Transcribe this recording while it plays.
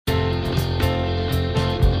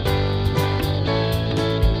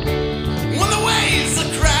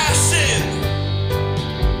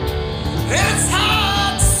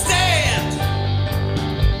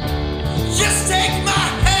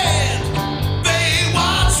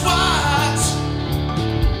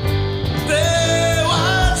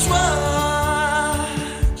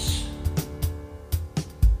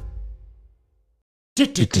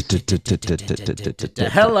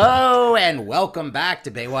Hello and welcome back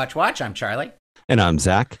to Baywatch Watch. I'm Charlie. And I'm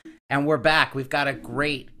Zach. And we're back. We've got a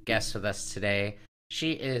great guest with us today.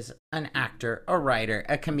 She is an actor, a writer,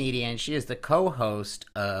 a comedian. She is the co-host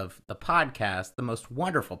of the podcast, the most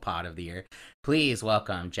wonderful pod of the year. Please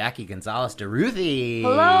welcome Jackie Gonzalez DeRuthie.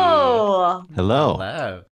 Hello. Hello.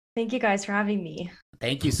 Hello. Thank you guys for having me.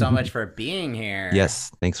 Thank you so much for being here.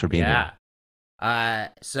 Yes, thanks for being here.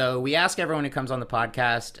 So we ask everyone who comes on the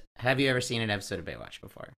podcast, have you ever seen an episode of Baywatch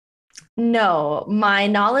before? No, my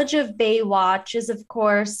knowledge of Baywatch is, of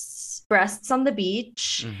course, Breasts on the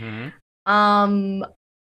Beach. Mm-hmm.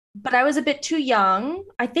 But I was a bit too young.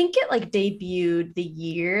 I think it debuted the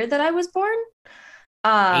year that I was born.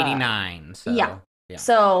 89. So, yeah.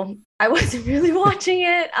 So I wasn't really watching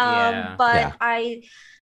it. But I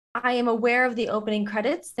am aware of the opening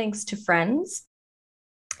credits thanks to Friends.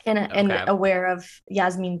 And aware of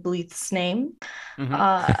Yasmin Bleeth's name.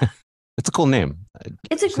 Mm-hmm. It's a cool name.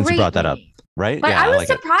 It's a since great you brought that up, name. right? But yeah, I was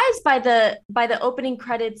surprised by the opening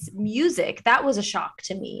credits music. That was a shock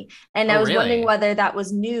to me, and I was wondering whether that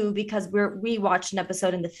was new because we watched an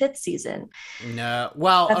episode in the 5th season. No,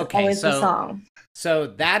 well, that's okay, always the song. So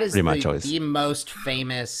that is the most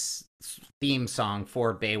famous theme song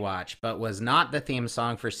for Baywatch, but was not the theme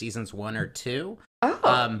song for seasons 1 or 2.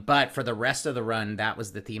 Oh. But for the rest of the run, that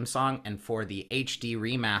was the theme song, and for the HD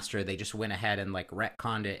remaster, they just went ahead and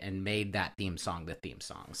retconned it and made that theme song the theme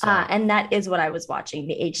song. So, and that is what I was watching,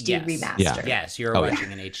 the HD remaster. Yeah. Yes, you were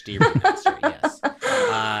watching an HD remaster,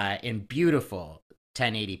 yes. In beautiful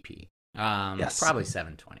 1080p. Yes. Probably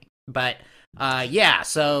 720. But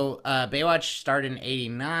so Baywatch started in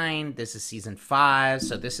 89. This is season 5,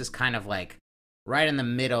 so this is kind of right in the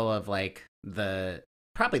middle of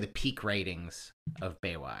probably the peak ratings of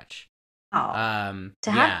Baywatch.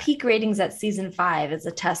 To have peak ratings at season 5 is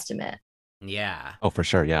a testament. Yeah. Oh, for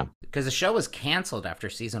sure. Yeah. Because the show was canceled after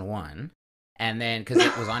season 1, and then because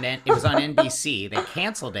it was on NBC, they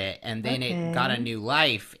canceled it, and then it got a new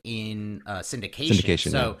life in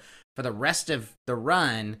syndication. So for the rest of the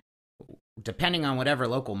run, depending on whatever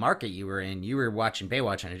local market you were in, you were watching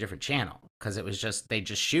Baywatch on a different channel because it was just they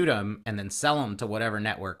just shoot them and then sell them to whatever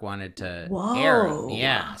network wanted to air them.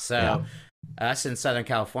 Yeah. So us in Southern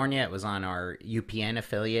California, it was on our UPN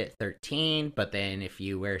affiliate 13. But then if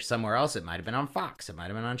you were somewhere else, it might have been on Fox. It might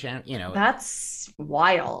have been on channel. That's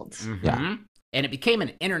wild. Mm-hmm. Yeah. And it became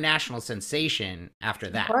an international sensation after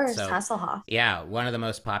that. Of course, so, Hasselhoff. Yeah, one of the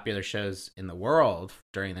most popular shows in the world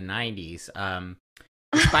during the 90s.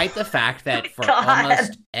 Despite the fact that for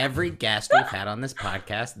almost every guest we've had on this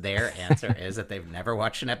podcast, their answer is that they've never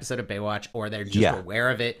watched an episode of Baywatch or they're just aware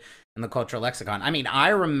of it in the cultural lexicon. I mean, I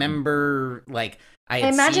remember, I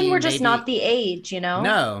imagine we're just not the age,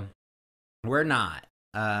 No, we're not.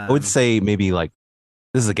 I would say maybe this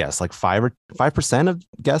is a guess, 5% of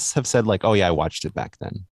guests have said oh yeah, I watched it back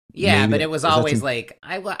then. Yeah, maybe, but it was always but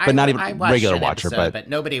not even regular watcher, but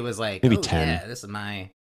nobody was maybe 10. Yeah, this is my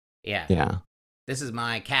this is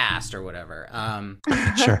my cast or whatever.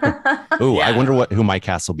 Sure. Ooh, I wonder who my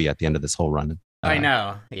cast will be at the end of this whole run. I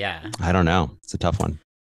know. Yeah. I don't know. It's a tough one.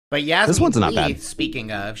 But Yasmin this one's not Bleeth, bad.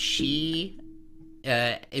 Speaking of, she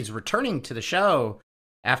is returning to the show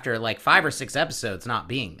after 5 or 6 episodes not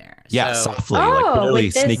being there. Yeah, so, softly,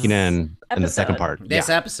 really sneaking in the second part. This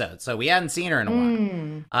episode. So we hadn't seen her in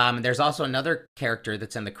a while. There's also another character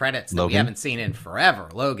that's in the credits that we haven't seen in forever,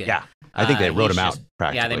 Logan. Yeah, I think they wrote him out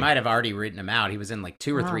practically. Yeah, they might have already written him out. He was in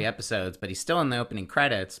 2 or 3 episodes, but he's still in the opening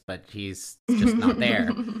credits, but he's just not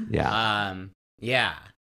there. Yeah.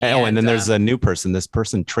 And then there's a new person. This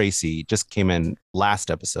person, Tracy, just came in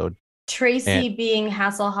last episode. Tracy being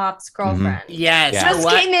Hasselhoff's girlfriend. Mm-hmm. Yes. Just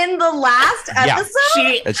came in the last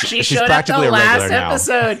episode? She showed up the last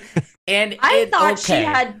episode. And I thought she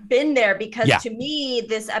had been there because to me,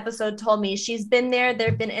 this episode told me she's been there.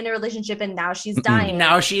 They've been in a relationship and now she's dying.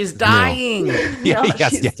 Now she's dying.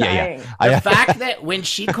 The fact that when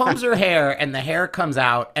she combs her hair and the hair comes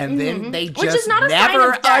out and then they just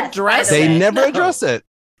never address it. They never address it.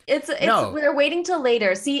 We're waiting till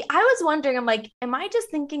later. See, I was wondering, I'm am I just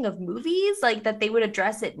thinking of movies that they would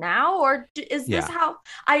address it now? Or is this how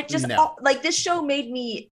I just this show made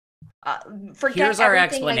me forget Here's our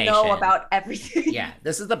everything explanation. I know about everything. Yeah,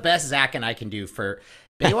 this is the best Zach and I can do for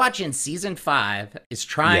Baywatch in season 5 is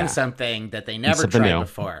trying something that they never tried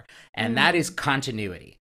before, and that is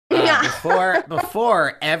continuity.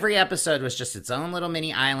 Before every episode was just its own little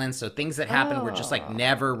mini island, so things that happened were just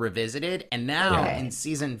never revisited. And now in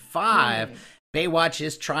season 5, Baywatch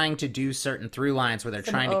is trying to do certain through lines where they're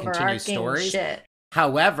trying to continue stories.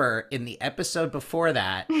 However, in the episode before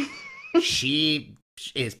that, she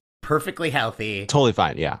is perfectly healthy. Totally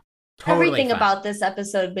fine. Yeah. Totally Everything fine. about this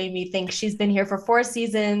episode made me think she's been here for 4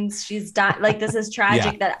 seasons. She's done. Like, this is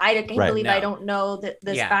tragic that I can't believe I don't know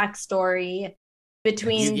this backstory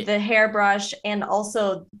between the hairbrush and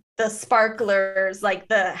also the sparklers, like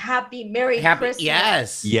the Merry Christmas.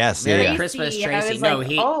 Yes. Merry Christmas, Tracy.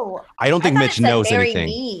 I don't think Mitch knows anything.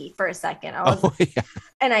 Me for a second.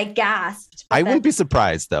 And I gasped. I wouldn't be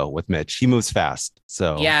surprised though with Mitch. He moves fast.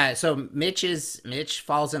 So so Mitch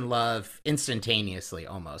falls in love instantaneously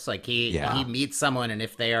almost. Like he meets someone, and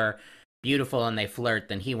if they are beautiful and they flirt,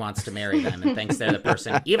 then he wants to marry them and thinks they're the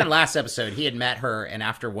person. Even last episode, he had met her, and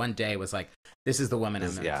after one day was like, this is the woman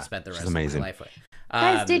I'm going to spend the rest of my life with.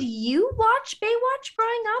 Guys, did you watch Baywatch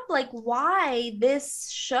growing up? Like, why this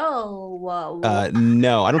show?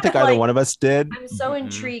 No, I don't think either one of us did. I'm so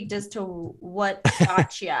intrigued as to what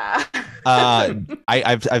got ya.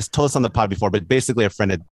 I've told this on the pod before, but basically a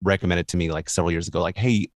friend had recommended to me like several years ago, like,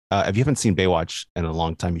 hey, if you haven't seen Baywatch in a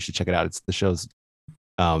long time, you should check it out. The show's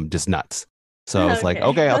just nuts. So I was like,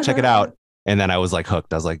 okay, I'll check it out. And then I was like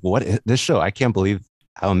hooked. I was like, what is this show? I can't believe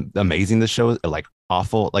how amazing this show is. Like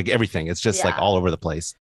awful, like everything. It's just like all over the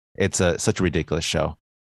place. It's such a ridiculous show.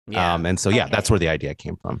 And so that's where the idea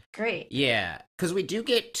came from. Great. Yeah, because we do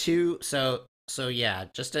get two. So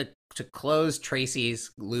just to close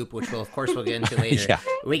Tracy's loop, which we'll get into later.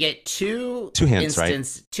 We get two hints,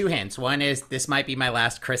 right? 2 hints. One is this might be my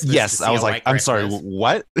last Christmas. Yes, I was like, I'm sorry,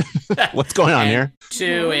 what? What's going on here?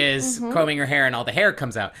 2 is combing her hair and all the hair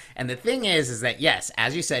comes out. And the thing is that yes,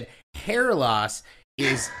 as you said, hair loss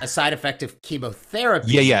is a side effect of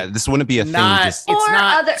chemotherapy. Yeah. This wouldn't be a thing. It's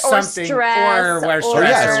not something or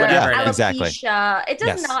whatever. Exactly. It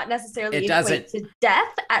does not necessarily equate to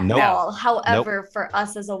death at all. However, for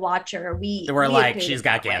us as a watcher, we're like, she's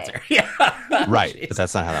got cancer. Right. But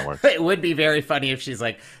that's not how that works. It would be very funny if she's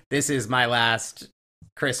like, this is my last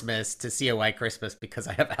Christmas to see a white Christmas because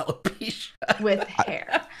I have alopecia with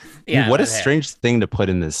hair. What a strange thing to put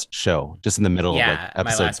in this show, just in the middle of like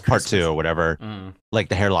episode part 2 or whatever, like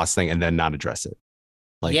the hair loss thing, and then not address it.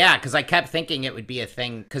 Like, because I kept thinking it would be a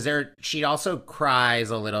thing because she also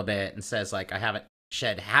cries a little bit and says like, I haven't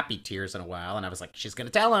shed happy tears in a while, and I was like, she's gonna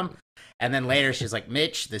tell him, and then later she's like,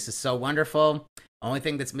 Mitch, this is so wonderful. Only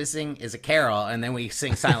thing that's missing is a carol, and then we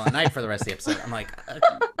sing Silent Night for the rest of the episode. I'm like,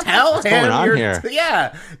 tell What's going on here?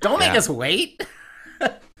 Don't make us wait.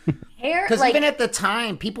 Hair, because even at the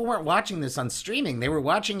time, people weren't watching this on streaming; they were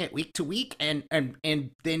watching it week to week, and then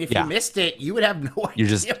if you missed it, you would have no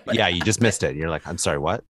idea. You just missed it. You're like, I'm sorry,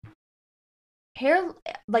 what? Hair,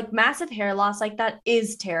 like massive hair loss like that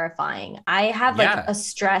is terrifying. I have like a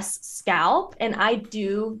stress scalp, and I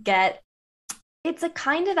do get. It's a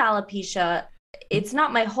kind of alopecia. It's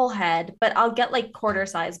not my whole head, but I'll get like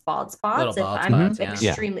quarter-sized bald spots if I'm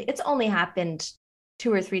extremely. It's only happened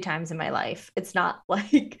 2 or 3 times in my life. It's not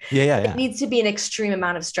like it needs to be an extreme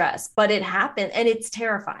amount of stress, but it happened, and it's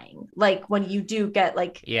terrifying. Like when you do get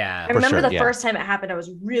like, I remember the first time it happened, I was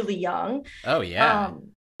really young. Oh yeah.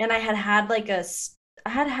 And I had like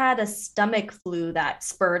had a stomach flu that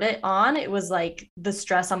spurred it on. It was like the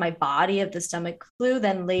stress on my body of the stomach flu.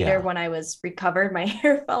 Then later when I was recovered, my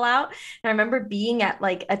hair fell out. And I remember being at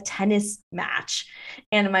like a tennis match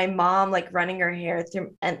and my mom like running her hair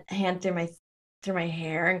through my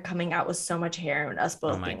hair and coming out with so much hair, and us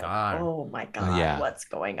both being like, oh my God, what's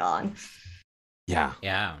going on?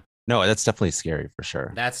 Yeah. No, that's definitely scary for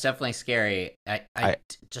sure. That's definitely scary. I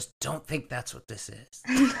just don't think that's what this is.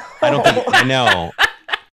 I don't think, I know.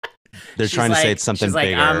 They're trying to say it's something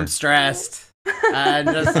bigger. I'm stressed. I'm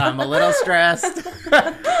a little stressed.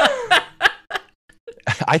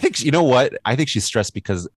 I think, you know what? I think she's stressed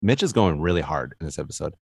because Mitch is going really hard in this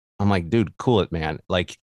episode. I'm like, dude, cool it, man.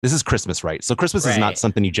 Like, this is Christmas, right? So Christmas is not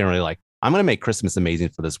something you generally like. I'm going to make Christmas amazing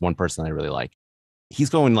for this one person I really like. He's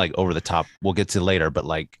going like over the top. We'll get to later, but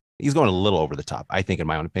like he's going a little over the top, I think, in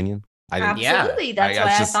my own opinion. Absolutely. That's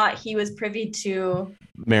why I thought he was privy to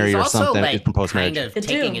marry or something. Like propose kind marriage. of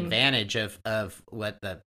taking advantage of what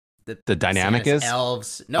the dynamic Santa's is.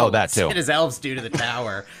 Elves. No, that too. Santa's elves do to the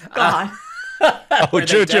tower. God.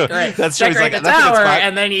 True. That's true. He's like, the tower,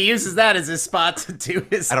 and then he uses that as his spot to do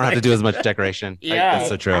his. I don't have to do as much decoration. That's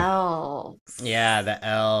so true. Elves. Yeah, the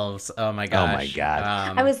elves. Oh my gosh. Oh my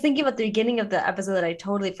God. I was thinking about the beginning of the episode that I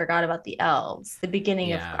totally forgot about the elves. The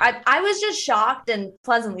beginning of I was just shocked and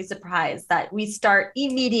pleasantly surprised that we start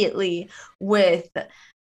immediately with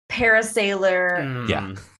parasailer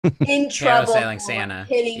in trouble, Santa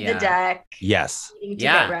hitting the deck, yes, to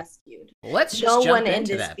get rescued. Let's just no jump one in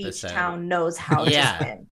into this that beach episode. town knows how to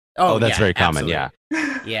swim. Oh, that's very common.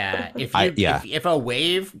 Absolutely. Yeah. If a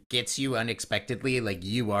wave gets you unexpectedly, like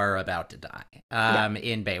you are about to die.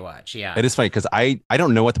 In Baywatch. Yeah. It is funny because I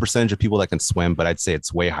don't know what the percentage of people that can swim, but I'd say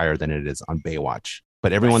it's way higher than it is on Baywatch.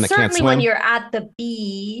 But everyone that can't swim, when you're at the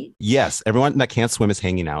beach. Yes, everyone that can't swim is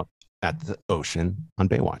hanging out at the ocean on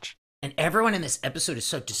Baywatch. And everyone in this episode is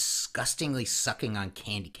so disgustingly sucking on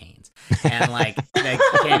candy canes. And like the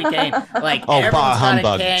candy cane, like everyone's got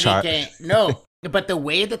a candy cane. No, but the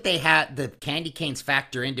way that they had the candy canes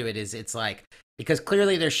factor into it is it's like, because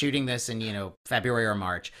clearly they're shooting this in, February or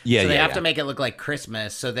March. So they have to make it look like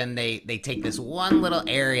Christmas. So then they take this one little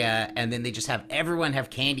area and then they just have everyone have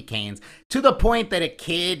candy canes to the point that a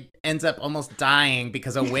kid ends up almost dying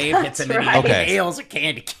because a wave hits him and he inhales a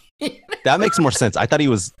candy cane. That makes more sense. I thought he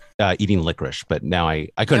was eating licorice, but now I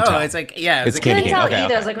couldn't tell. No, it's like, it's candy cane. I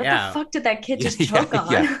was like, what the fuck did that kid just choke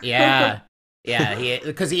on? Yeah,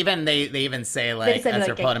 because even they even say like as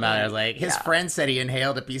they're pulling him out, I was like, his friend said he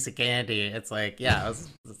inhaled a piece of candy. It's like,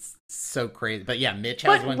 it's so crazy. But yeah, Mitch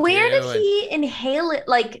has one too. But where did he inhale it?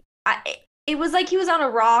 Like, it was like he was on a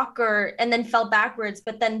rock and then fell backwards.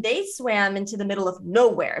 But then they swam into the middle of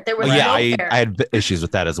nowhere. There was nowhere. I had issues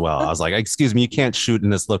with that as well. I was like, excuse me, you can't shoot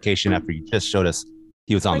in this location after you just showed us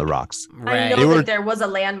he was on the rocks. Right. I know that there was a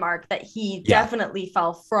landmark that he definitely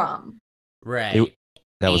fell from. Right.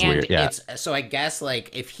 That was weird. Yeah. So I guess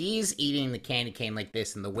like if he's eating the candy cane like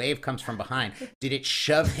this and the wave comes from behind, did it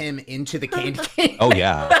shove him into the candy cane? Oh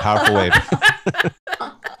yeah, powerful wave.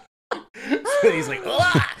 So he's like,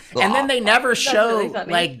 and then they never show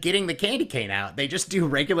really like getting the candy cane out. They just do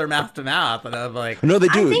regular mouth to mouth, and I'm like, no, they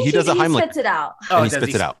do. He does a Heimlich. He spits it out. Oh, he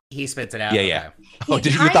spits it out. He spits it out. Yeah. Oh,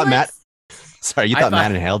 you thought Matt? Sorry, you thought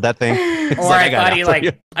Matt inhaled that thing? Or I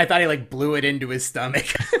thought he like blew it into his stomach.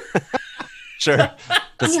 Sure.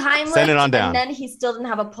 He Heimlich, send it on down. And then he still didn't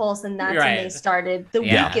have a pulse, and that's when they started the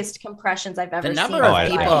weakest compressions I've ever seen. The number of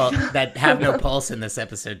people that have no pulse in this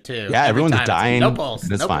episode too. Yeah, everyone's dying. No pulse.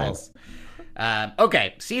 No pulse.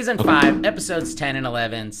 Okay, season 5, episodes 10 and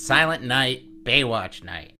 11. Silent Night, Baywatch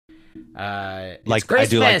Night. I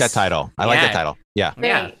do like that title. I like that title.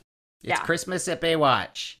 Yeah. It's Christmas at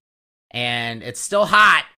Baywatch, and it's still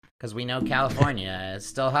hot because we know California is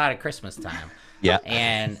still hot at Christmas time. Yeah.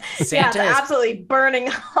 And Santa is absolutely burning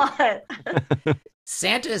hot.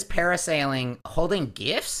 Santa is parasailing, holding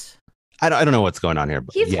gifts. I don't know what's going on here.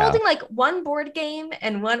 But he's holding like one board game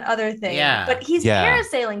and one other thing. Yeah. But he's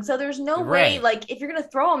parasailing, so there's no way. Like if you're gonna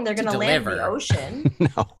throw him, they're gonna land in the ocean.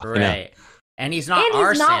 No. Right. And he's not. And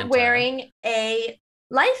he's not Santa. wearing a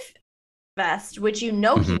life vest, which he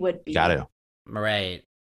would be. Got to. Right.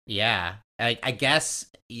 Yeah. I guess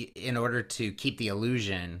in order to keep the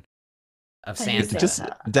illusion of Santa. Just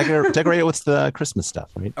decorate it with the Christmas stuff,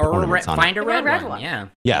 right? Or find a red one.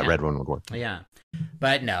 Yeah, red one would work. Yeah.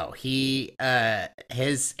 But no, he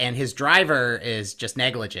his driver is just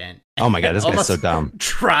negligent. Oh my god, this guy's so dumb.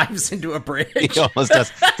 Drives into a bridge. He almost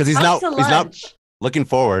does because he's not looking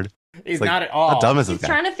forward. He's like, not at all. How dumb is this guy?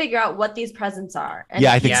 He's trying to figure out what these presents are. And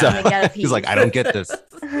I think so. He's like, I don't get this.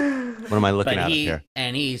 What am I looking at here?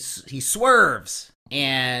 And he swerves,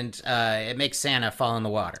 and it makes Santa fall in the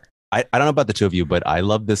water. I don't know about the two of you, but I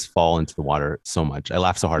love this fall into the water so much. I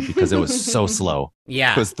laughed so hard because it was so slow.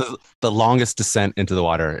 Yeah. It was the longest descent into the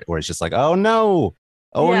water where it's just like, oh no.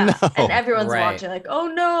 Oh no. And everyone's watching like, oh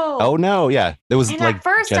no. Oh no. Yeah. It was like at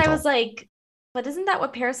first gentle. I was like, but isn't that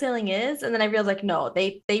what parasailing is? And then I realized like, no,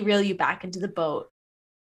 they reel you back into the boat.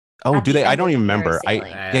 Oh, do they? I don't even remember.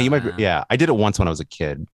 You might be, I did it once when I was a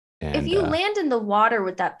kid. And, if you land in the water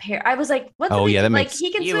with that I was like, what? That makes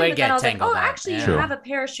he can swim, but then I was like, actually, you have a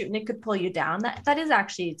parachute and it could pull you down. That is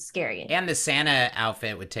actually scary. And the Santa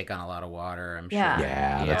outfit would take on a lot of water, I'm sure.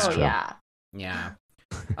 Yeah, that's true. Yeah.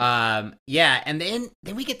 And then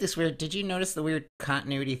we get this weird. Did you notice the weird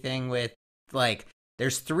continuity thing with like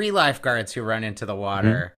there's 3 lifeguards who run into the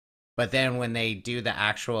water? But then when they do the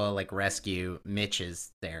actual like rescue, Mitch is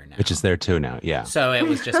there now. Mitch is there too now, yeah. So it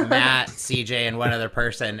was just Matt, CJ, and one other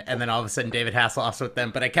person, and then all of a sudden David Hasselhoff's with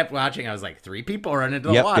them. But I kept watching. I was like, 3 people run into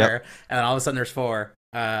the water, and then all of a sudden there's 4.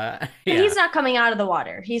 And he's not coming out of the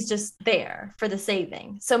water. He's just there for the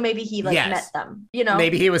saving. So maybe he met them.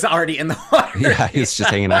 Maybe he was already in the water. Yeah, he's just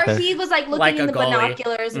hanging out there. Or he was like looking in the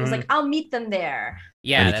binoculars and was like, "I'll meet them there."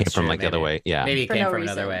 Yeah, and he came from like the other way. Yeah, maybe he came from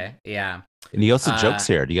another way. Yeah. And he also jokes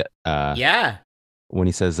here. Do you get when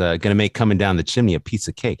he says, "Gonna make coming down the chimney a piece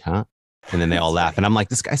of cake, huh?" And then they all laugh, and I'm like,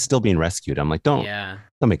 "This guy's still being rescued." I'm like, "Don't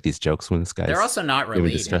make these jokes when this guy's." They're also not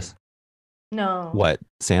related. No. What,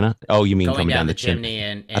 Santa? Oh, you mean going coming down the chimney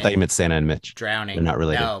and I thought you meant Santa and Mitch. Drowning. They're not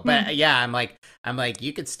related. No, but yeah, I'm like,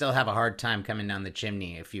 you could still have a hard time coming down the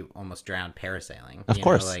chimney if you almost drowned parasailing. Of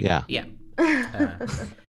course, like, yeah.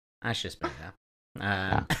 That's just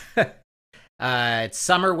bad. It's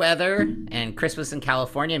summer weather, and Christmas in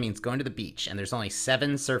California means going to the beach, and there's only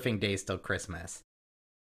 7 surfing days till Christmas.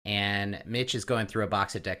 And Mitch is going through a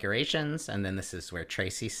box of decorations, and then this is where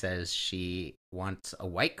Tracy says she wants a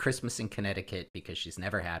white Christmas in Connecticut because she's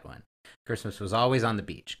never had one. Christmas was always on the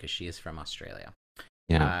beach because she is from Australia.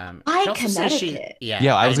 Yeah. Why Connecticut?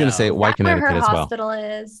 I was going to say why Connecticut where her as well. Hospital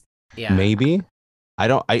is. Yeah. Maybe.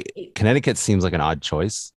 Connecticut seems like an odd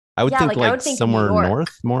choice. I would think like somewhere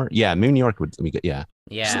north more. Yeah, maybe New York would be good. Yeah.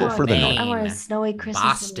 Yeah. Just a little further north. I want a snowy Christmas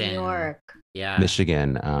Boston, in New York. Yeah.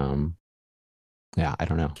 Michigan. Yeah, I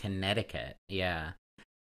don't know. Connecticut. Yeah.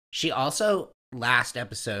 She also last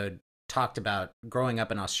episode talked about growing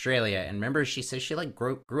up in Australia, and remember she says she like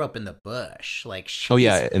grew up in the bush, like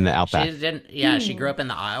in the outback. She grew up in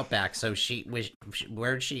the outback. So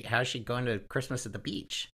how's she going to Christmas at the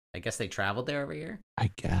beach? I guess they traveled there every year.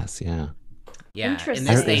 I guess, yeah. Yeah, interesting.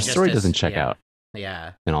 The story doesn't check out.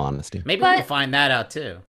 Yeah, in all honesty, maybe we'll find that out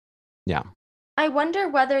too. Yeah, I wonder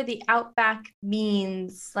whether the outback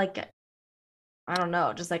means like, I don't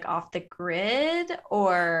know, just like off the grid,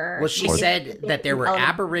 or... Well, she said that there were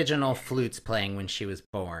Aboriginal flutes playing when she was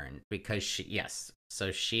born because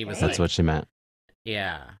so she was That's what she meant.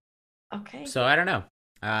 Yeah. Okay. So I don't know.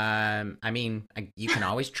 I mean, you can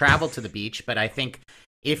always travel to the beach, but I think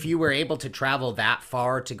if you were able to travel that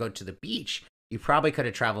far to go to the beach, you probably could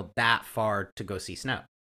have traveled that far to go see snow.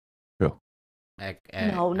 True.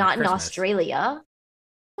 No, not in Australia.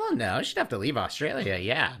 Well, no, she'd have to leave Australia,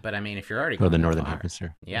 yeah. But I mean, if you're already going to the northern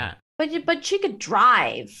hemisphere, yeah. But she could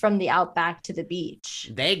drive from the outback to the beach.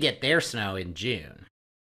 They get their snow in June.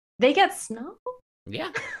 They get snow?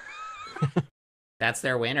 Yeah. That's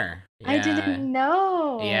their winter. Yeah. I didn't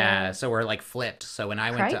know. Yeah, so we're like flipped. So when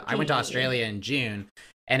I went to Australia in June,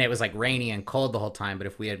 and it was like rainy and cold the whole time. But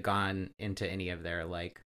if we had gone into any of their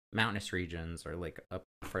like mountainous regions or like up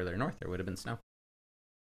further north, there would have been snow.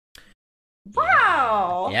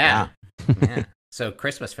 Wow. Yeah. Yeah. So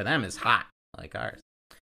Christmas for them is hot, like ours.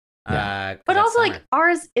 Yeah. But also, summer. Like,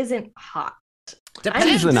 ours isn't hot.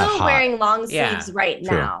 Depends. I'm still wearing long sleeves right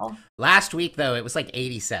True. now. Last week, though, it was like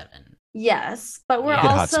 87. Yes, but we're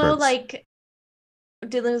also like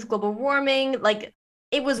dealing with global warming. Like,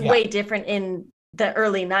 it was way different in the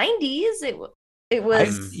early 90s. It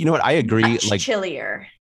was. You know what? I agree. Much like chillier.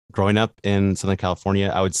 Growing up in Southern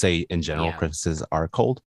California, I would say in general, Christmases are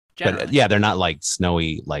cold. Generally. But yeah, they're not like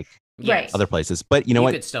snowy like other places. But you know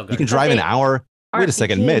what? You can drive an hour. Wait a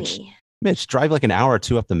second, Mitch, drive like an hour or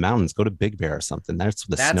two up the mountains. Go to Big Bear or something. That's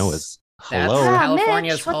where the snow is. Hello, that's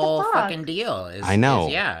California's Mitch, whole fucking deal. I know.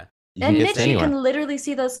 And Mitch, you can literally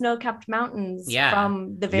see those snow-capped mountains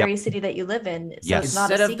from the very city that you live in. So it's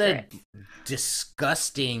not a secret. Instead of the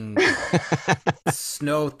disgusting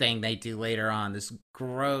snow thing they do later on, this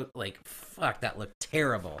gross, like, fuck, that looked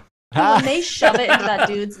terrible. When they shove it into that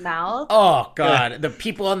dude's mouth. Oh god, the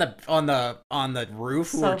people on the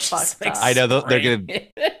roof were just like, I know they're gonna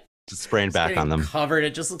just spraying back on them. Covered.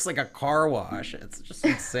 It just looks like a car wash. It's just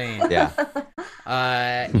insane. Yeah.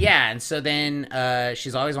 And so then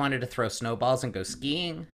she's always wanted to throw snowballs and go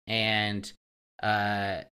skiing. And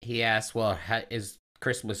he asks, well, is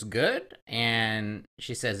Christmas good? And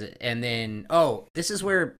she says, and then, this is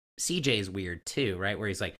where CJ's weird too, right? Where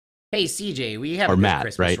he's like, hey, CJ, we have a good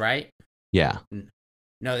Christmas, right? Yeah.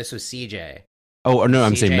 No, this was CJ. Oh, no,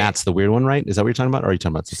 I'm saying Matt's the weird one, right? Is that what you're talking about? Or are you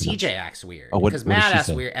talking about something CJ else? Acts weird. Oh, because Matt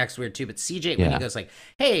acts weird too. But CJ, when he goes like,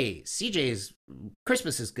 hey, CJ's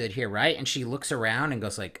Christmas is good here, right? And she looks around and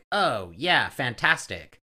goes like, oh, yeah,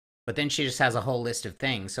 fantastic. But then she just has a whole list of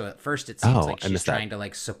things. So at first it seems like she's trying to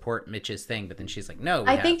like support Mitch's thing, but then she's like, no.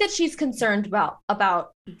 I think that she's concerned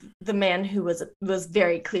about the man who was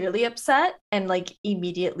very clearly upset and like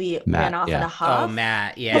immediately ran off in a huff. Oh,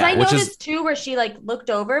 Matt, yeah. Because I noticed too where she like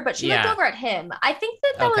looked over, but she looked over at him. I think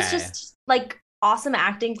that was just like awesome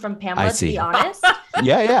acting from Pamela, to be honest.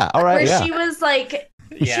 Yeah. All right. Where she was like.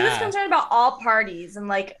 She was concerned about all parties and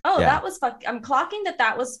like, that was I'm clocking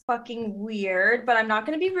that was fucking weird, but I'm not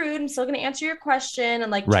going to be rude. I'm still going to answer your question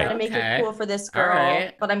and like try to make it cool for this girl.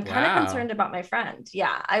 Right. But I'm kind of concerned about my friend.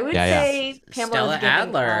 Yeah, I would say Pamela Stella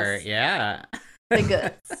Adler. The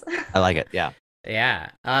goods. I like it. Yeah. Yeah.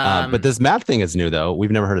 But this Matt thing is new though.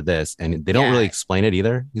 We've never heard of this, and they don't really explain it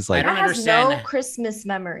either. He's like, I don't understand. No Christmas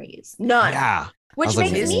memories. None. Yeah. Which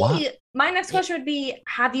makes me. My next question would be: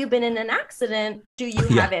 have you been in an accident? Do you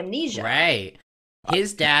have amnesia? Right.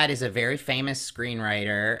 His dad is a very famous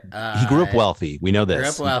screenwriter. He grew up wealthy. We know this. Grew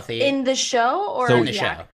up wealthy in the show or in the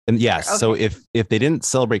show. And yes, okay. So if they didn't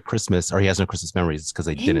celebrate Christmas, or he has no Christmas memories, because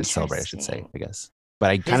they didn't celebrate, I should say, I guess.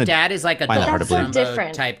 But his dad is like a Don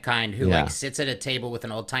Trumbo type kind who like sits at a table with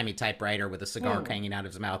an old timey typewriter with a cigar hanging out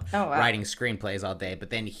of his mouth, writing screenplays all day.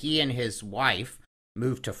 But then he and his wife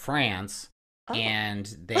moved to France. And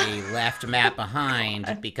they left Matt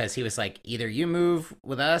behind because he was like, either you move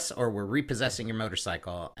with us or we're repossessing your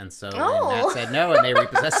motorcycle. And so Matt said no, and they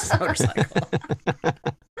repossessed his motorcycle.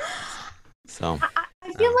 So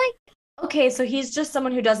I feel like, okay, so he's just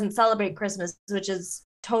someone who doesn't celebrate Christmas, which is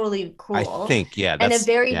totally cool. I think, that's, and a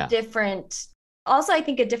very different, also I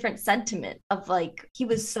think a different sentiment of like, he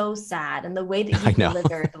was so sad, and the way that he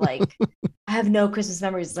delivered, like, I have no Christmas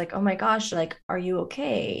memories. Like, oh my gosh, like, are you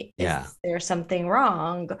okay? Is there something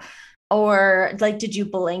wrong? Or like, did you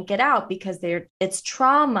blank it out because it's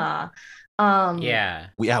trauma?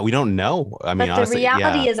 We don't know. I mean, but honestly, the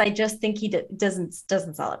reality is, I just think he doesn't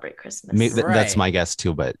celebrate Christmas. That's my guess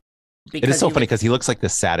too. But because it is so funny because he looks like the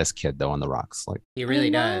saddest kid though on the rocks. Like he really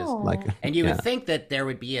does. Like, and you would think that there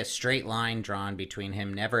would be a straight line drawn between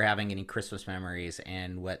him never having any Christmas memories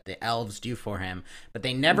and what the elves do for him, but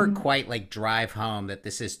they never quite like drive home that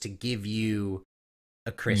this is to give you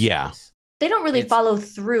a Christmas. Yeah. They don't really follow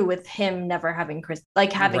through with him never having no Christmas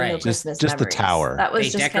memories. Just the tower. That was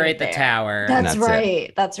they just decorate kind of the tower. That's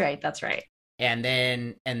right. That's right. And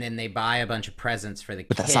then they buy a bunch of presents for the kids.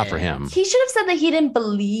 But that's not for him. He should have said that he didn't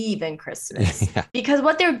believe in Christmas. Because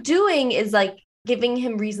what they're doing is like giving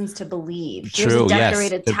him reasons to believe. Here's a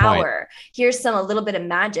decorated tower. Here's a little bit of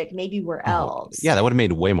magic. Maybe we're elves. Yeah, that would have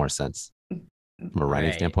made way more sense from a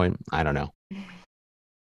writing standpoint. I don't know.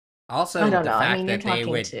 Also, the fact that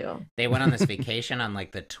they went on this vacation on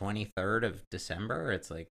like the 23rd of December.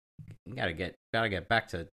 It's like you gotta get back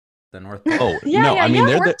to the North Pole. Oh no, I mean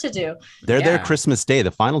work to do. They're there Christmas Day.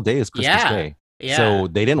 The final day is Christmas Day. Yeah. So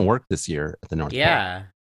they didn't work this year at the North Pole.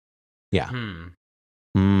 Yeah.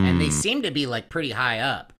 And they seem to be like pretty high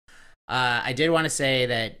up. I did want to say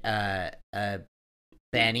that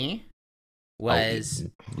Benny was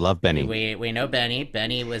love Benny. We know Benny.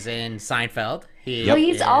 Benny was in Seinfeld.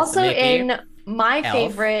 He's also in my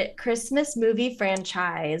favorite Christmas movie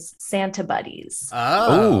franchise, Santa Buddies.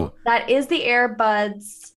 Oh, that is the Air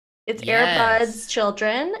Buds. It's Air Buds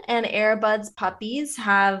children and Air Buds puppies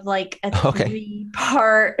have like a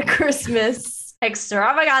 3-part Christmas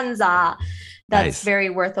extravaganza. That's very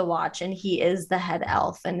worth a watch, and he is the head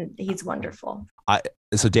elf, and he's wonderful.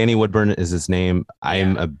 So Danny Woodburn is his name.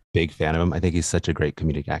 I'm a big fan of him. I think he's such a great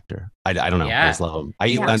comedic actor. I don't know. I just love him.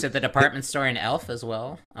 He works at the department store in Elf as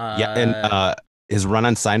well. And his run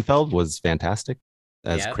on Seinfeld was fantastic.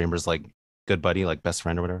 As Kramer's like good buddy, like best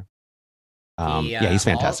friend or whatever. He's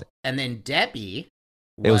fantastic. And then Debbie.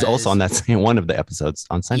 It was also on that same one of the episodes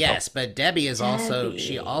on Seinfeld. Yes, but Debbie is also.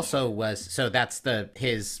 She also was. So that's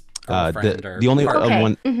his girlfriend. The only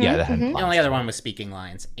one. The only other one was Speaking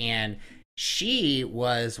Lines, and she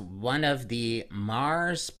was one of the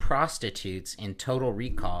Mars prostitutes in Total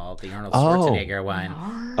Recall, the Arnold Schwarzenegger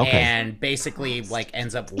one, and basically like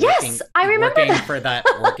ends up working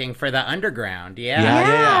working for the underground.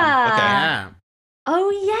 Yeah.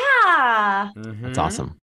 Oh yeah. That's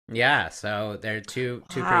awesome. Yeah, so they're two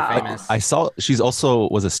pretty famous. I saw she's also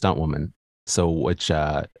was a stunt woman, so which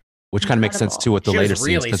kind of makes sense too with the later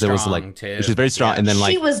scenes because it was like she was very strong, and then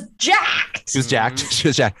like she was jacked. She was jacked,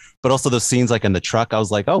 but also those scenes like in the truck, I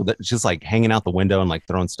was like, oh, she's like hanging out the window and like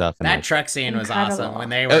throwing stuff. And that truck scene was awesome when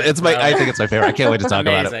they were. I think it's my favorite. I can't wait to talk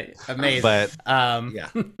about it. Amazing.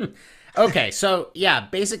 But okay, so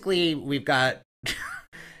basically we've got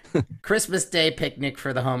Christmas Day picnic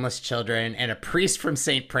for the homeless children and a priest from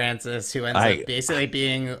St. Francis who ends up basically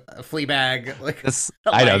being a flea bag.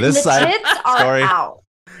 I know this the tits are out.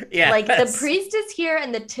 Yeah, like the priest is here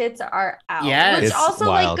and the tits are out. Yeah, which also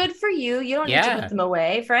wild. Like good for you. You don't need to put them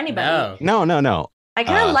away for anybody. No. I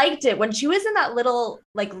kind of liked it when she was in that little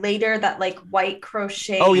like later that like white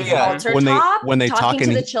crochet altar top when they talking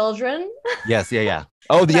to the children. Yes, yeah.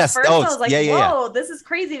 Oh, yes. First I was like, whoa, this is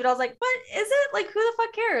crazy. But I was like, what is it? Like, who the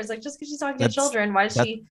fuck cares? Like, just because she's talking to children, why does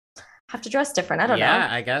she have to dress different? I don't know. Yeah,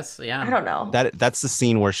 I guess. Yeah. I don't know. That's the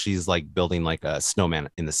scene where she's like building like a snowman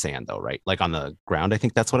in the sand, though, right? Like on the ground. I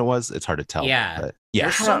think that's what it was. It's hard to tell. Yeah.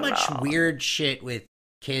 There's so much weird shit with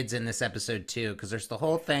kids in this episode, too, because there's the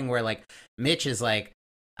whole thing where like Mitch is like,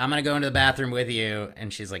 I'm going to go into the bathroom with you.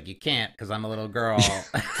 And she's like, you can't because I'm a little girl.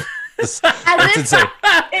 That's insane.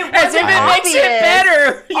 As if it makes it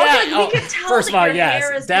better. Yeah. Also, we could tell first of all,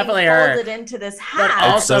 hair is definitely folded into this hat. But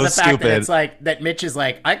also so the fact stupid. that it's like that Mitch is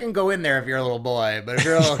like, I can go in there if you're a little boy, but if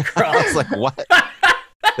you're a little girl, it's like what?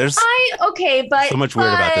 There's but so much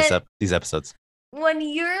weird about these episodes. When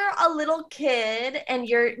you're a little kid and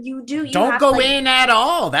you don't go in at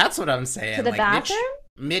all. That's what I'm saying. To the bathroom?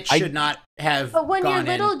 Mitch should not have. But when you're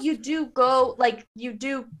little, you do go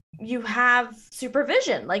you have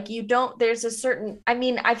supervision. Like you don't. There's a certain. I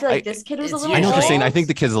mean, I feel like this kid was a little. I know what you're saying. I think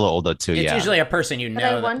the kid's a little older too. It's usually a person you know.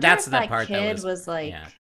 But I wonder that's if the part kid that was like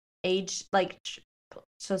age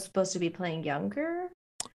so supposed to be playing younger.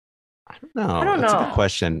 I don't know. That's a good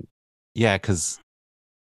question. Yeah, because.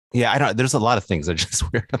 Yeah, I don't. There's a lot of things that are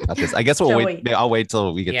just weird about this. I guess I'll wait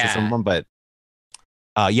till we get to some of them. But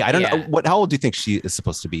I don't know. How old do you think she is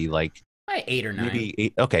supposed to be? Like 8 or 9. Maybe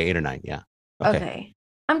 8. Okay, 8 or 9. Yeah. Okay.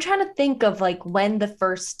 I'm trying to think of like when the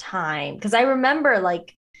first time, because I remember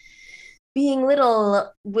like being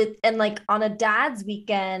little and like on a dad's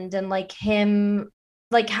weekend and like him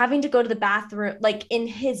like having to go to the bathroom, like in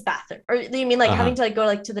his bathroom, or you mean like having to like go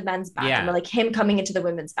like to the men's bathroom, or like him coming into the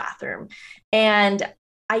women's bathroom, and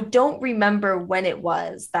I don't remember when it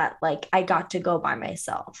was that like I got to go by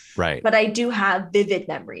myself. Right. But I do have vivid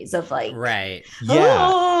memories of like, right.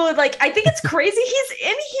 Oh, like I think it's crazy he's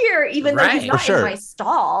in here, even though he's not in my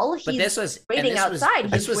stall. But he's waiting outside.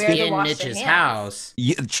 This was in Mitch's house.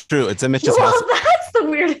 Yeah, true. It's in Mitch's house. That's the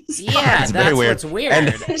weirdest. Yeah, that's what's weird.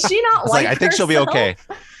 And is she not like I think she'll be okay.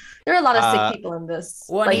 There are a lot of sick people in this.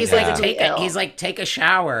 Well, like, he's like, take a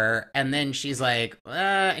shower, and then she's like,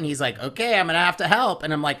 and he's like, okay, I'm gonna have to help,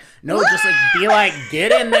 and I'm like, no, just like be like,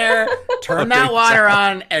 get in there, turn that water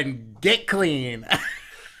on, and get clean.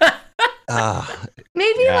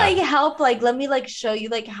 Maybe like help, like let me like show you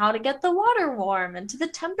like how to get the water warm and to the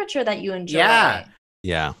temperature that you enjoy.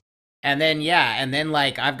 Yeah. And then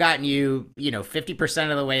like I've gotten you, 50%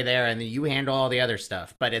 of the way there, and then you handle all the other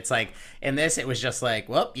stuff. But it's like in this, it was just like,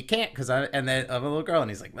 well, you can't and then I'm a little girl, and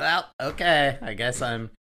he's like, well, okay, I guess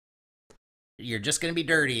you're just gonna be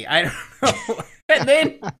dirty. I don't know. And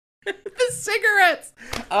then the cigarettes.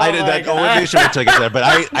 Oh I did that. Maybe should have taken it there, but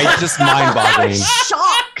I just mind-boggling.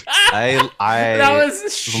 Shocked. I that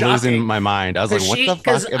was shocking. Losing my mind. I was like, what the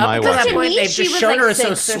fuck am I watching? To point, they've just shown her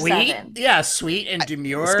so 6 or sweet. 7. Yeah, sweet and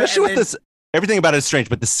demure. Especially with this, everything about it is strange.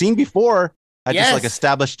 But the scene before, I just like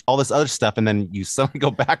established all this other stuff, and then you suddenly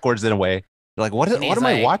go backwards in a way. You're like, what am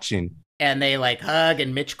I watching? And they like hug,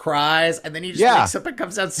 and Mitch cries, and then he just wakes up and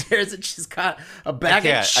comes downstairs, and she's got a bag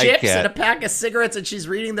of chips and a pack of cigarettes, and she's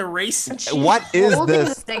reading the race. What is holding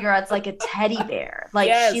this? The cigarettes like a teddy bear,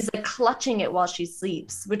 like she's like clutching it while she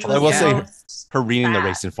sleeps. Which was I will say, her reading the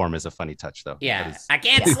racing form is a funny touch, though. Yeah, I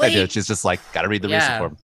can't sleep. She's just like, gotta read the racing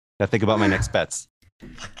form. Gotta think about my next bets.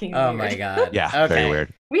 Fucking weird. My god. Yeah, very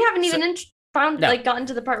weird. We haven't even gotten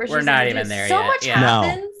to the part where we're not even there so yet. Much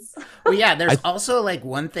happens. Well, yeah, there's also like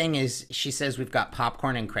one thing is she says we've got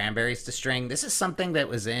popcorn and cranberries to string. This is something that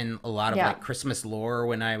was in a lot of like Christmas lore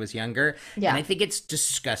when I was younger. Yeah. And I think it's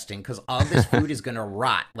disgusting because all this food is going to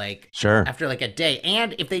rot like after like a day.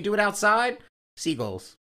 And if they do it outside,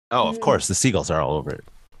 seagulls. Oh, of course. The seagulls are all over it.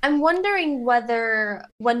 I'm wondering whether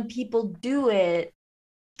when people do it,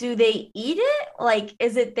 do they eat it? Like,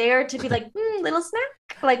 is it there to be like, little snack?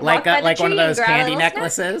 Like one of those candy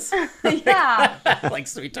necklaces? Yeah. Like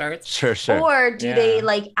sweet tarts? Sure. Or do they,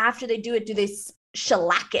 like, after they do it, do they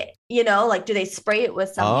shellac it? Like, do they spray it with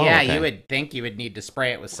something? You would think you would need to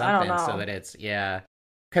spray it with something so that it's,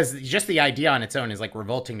 Because just the idea on its own is, like,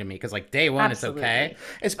 revolting to me. Because, like, day one, it's okay.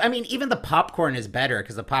 Even the popcorn is better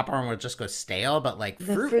because the popcorn will just go stale. But, like,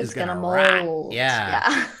 fruit is going to mold. Rot.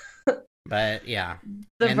 Yeah. But, yeah.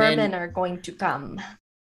 The vermin are going to come.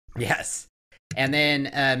 Yes. And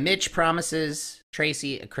then Mitch promises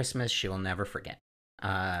Tracy a Christmas she will never forget.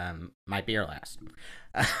 Might be her last.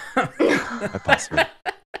 Possibly.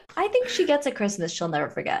 I think she gets a Christmas she'll never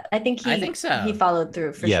forget. I think so. He followed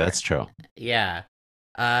through for sure. Yeah, that's true. Yeah.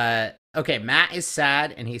 Okay, Matt is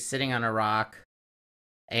sad and he's sitting on a rock.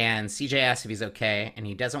 And CJ asks if he's okay, and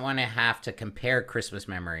he doesn't want to have to compare Christmas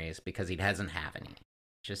memories because he doesn't have any.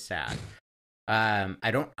 Just sad.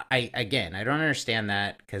 I don't understand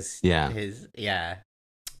that because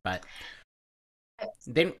but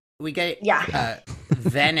then we get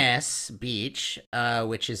Venice Beach,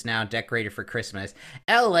 which is now decorated for Christmas.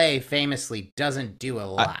 LA famously doesn't do a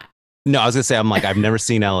lot. No, I was gonna say I've never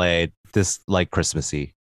seen LA this like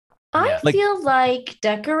Christmassy. I feel like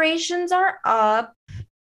decorations are up.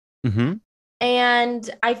 Mm-hmm. And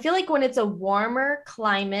I feel like when it's a warmer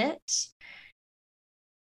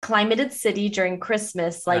climated city during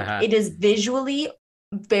Christmas, like it is visually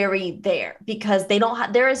very there because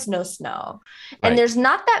there is no snow and there's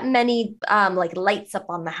not that many like lights up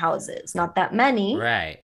on the houses, not that many.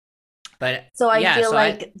 Right. But so I feel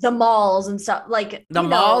like the malls and stuff, like the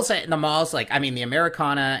malls, like I mean, the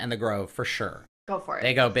Americana and the Grove for sure. Go for it.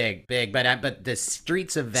 They go big, but the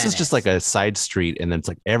streets of Venice. This is just like a side street, and then it's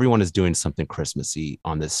like everyone is doing something Christmassy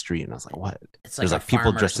on this street, and I was like, what? It's there's like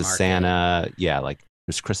people dressed as Santa. Yeah, like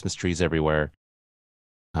there's Christmas trees everywhere.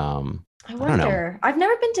 I wonder. I've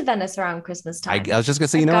never been to Venice around Christmas time. I was just gonna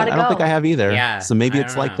say, I don't think I have either. Yeah, so maybe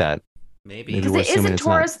it's like that. Maybe because it is a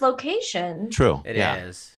tourist location. True. It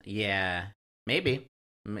is. Yeah. Maybe.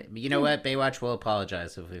 You know what? Baywatch will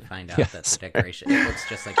apologize if we find out that the decoration it looks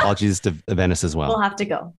just like apologies to Venice as well. We'll have to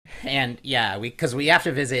go. And yeah, because we have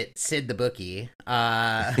to visit Sid the Bookie.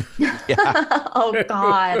 Oh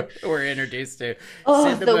God. We're introduced to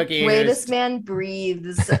Sid the Bookie. The way this man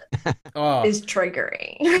breathes is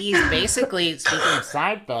triggering. He's basically, speaking of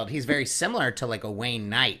Seinfeld, he's very similar to like a Wayne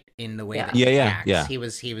Knight in the way that he acts. Yeah. He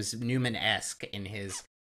was Newman-esque in his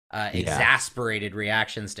exasperated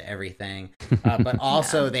reactions to everything, but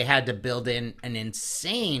also they had to build in an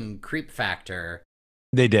insane creep factor.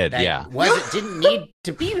 They did, didn't need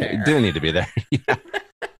to be there. Didn't need to be there.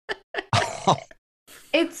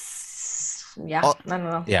 It's I don't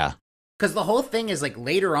know. Yeah, because the whole thing is like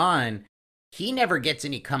later on, he never gets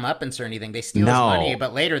any comeuppance or anything. They steal his money,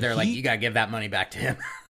 but later they're like, you gotta give that money back to him.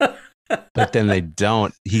 But then they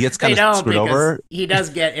don't. He gets kind of screwed over. He does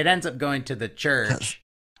get. It ends up going to the church.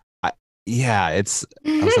 I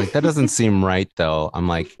was like, that doesn't seem right though. I'm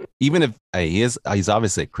like, even if he's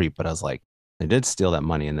obviously a creep, but I was like, they did steal that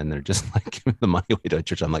money and then they're just like giving the money away to a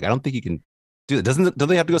church. I'm like, I don't think you can do it. Do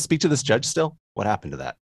they have to go speak to this judge still? What happened to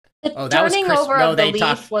that? The turning over of the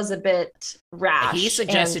leaf was a bit rash. He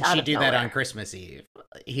suggested she do that on Christmas Eve.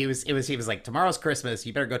 He was like, tomorrow's Christmas.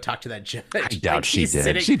 You better go talk to that judge. I doubt she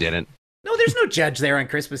did. She didn't. No, there's no judge there on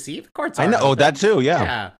Christmas Eve. Courts are. I know. Oh, that too.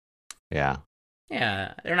 Yeah.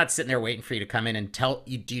 Yeah, they're not sitting there waiting for you to come in and tell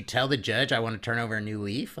you. Do you tell the judge I want to turn over a new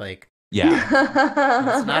leaf? Like, that's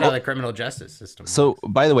not how the criminal justice system works. So,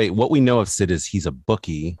 by the way, what we know of Sid is he's a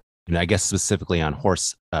bookie, and I guess specifically on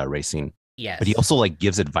horse racing. Yes, but he also like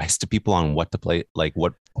gives advice to people on what to play, like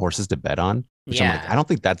what horses to bet on. Which I'm like, I don't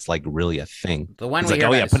think that's like really a thing. The one we hear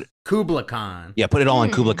about is Kubla Khan. Yeah, put it all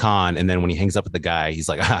on Kubla Khan, and then when he hangs up with the guy, he's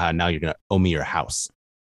like, now you're gonna owe me your house.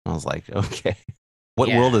 I was like, okay. What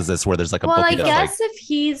world is this where there's like a bookie? Well, I guess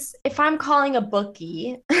if I'm calling a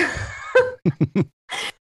bookie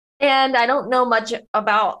and I don't know much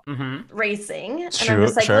about racing, and I'm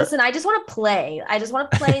just like, listen, I just want to play.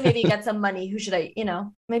 Maybe get some money. Who should I,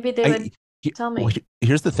 maybe they would tell me. Well,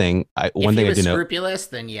 here's the thing. One thing I do know. If he was scrupulous,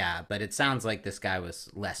 then yeah, but it sounds like this guy was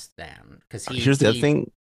less than, because here's the other thing.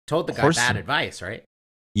 Told the guy bad advice, right?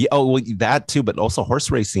 Yeah, well, that too, but also horse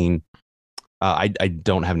racing. I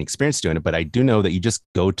don't have any experience doing it, but I do know that you just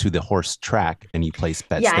go to the horse track and you place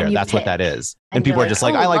bets there. That's what that is. And people are just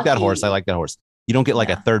like, I like that horse. I like that horse. You don't get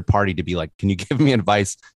like a third party to be like, can you give me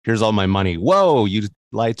advice? Here's all my money. Whoa, you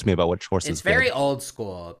lied to me about which horse is It's very old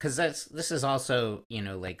school, because this is also,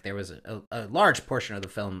 like there was a large portion of the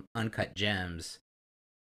film Uncut Gems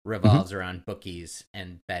revolves around bookies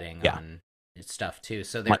and betting on stuff too.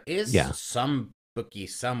 So there is some bookie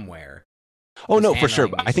somewhere. Oh no, for sure.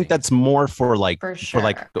 I think that's more for like it's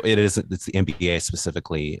the NBA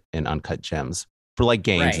specifically in Uncut Gems for like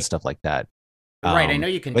games and stuff like that. Right. I know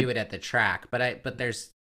you can do it at the track, but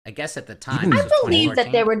there's, I guess at the time, I believe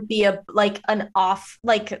that there would be an off,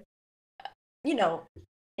 in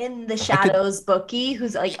the shadows bookie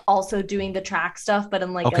who's like also doing the track stuff, but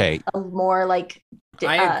in like a more like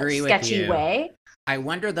sketchy way. I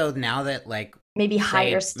wonder though, now that like maybe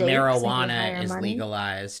higher stakes, marijuana is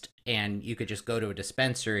legalized and you could just go to a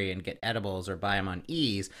dispensary and get edibles or buy them on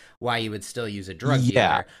ease, why you would still use a drug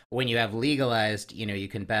dealer. When you have legalized, you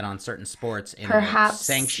can bet on certain sports in perhaps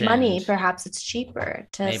sanctioned money. Perhaps it's cheaper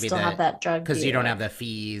to still have that drug because you don't have the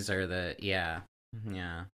fees or the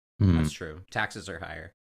that's true. Taxes are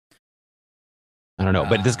higher. I don't know,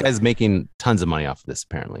 but this guy's making tons of money off of this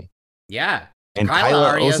apparently. Yeah, and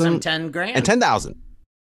Kyla owes him $10,000 and $10,000.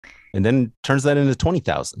 And then turns that into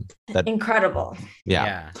 20,000. Incredible.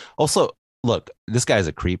 Yeah. Also, look, this guy's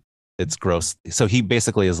a creep. It's gross. So he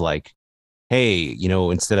basically is like, hey,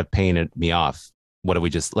 instead of paying me off, what do we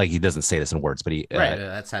just like? He doesn't say this in words, but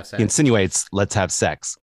let's have sex. He insinuates, let's have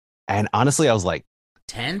sex. And honestly, I was like,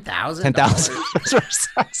 $10,000 for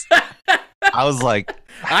sex. I was like,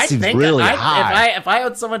 that seems really high. If I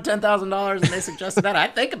owed someone $10,000 and they suggested that,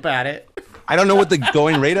 I'd think about it. I don't know what the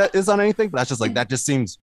going rate is on anything, but that's just like, that just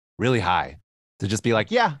seems really high to just be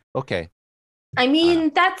like, yeah, okay. I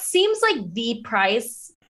mean, that seems like the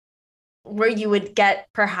price where you would get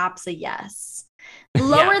perhaps a yes.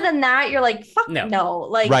 Lower than that, you're like, fuck no.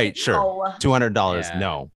 Like, right, sure. $200,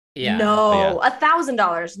 no. Yeah. No,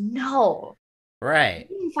 $1,000. No. Right.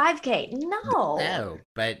 $5K. No. No,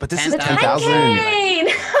 but this is 10,000.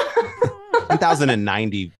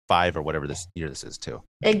 10,095 or whatever this is too.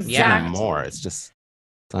 Exactly. Yeah. More. It's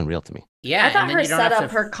unreal to me. Yeah. I thought her setup,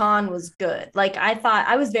 her con was good. Like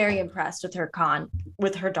I was very impressed with her con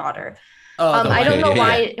with her daughter. I don't know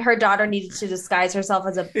why her daughter needed to disguise herself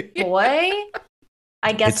as a boy.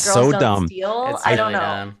 I guess it's girls so don't dumb. steal. I don't know.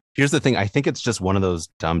 Dumb. Here's the thing. I think it's just one of those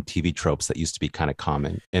dumb TV tropes that used to be kind of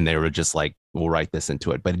common. And they were just like, we'll write this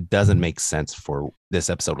into it. But it doesn't make sense for this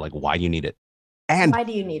episode. Like, why do you need it? And why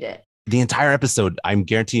do you need it? The entire episode, I'm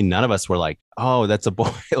guaranteeing none of us were like, oh, that's a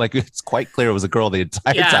boy. Like, it's quite clear it was a girl the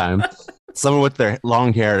entire time. Someone with their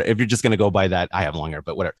long hair. If you're just going to go by that, I have long hair,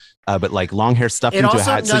 but whatever. But like long hair stuffed into a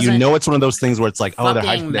hat. So you know it's one of those things where it's like, oh, they're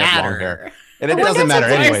hiding their long hair. And it doesn't matter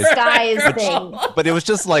anyways. But it was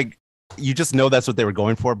just like, you just know that's what they were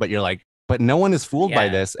going for, but you're like, but no one is fooled by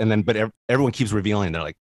this. And then, but everyone keeps revealing. They're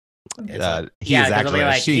like, he is actually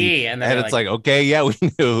a she. And it's like, okay, yeah, we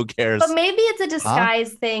knew. Who cares? But maybe it's a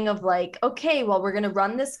disguise thing of like, okay, well, we're going to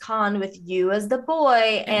run this con with you as the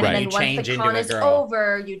boy. And then once the con is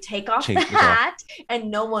over, you take off the hat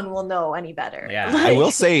and no one will know any better. Yeah. I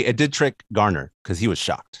will say it did trick Garner because he was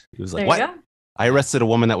shocked. He was like, what? I arrested a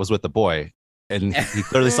woman that was with the boy. And he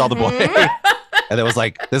clearly saw the boy. And it was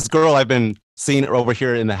like, this girl I've been seeing over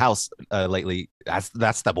here in the house lately.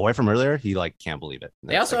 That's the boy from earlier. He like can't believe it.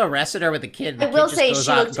 They also arrested her with the kid. The I will say she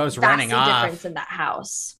goes running off. Difference in that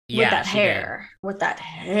house with that hair. With that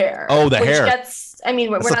hair. Oh, the hair. We're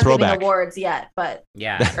not giving awards yet, but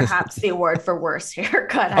perhaps the award for worst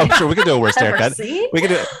haircut. I'm sure we could do a worst haircut. We could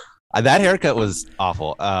do it. That haircut was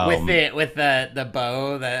awful. With the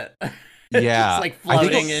bow that it's like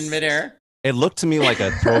floating in midair. It looked to me like a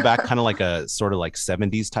throwback, kind of like a sort of like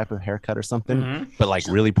 70s type of haircut or something, but like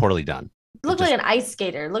really poorly done. It looked like an ice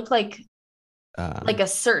skater. It looked like a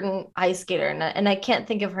certain ice skater, and I can't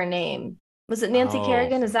think of her name. Was it Nancy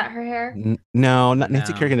Kerrigan? Is that her hair? No, not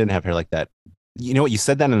Nancy Kerrigan didn't have hair like that. You know what? You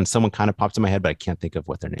said that, and someone kind of popped in my head, but I can't think of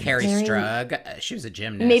what their name is. Carrie Strug. She was a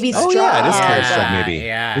gymnast. Maybe Strug. Oh, yeah, it is Carrie Strug, maybe.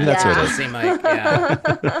 Yeah. Maybe that's what it is. Seem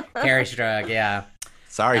like, Carrie Strug, yeah.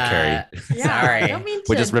 Sorry, Carrie. Sorry. I don't mean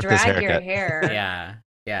to just drag your hair.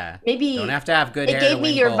 Yeah. Maybe don't have to have good hair. It gave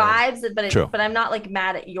me your gold. Vibes, but I'm not like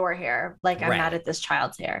mad at your hair. Like I'm mad at this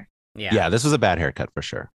child's hair. Yeah, this was a bad haircut for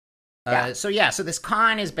sure. So this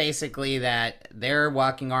con is basically that they're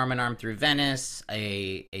walking arm in arm through Venice.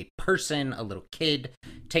 A person, a little kid,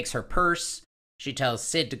 takes her purse. She tells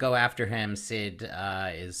Sid to go after him. Sid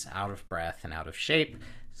is out of breath and out of shape,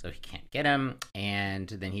 so he can't get him. And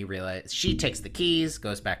then she takes the keys,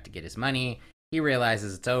 goes back to get his money. He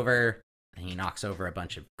realizes it's over, and he knocks over a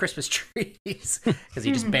bunch of Christmas trees because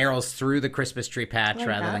he just barrels through the Christmas tree patch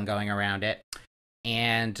rather than going around it.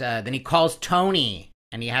 And then he calls Tony,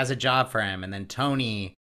 and he has a job for him. And then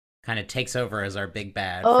Tony kind of takes over as our big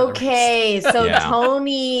bad. Okay, so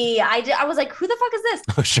Tony, I was like, who the fuck is this?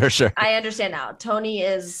 Oh, sure. I understand now. Tony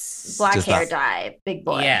is black just hair dye, big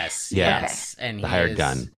boy. Yes. Okay. And the hired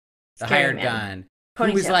gun. The hired gun.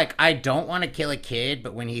 Who was like, I don't want to kill a kid,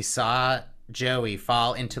 but when he saw Joey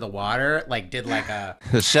fall into the water, like did like a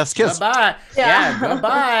chef's kiss. Bye-bye. Yeah,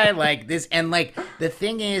 bye-bye. Like this, and like the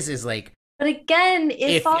thing is like, but again,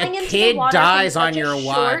 if falling into the water dies on your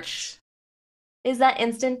watch, is that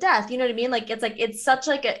instant death? You know what I mean? Like it's such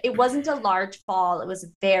like it wasn't a large fall. It was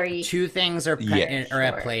very. Two things are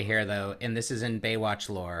at play here though, and this is in Baywatch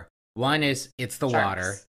lore. One is it's the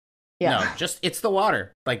water. Yeah. No, just it's the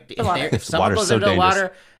water. Like if someone goes into the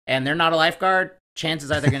water and they're not a lifeguard, chances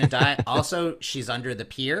are they're going to die. Also, she's under the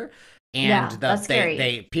pier, and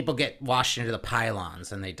people get washed into the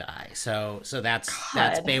pylons and they die. So that's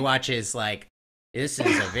Baywatch's like, this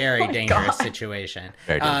is a very dangerous situation.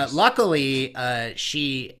 Very dangerous. Luckily,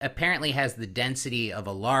 she apparently has the density of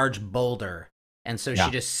a large boulder. And so she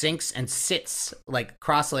just sinks and sits like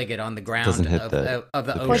cross-legged on the ground of the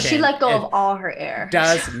ocean. Well, she let go of all her air.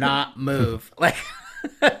 Does not move.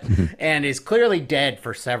 And is clearly dead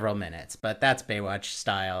for several minutes. But that's Baywatch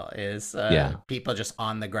style, is people just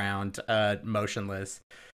on the ground, motionless.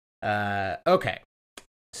 Okay.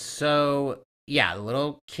 So, the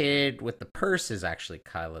little kid with the purse is actually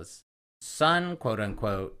Kyla's son,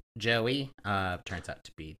 quote-unquote, Joey. Turns out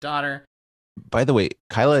to be daughter. By the way,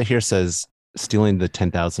 Kyla here says stealing the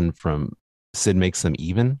 10,000 from Sid makes them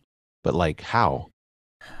even, but like how?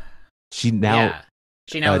 She now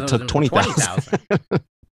took 20,000.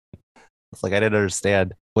 It's like I didn't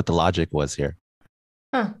understand what the logic was here.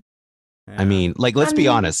 Huh. I mean, like let's be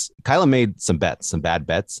honest. Kyla made some bad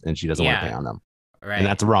bets, and she doesn't want to pay on them. Right. And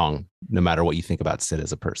that's wrong, no matter what you think about Sid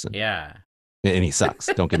as a person. Yeah. And he sucks.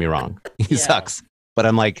 Don't get me wrong. He sucks. But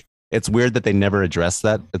I'm like, it's weird that they never addressed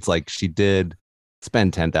that. It's like she did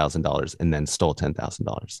spend $10,000 and then stole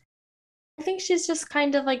 $10,000. I think she's just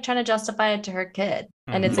kind of like trying to justify it to her kid.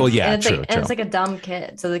 And it's like, and it's like a dumb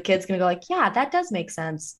kid. So the kid's going to go like, yeah, that does make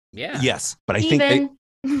sense. Yeah. Yes. But I think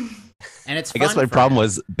and it's I guess my problem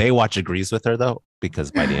was Baywatch agrees with her though,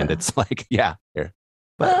 because by the end it's like, yeah, here.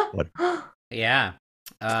 But what? Yeah.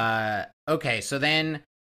 Okay, so then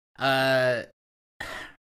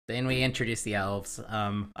we introduced the elves.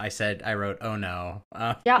 I wrote, oh no.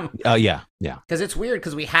 Yeah. Oh yeah. Because it's weird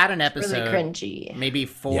because we had an episode really cringy. Maybe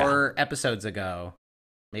 4 episodes ago,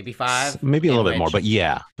 maybe 5, maybe a little bit more,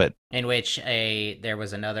 but in which there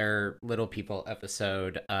was another Little People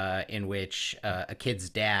episode in which a kid's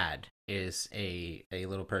dad is a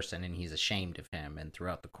little person and he's ashamed of him, and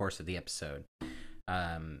throughout the course of the episode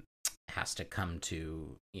has to come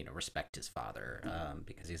to respect his father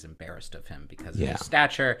because he's embarrassed of him because of his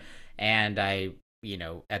stature. And at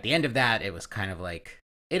the end of that, it was kind of like,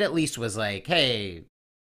 it at least was like, hey,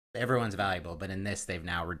 everyone's valuable, but in this they've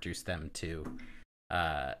now reduced them to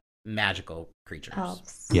magical creatures.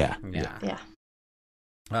 Elves. Yeah.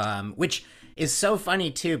 Which is so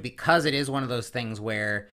funny too, because it is one of those things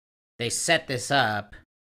where they set this up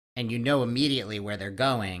and immediately where they're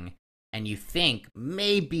going, and you think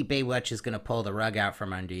maybe Baywatch is going to pull the rug out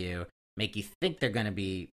from under you, make you think they're going to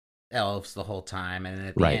be elves the whole time, and then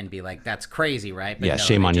at the end be like, that's crazy, right? But no,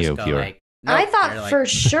 shame on you. Like, nope, I thought for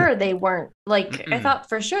sure they weren't, like, I thought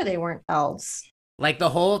for sure they weren't elves. Like the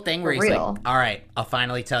whole thing where he's like, all right, I'll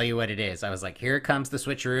finally tell you what it is. I was like, here comes the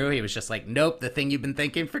switcheroo. He was just like, nope, the thing you've been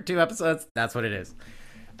thinking for 2 episodes, that's what it is.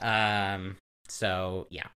 So,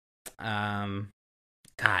 yeah.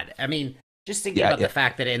 God, I mean, just thinking about the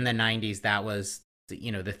fact that in the 90s, that was,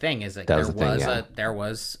 the thing is like there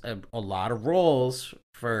was a lot of roles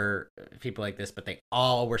for people like this, but they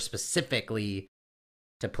all were specifically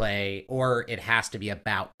to play, or it has to be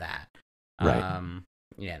about that. Right.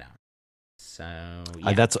 So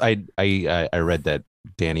I read that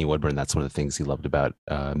Danny Woodburn, that's one of the things he loved about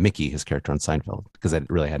Mickey, his character on Seinfeld, because it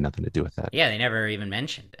really had nothing to do with that. Yeah, they never even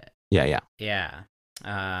mentioned it. Yeah.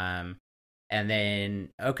 And then,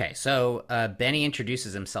 okay, so Benny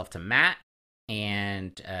introduces himself to Matt,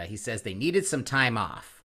 and he says they needed some time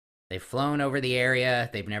off. They've flown over the area.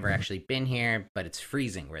 They've never actually been here, but it's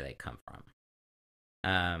freezing where they come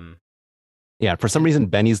from. Yeah, for some reason,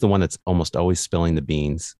 Benny's the one that's almost always spilling the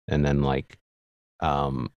beans. And then, like,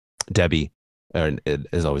 Debbie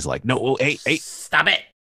is always like, no, hey. Stop it.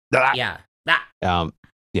 Yeah.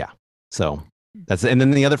 So that's, and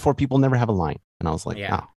then the other 4 people never have a line. And I was like,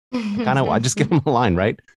 I just give them a line,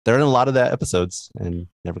 right? They're in a lot of the episodes and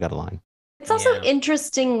never got a line. It's also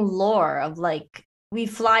interesting lore of like, we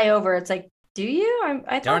fly over. It's like, do you?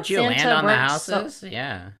 I thought don't you Santa land on the houses? So,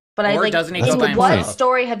 yeah. But or doesn't he go by what himself?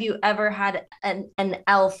 Story have you ever had an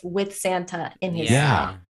elf with Santa in his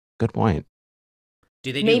Yeah, good point.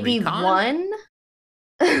 Do they do maybe recon? One,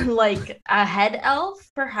 like a head elf,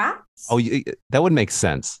 perhaps? Oh, that would make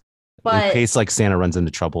sense. But in case like Santa runs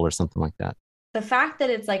into trouble or something like that. The fact that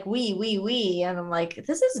it's like we, and I'm like,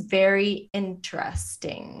 this is very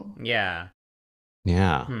interesting. Yeah.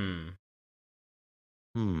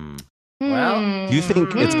 Well, do you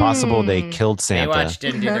think it's possible they killed Santa? Baywatch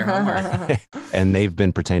didn't do their homework. And they've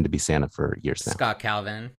been pretending to be Santa for years now. Scott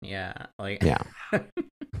Calvin. Yeah.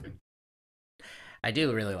 I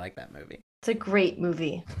do really like that movie. It's a great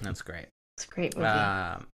movie. That's great. It's a great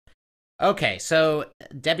movie. Okay, so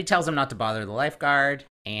Debbie tells him not to bother the lifeguard,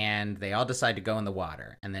 and they all decide to go in the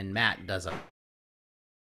water. And then Matt does a...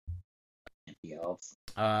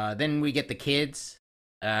 Then we get the kids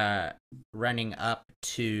running up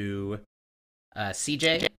to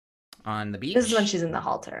CJ on the beach. This is when she's in the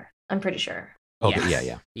halter, I'm pretty sure. Okay,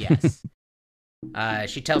 yeah. Yes.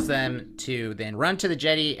 She tells them to then run to the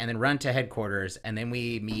jetty and then run to headquarters, and then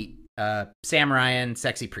we meet Sam Ryan,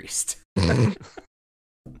 sexy priest.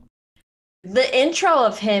 The intro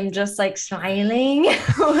of him just like smiling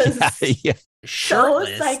was so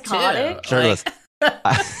psychotic. Shirtless.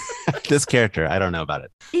 This character, I don't know about it.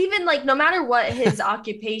 Even like no matter what his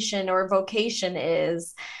occupation or vocation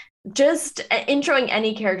is, just introing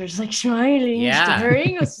any character is like smiling,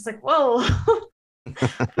 staring. It's just like, whoa.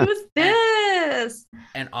 Who's this?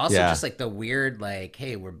 And also just like the weird, like,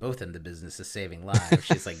 hey, we're both in the business of saving lives.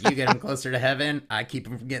 She's like, you get him closer to heaven, I keep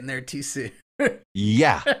him from getting there too soon.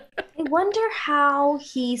 Yeah. I wonder how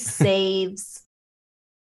he saves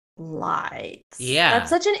lives. Yeah.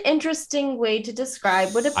 That's such an interesting way to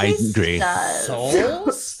describe what a priest does.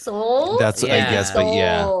 Souls? Souls? That's, I guess, but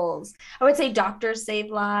yeah. hospitals. I would say doctors save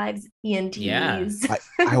lives, ENTs. Yeah.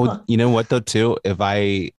 I would, you know what though too, if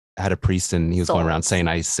I had a priest and he was going around saying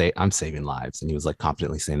I'm saving lives, and he was like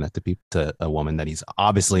confidently saying that to people, to a woman that he's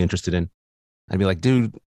obviously interested in, I'd be like,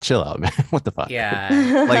 dude, chill out, man. What the fuck? Yeah.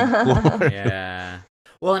 Like, yeah.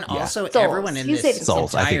 Well, and also Souls. everyone in this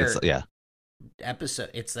souls. I think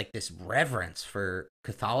episode, it's like this reverence for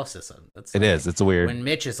Catholicism. It's weird. When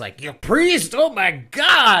Mitch is like, "You priest, oh my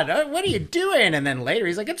God, what are you doing?" And then later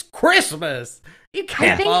he's like, "It's Christmas. You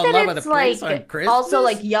can't fall in love with a priest on Christmas." Also,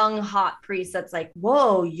 like young hot priest that's like,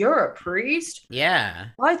 "Whoa, you're a priest?" Yeah.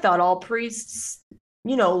 I thought all priests,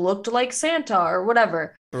 looked like Santa or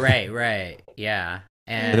whatever. Right. Yeah.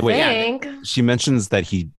 And by the way, she mentions that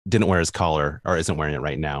he didn't wear his collar or isn't wearing it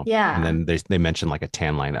right now. Yeah. And then they mention like a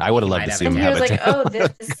tan line. I would have loved to see him have a tan. He was like, "Oh,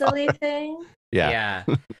 this silly thing." Yeah.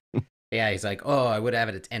 Yeah. He's like, "Oh, I would have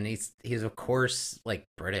it," and he's of course like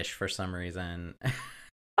British for some reason.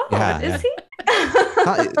 Oh, is he?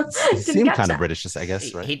 He seemed kind of British, I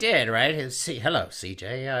guess, right? He did, right? Hello,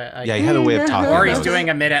 CJ. Yeah, he had a way of talking. Or he's doing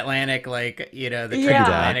a mid-Atlantic, like, the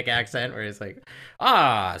transatlantic accent where he's like,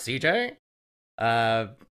 CJ.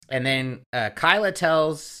 And then Kyla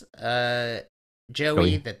tells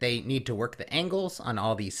Joey that they need to work the angles on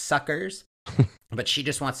all these suckers, but she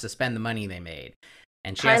just wants to spend the money they made.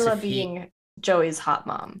 And she Kyla being Joey's hot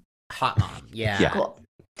mom. Hot mom, yeah. Cool.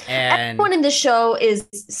 And everyone in the show is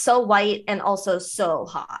so white and also so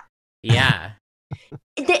hot. Yeah.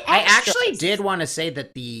 I actually did want to say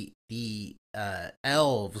that the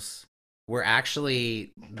elves were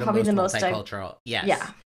actually probably the most multicultural. Yes. Yeah.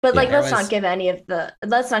 But let's not give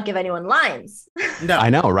anyone lines. No, I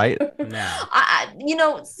know, right?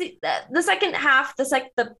 No. See, the second half, the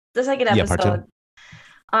second episode.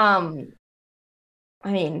 I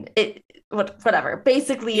mean, whatever.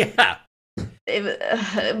 Basically,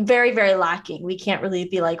 very, very lacking. We can't really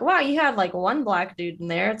be like, wow, you had like one black dude in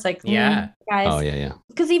there. It's like, guys. Oh, yeah.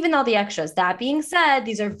 Because even all the extras, that being said,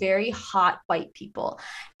 these are very hot white people.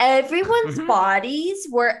 Everyone's bodies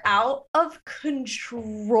were out of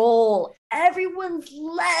control. Everyone's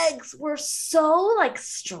legs were so like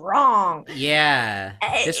strong. Yeah.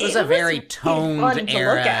 This was a very toned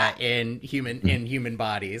era in human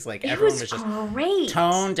bodies. Like everyone was just great.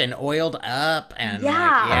 Toned and oiled up, and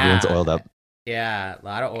everyone's oiled up. Yeah, a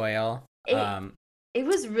lot of oil. It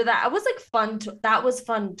was really, that was like fun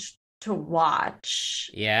to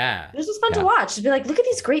watch. Yeah. It was just fun to watch. To be like, look at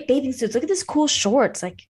these great bathing suits. Look at this cool shorts.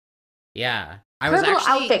 Like, yeah. Her little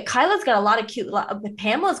outfit. Kyla's got a lot of cute.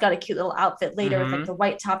 Pamela's got a cute little outfit later with like the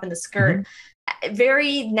white top and the skirt.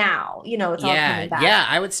 Very now, it's all coming back. Yeah,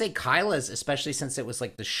 I would say Kyla's, especially since it was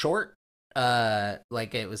like the short.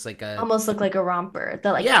 Like it was like almost looked like a romper.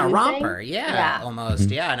 A romper. Yeah, almost.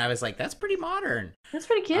 Yeah, and I was like, that's pretty modern. That's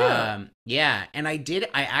pretty cute. Yeah, and I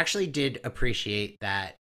actually did appreciate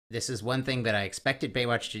that. This is one thing that I expected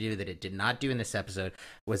Baywatch to do that it did not do in this episode,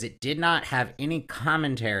 was it did not have any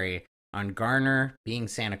commentary on Garner being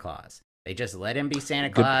Santa Claus. They just let him be Santa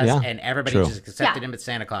Claus, and everybody just accepted him as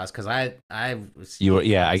Santa Claus. Because I could see how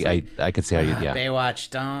you. Yeah. Baywatch,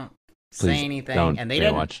 don't say anything, and they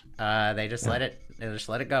didn't. They just let it. They just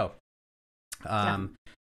let it go.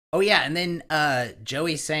 Oh yeah, and then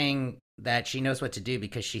Joey saying that she knows what to do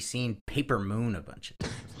because she's seen Paper Moon a bunch of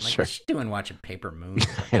times. I'm like, what's she doing watching Paper Moon?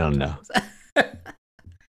 I don't know.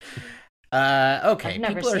 Okay, I've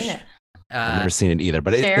never seen it. I've never seen it either,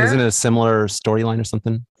 but isn't it a similar storyline or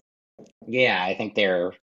something? Yeah, I think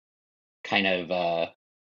they're kind of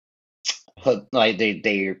like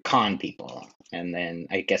they con people, and then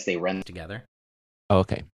I guess they run together. Oh,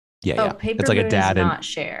 okay. Yeah. Paper it's like Moon a dad is and not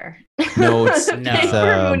Cher. No, it's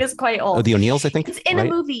Paper Moon is quite old. The O'Neills, I think. It's in a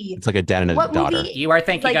movie. It's like a dad and a daughter. Movie? You are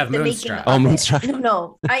thinking of Moonstruck. Oh, Moonstruck.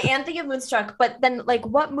 No, I am thinking of Moonstruck. But then, like,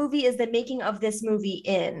 what movie is the making of this movie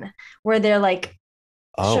in? Where they're like,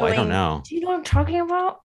 I don't know. Do you know what I'm talking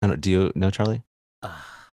about? Do you know, Charlie?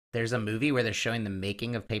 There's a movie where they're showing the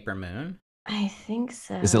making of Paper Moon. I think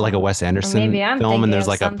so. Is it like a Wes Anderson film and there's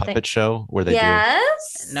like a puppet show where they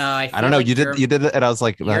do? No, I don't know. You did it, and I was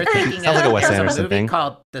like, you're thinking sounds like a Wes Anderson movie thing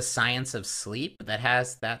called The Science of Sleep that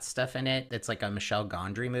has that stuff in it. It's like a Michel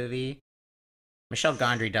Gondry movie. Michel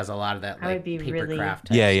Gondry does a lot of that, like paper craft.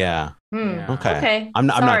 Yeah. Okay. I'm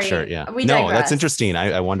not sure. Yeah. No, that's interesting.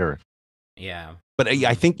 I wonder. Yeah. But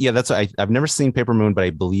I think that's I've never seen Paper Moon, but I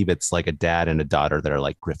believe it's like a dad and a daughter that are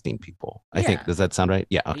like grifting people. I think, does that sound right?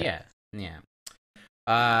 Yeah. Okay. Yeah.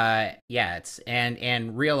 It's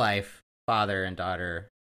and real life father and daughter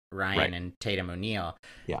Ryan and Tatum O'Neal.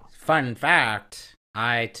 Yeah. Fun fact,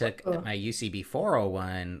 I took my UCB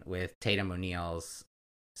 401 with Tatum O'Neal's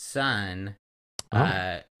son,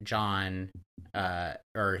 John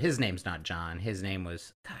or his name's not John. His name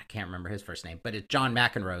was, God, I can't remember his first name, but it's John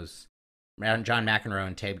McEnroe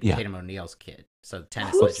and Tatum O'Neal's kid. So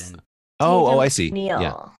tennis legend. Oh, I see. O'Neal.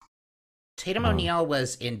 Yeah. Tatum O'Neal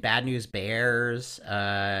was in Bad News Bears.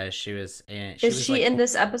 She was in. Is she in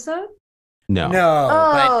this episode? No.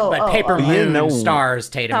 But Paper Moon stars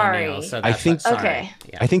Tatum O'Neal. So I think okay.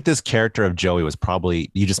 Yeah. I think this character of Joey was probably,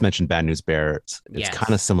 you just mentioned Bad News Bears. It's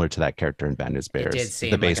kind of similar to that character in Bad News Bears. It did seem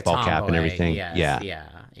the baseball like cap and everything. Yes,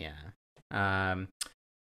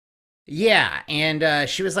 yeah. And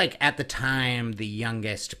she was like at the time the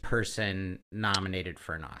youngest person nominated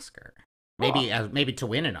for an Oscar. Maybe to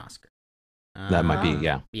win an Oscar. That might be,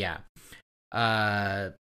 yeah. Yeah.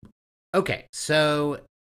 Okay, so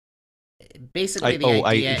basically the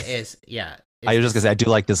idea is. I was just gonna say, I do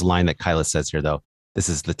like this line that Kyla says here, though. This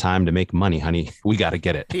is the time to make money, honey. We got to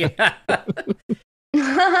get it. Yeah.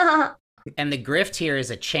 And the grift here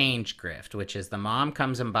is a change grift, which is the mom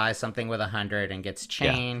comes and buys something with 100 and gets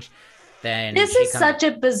change. Then this is such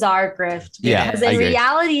a bizarre grift because in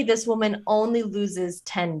reality, this woman only loses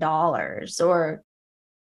 $10 or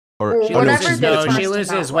she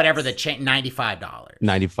loses whatever the $95.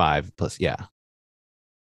 95 plus, yeah.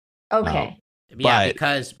 Okay. Yeah,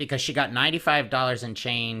 because she got $95 in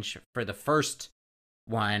change for the first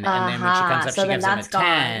one, and then when she comes up, she gives him a 10.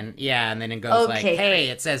 Gone. Yeah, and then it goes like, "Hey,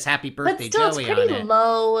 it says Happy Birthday, but still, Joey." It's pretty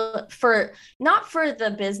low for not for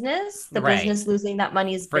the business. The business losing that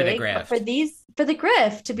money is big, but for the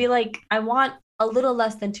grift to be like, I want a little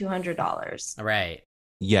less than $200. Right.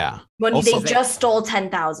 Yeah. When also, they just stole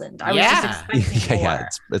 10,000. I was just expecting more. Yeah.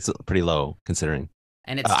 It's pretty low considering.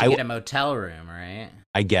 And it's to get a motel room, right?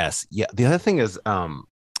 I guess. Yeah. The other thing is, I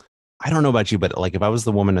don't know about you, but like if I was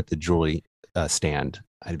the woman at the jewelry stand,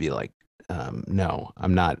 I'd be like, no,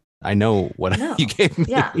 I'm not. I know what you gave me.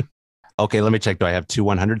 Yeah. Okay, let me check. Do I have two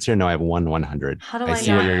 100s here? No, I have one 100. How do I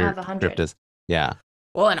see what your 100 grift is? Yeah.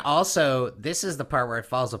 Well, and also, this is the part where it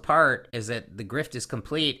falls apart, is that the grift is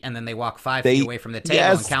complete, and then they walk 5 feet away from the table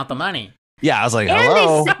and count the money. Yeah, I was like, and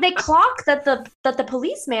hello. they clock that the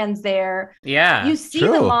policeman's there. Yeah. You see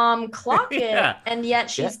the mom clock it, and yet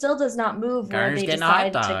she still does not move where they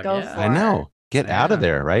decide to go for. I know. Get out of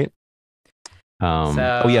there, right?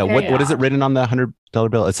 What is it written on the $100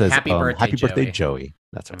 bill? It says Happy birthday, Joey.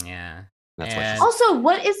 That's right. Yeah. That's also,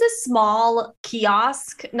 what is this small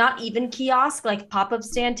kiosk, not even kiosk, like pop-up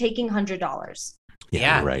stand taking $100?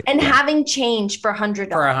 Yeah, right. And having change for $100.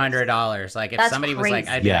 For $100. Like if that's somebody crazy. was like,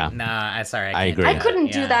 I'd be like, nah, sorry. I agree. I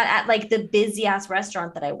couldn't do that at like the busy ass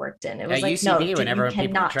restaurant that I worked in. It was like, UCB, no, dude, you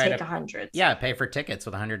cannot take 100. Yeah, pay for tickets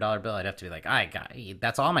with $100 bill. I'd have to be like,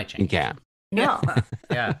 that's all my change. You can't. No.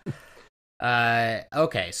 Yeah.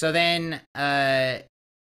 Okay. So then,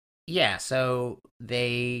 so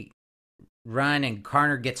they run and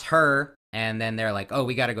Carner gets her, and then they're like, oh,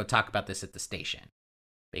 we got to go talk about this at the station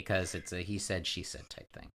because it's a he said, she said type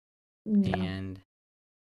thing. No. And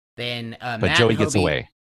then Matt Joey gets away.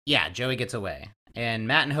 Yeah, Joey gets away. And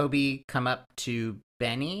Matt and Hobie come up to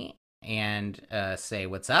Benny and say,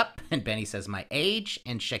 what's up? And Benny says, my age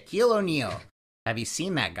and Shaquille O'Neal. Have you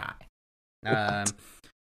seen that guy?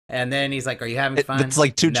 And then he's like, are you having fun? It's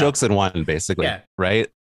like two jokes in one, basically. Yeah. Right?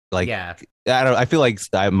 Like, yeah. I feel like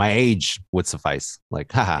my age would suffice.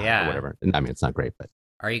 Like, haha, or whatever. I mean, it's not great, but.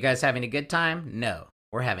 Are you guys having a good time? No,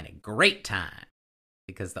 we're having a great time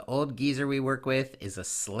because the old geezer we work with is a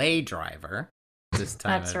sleigh driver this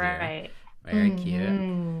time That's of right. Year. Very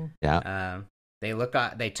cute. Yeah.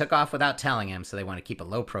 They took off without telling him, so they want to keep a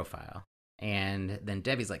low profile. And then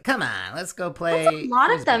Debbie's like, come on, let's go play. That's a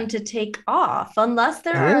lot of them to take off, unless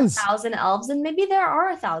there are 1,000 elves, and maybe there are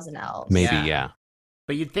 1,000 elves. Maybe, yeah.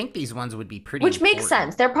 But you'd think these ones would be pretty Which makes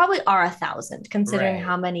sense. There probably are 1,000, considering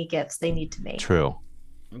how many gifts they need to make. True.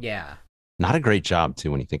 Yeah. Not a great job, too,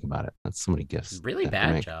 when you think about it. That's so many gifts. Really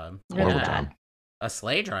bad job. Horrible job. A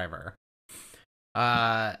sleigh driver.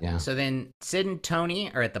 So then Sid and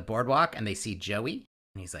Tony are at the boardwalk, and they see Joey.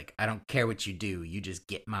 And he's like, I don't care what you do. You just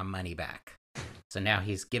get my money back. So now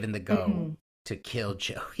he's given the go to kill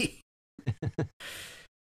Joey.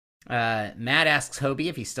 Matt asks Hobie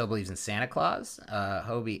if he still believes in Santa Claus.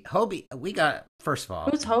 Hobie, we got, first of all.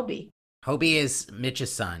 Who's Hobie? Hobie is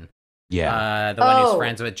Mitch's son. Yeah. The one who's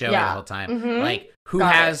friends with Joey the whole time. Mm-hmm. Like, who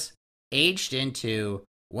has aged into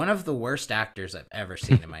one of the worst actors I've ever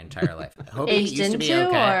seen in my entire life. Hobie used to be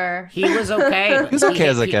okay. Or... He was okay. He was okay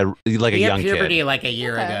as like a young kid. He had puberty like a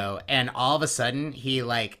year ago, and all of a sudden he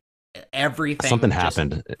like everything. Something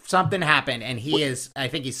happened, and he is. I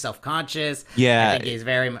think he's self-conscious. Yeah, I think he's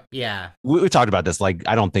very. Yeah, we talked about this. Like,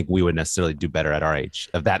 I don't think we would necessarily do better at our age,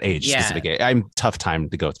 of that age specific age. I'm tough time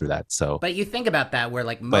to go through that. So, but you think about that, where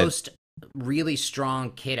like most really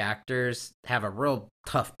strong kid actors have a real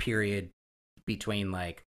tough period between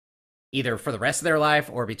like either for the rest of their life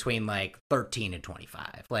or between like 13 and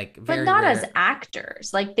 25. Like, but not rare. As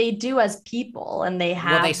actors, like they do as people, and they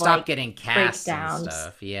have. Well, they stop getting cast and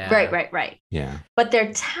stuff. Yeah, right. Yeah, but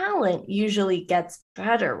their talent usually gets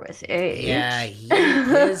better with age. Yeah,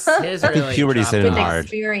 his really. I think puberty's hitting hard.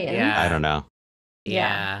 Experience. Yeah, I don't know.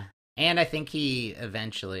 Yeah, and I think he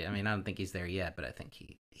eventually. I mean, I don't think he's there yet, but I think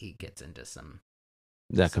he gets into some.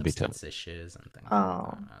 That could be tough. Issues and things.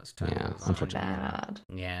 Oh, yeah, bad.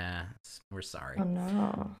 Yeah, we're sorry. Oh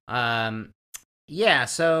no. Yeah.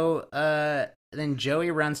 So, then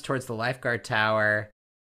Joey runs towards the lifeguard tower,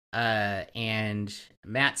 and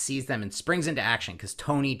Matt sees them and springs into action because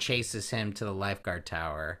Tony chases him to the lifeguard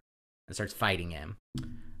tower and starts fighting him.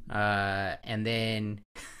 And then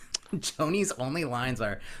Tony's only lines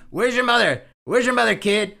are, "Where's your mother? Where's your mother,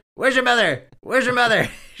 kid? Where's your mother? Where's your mother?"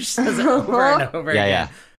 She says it over and over again. Yeah.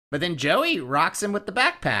 But then Joey rocks him with the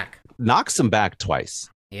backpack. Knocks him back twice.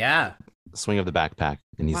 Yeah. Swing of the backpack,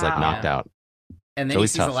 and he's like knocked out. And then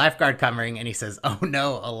Joey's he sees a lifeguard coming, and he says, "Oh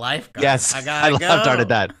no, a lifeguard! Yes, I love started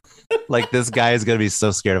that. Like, this guy is gonna be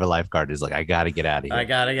so scared of a lifeguard. He's like, I gotta get out of here. I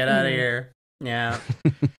gotta get out of here. Yeah.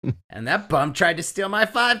 And that bum tried to steal my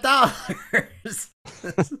 $5.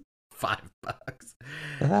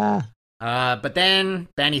 $5. But then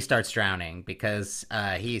Benny starts drowning because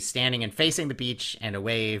he's standing and facing the beach, and a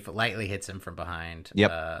wave lightly hits him from behind.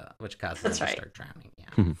 Yep. Which causes him to start drowning.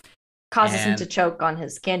 Yeah. Causes him to choke on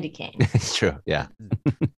his candy cane. It's true. Yeah.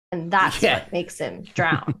 And that's what makes him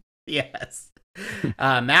drown. Yes.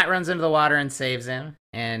 Matt runs into the water and saves him,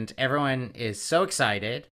 and everyone is so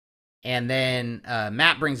excited. And then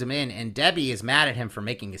Matt brings him in, and Debbie is mad at him for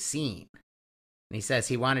making a scene. And he says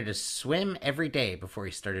he wanted to swim every day before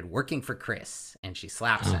he started working for Chris. And she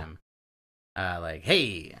slaps him. Like,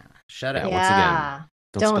 hey, shut up. Once again,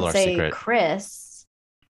 don't say secret. Chris.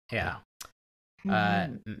 Yeah.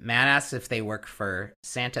 Matt asks if they work for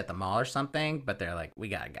Santa at the mall or something, but they're like, we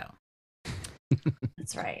gotta go.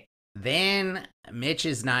 That's right. Then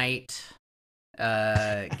Mitch's night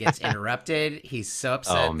gets interrupted. He's so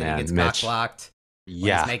upset that he gets cock-blocked.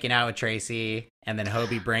 Yeah. He's making out with Tracy, and then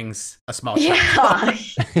Hobie brings a small child.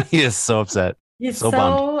 He is so upset. He's so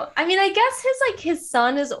bummed. I mean, I guess his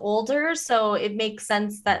son is older, so it makes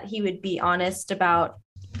sense that he would be honest about,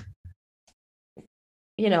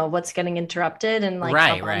 what's getting interrupted and like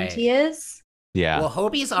how bummed he is. Yeah. Well,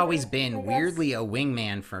 Hobie's always been weirdly a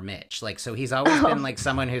wingman for Mitch. Like, so he's always been like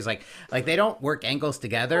someone who's like they don't work angles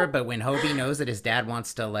together, but when Hobie knows that his dad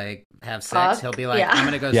wants to like have sex, he'll be like, I'm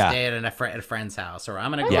going to go stay at a friend's house, or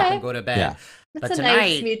I'm going to go up and go to bed. Yeah. But tonight,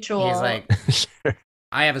 nice mutual. He's like, sure.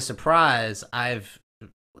 I have a surprise. I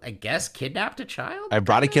guess, kidnapped a child. I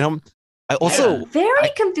brought a kid home. I also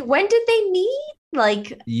when did they meet?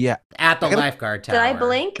 Like, at the lifeguard tower. Did I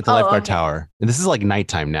blink? At the lifeguard tower. And this is like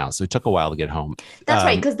nighttime now, so it took a while to get home. That's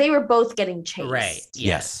right, because they were both getting chased. Right.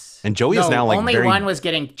 Yes. And Joey is now like only one was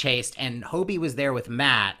getting chased, and Hobie was there with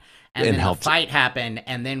Matt, and then the fight happened,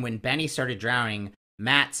 and then when Benny started drowning,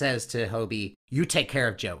 Matt says to Hobie, "You take care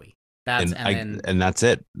of Joey." And that's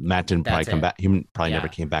it. Matt didn't probably come back. He probably never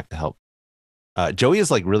came back to help. Joey is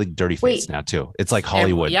like really dirty faced now too. It's like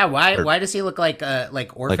Hollywood. And, why does he look like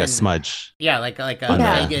orphan? Like a smudge. Yeah, like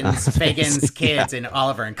Fagin's kids in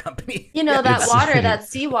Oliver and Company. That water, that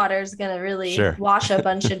seawater is gonna really wash a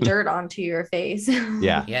bunch of dirt onto your face.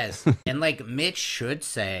 Yeah. Yes. And like Mitch should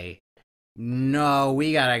say, "No,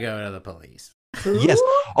 we gotta go to the police." Yes.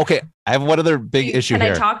 Okay. I have one other big issue here.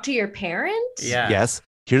 Can I talk to your parent? Yeah. Yes.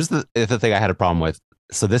 Here's the thing I had a problem with.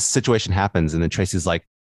 So this situation happens, and then Tracy's like,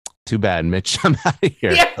 "Too bad, Mitch. I'm out of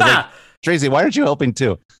here." Yeah. Like, Tracy, why aren't you helping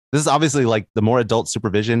too? This is obviously like the more adult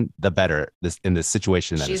supervision, the better. In this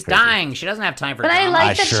situation, she's dying. She doesn't have time for. But I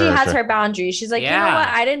like that she has her boundaries. She's like, you know what?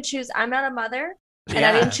 I didn't choose. I'm not a mother, and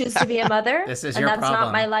I didn't choose to be a mother. This is and your that's problem.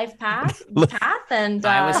 Not my life path. And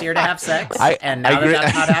I was here to have sex, and now that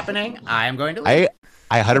that's not happening, I am going to leave.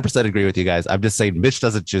 I 100% agree with you guys. I'm just saying Mitch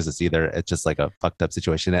doesn't choose this either. It's just like a fucked up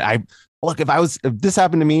situation. And if this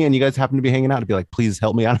happened to me and you guys happen to be hanging out, I'd be like, please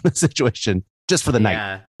help me out of this situation just for the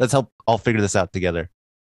night. Let's help all figure this out together.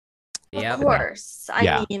 Of course.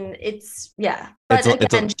 I mean, but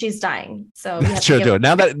again, she's dying. So true.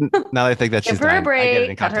 Now that I think that she's give her dying, a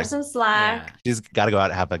break, cut her some slack. Yeah. She's got to go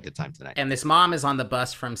out and have a good time tonight. And this mom is on the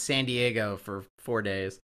bus from San Diego for 4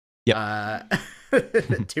 days. Yep.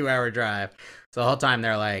 2-hour drive. So the whole time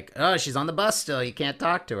they're like, "Oh, she's on the bus still. You can't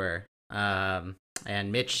talk to her."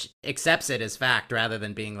 And Mitch accepts it as fact rather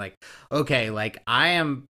than being like, "Okay, like I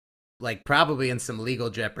am like probably in some legal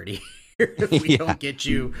jeopardy if we don't get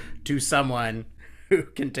you to someone who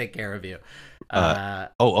can take care of you.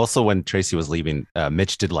 Also when Tracy was leaving,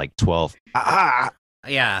 Mitch did like 12.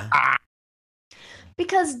 Yeah.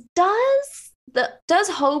 Because does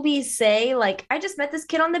Hobie say like, I just met this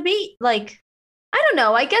kid on the beach? Like, I don't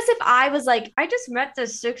know. I guess if I was like, I just met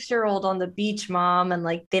this 6-year-old on the beach, mom, and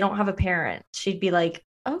like they don't have a parent, she'd be like,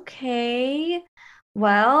 okay,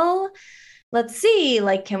 well, let's see,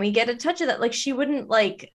 like, can we get a touch of that? Like, she wouldn't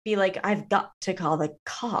like be like, I've got to call the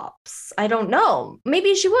cops. I don't know,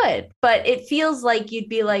 maybe she would, but it feels like you'd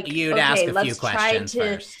be like, you'd okay, ask a let's few try questions to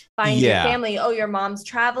first. find your family. Oh, your mom's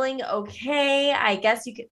traveling, okay, I guess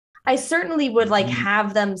you could. I certainly would like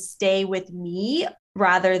have them stay with me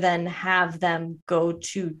rather than have them go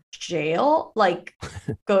to jail. Like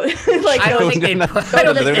go like I don't think they'd put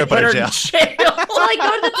her in jail. Well, like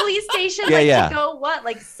go to the police station, to go what?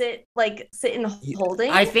 Like sit in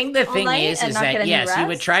holding. I think the thing is that yes, you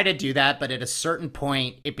would try to do that, but at a certain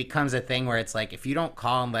point it becomes a thing where it's like if you don't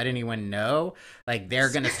call and let anyone know, like they're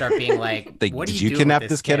gonna start being like, what did you you kidnap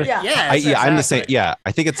this kid? Yeah, I'm the same. Yeah,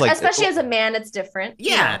 I think it's like, especially as a man, it's different.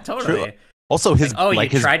 Yeah, totally. True. Also, his you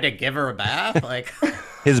tried to give her a bath, like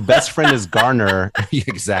his best friend is Garner.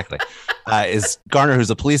 Exactly, is Garner, who's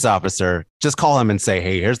a police officer. Just call him and say,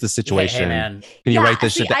 "Hey, here's the situation. Hey, man. Can you write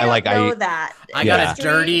this shit down?" I know that. I got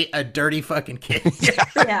a dirty fucking kid.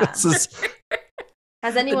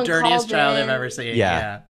 Has anyone the dirtiest called child in? I've ever seen?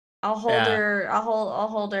 Yeah. I'll hold her. I'll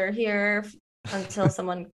hold her here until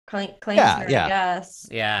someone claims her. I guess.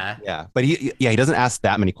 Yeah. But he doesn't ask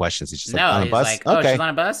that many questions. He's just like, on a bus. Like, oh, she's on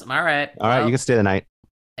a bus. All right. You can stay the night.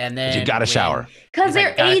 And then you got to shower because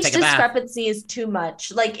their age discrepancy is too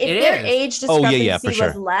much. Like if their age discrepancy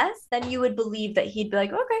was less, then you would believe that he'd be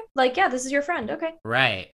like, okay, like this is your friend. Okay.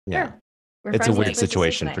 Right. Yeah. Sure. It's a weird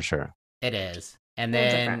situation for sure. It is. And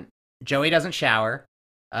then Joey doesn't shower.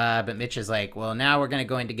 But Mitch is like, well, now we're going to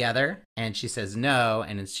go in together. And she says no.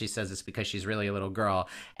 And she says it's because she's really a little girl.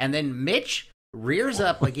 And then Mitch rears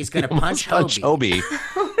up like he's going to punch Hobie.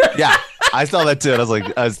 Yeah, I saw that too. And I was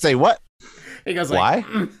like, say what? He goes why?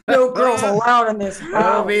 Like, no girls allowed in this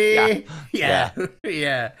house. Hobie.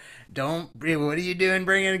 Yeah. Don't, what are you doing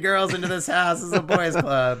bringing girls into this house? It's a boys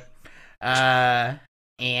club.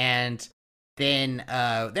 And then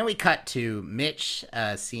we cut to Mitch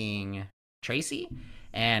seeing Tracy.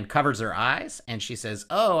 And covers her eyes, and she says,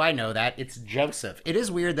 "Oh, I know that. It's Joseph." It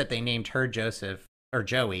is weird that they named her Joseph or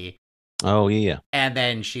Joey. Oh yeah. And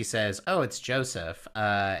then she says, "Oh, it's Joseph."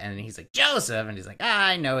 And he's like, "Joseph," and he's like,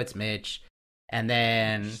 "I know it's Mitch." And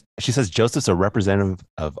then she says, "Joseph's a representative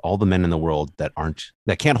of all the men in the world that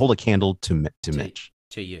can't hold a candle to Mitch,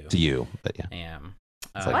 to you, But yeah,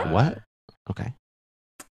 it's like what? Okay,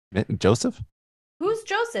 Joseph. Who's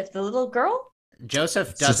Joseph? The little girl?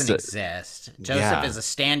 Joseph doesn't exist. Joseph is a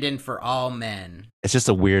stand-in for all men. It's just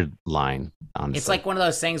a weird line, honestly. It's like one of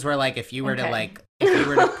those things where, like, if you were to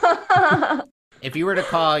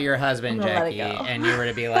call your husband Jackie, and you were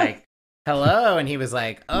to be like, "Hello," and he was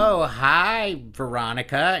like, "Oh, hi,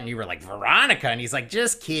 Veronica," and you were like, "Veronica," and he's like,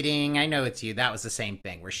 "Just kidding, I know it's you." That was the same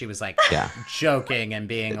thing where she was like, joking and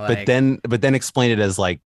being like, but then explain it as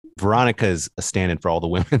like Veronica is a stand-in for all the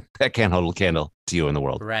women that can't hold a candle to you in the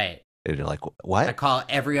world, right? And you're like, what? I call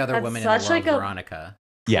every other woman in the world Veronica.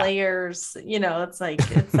 Players,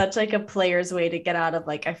 it's such like a player's way to get out of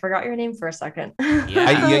like, I forgot your name for a second.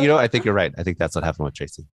 I think you're right. I think that's what happened with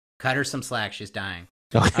Tracy. Cut her some slack. She's dying.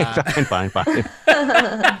 Okay, fine.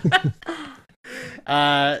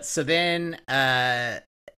 So then,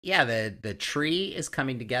 the tree is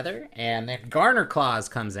coming together, and then Garner Claus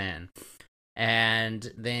comes in.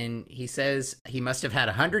 And then he says he must have had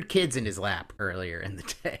 100 kids in his lap earlier in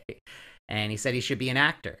the day. And he said he should be an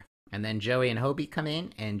actor. And then Joey and Hobie come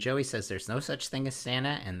in, and Joey says there's no such thing as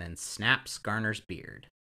Santa, and then snaps Garner's beard.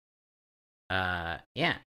 And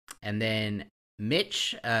then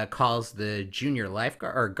Mitch calls the junior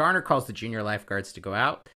lifeguard, or Garner calls the junior lifeguards to go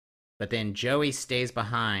out. But then Joey stays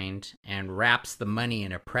behind and wraps the money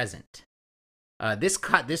in a present. This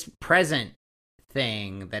present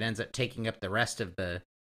thing that ends up taking up the rest of the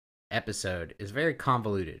episode is very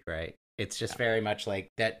convoluted, right? It's just very much like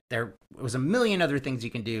that there was a million other things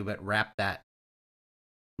you can do but wrap that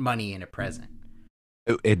money in a present.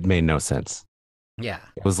 It made no sense. Yeah.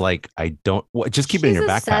 It was like, just keep it in your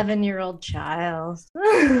backpack. 7-year-old child.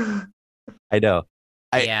 I know.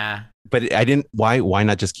 But I didn't, why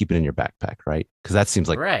not just keep it in your backpack, right? Because that seems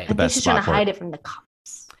like the best she's spot trying to hide it from the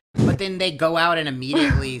cops. But then they go out and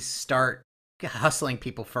immediately start hustling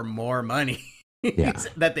people for more money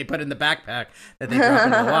that they put in the backpack that they drop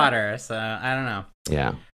in the water. So I don't know.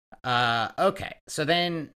 Yeah. Okay. So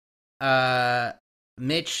then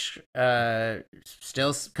Mitch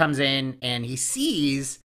still comes in and he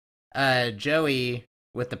sees Joey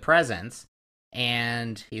with the presents,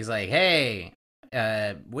 and he's like, "Hey,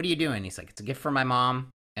 what are you doing?" He's like, "It's a gift for my mom."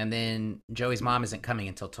 And then Joey's mom isn't coming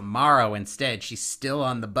until tomorrow instead. She's still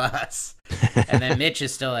on the bus. And then Mitch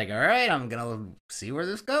is still like, all right, I'm going to see where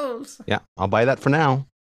this goes. Yeah, I'll buy that for now.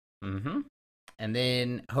 Mm-hmm. And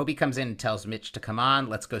then Hobie comes in and tells Mitch to come on.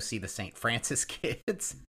 Let's go see the St. Francis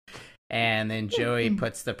kids. And then Joey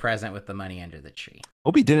puts the present with the money under the tree.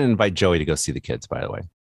 Hobie didn't invite Joey to go see the kids, by the way.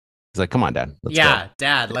 He's like, come on, Dad. Let's go.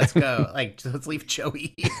 Dad, let's go. Like, let's leave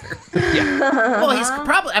Joey here. Yeah. Well, he's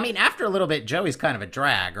probably, I mean, after a little bit, Joey's kind of a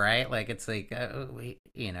drag, right? Like, it's like,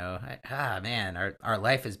 man, our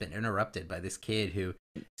life has been interrupted by this kid who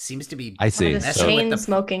seems to be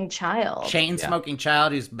chain-smoking child. Chain-smoking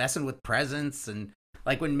child who's messing with presents. And,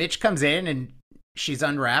 like, when Mitch comes in and she's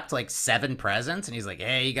unwrapped, like, 7 presents, and he's like,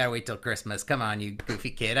 hey, you gotta wait till Christmas. Come on, you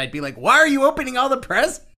goofy kid. I'd be like, why are you opening all the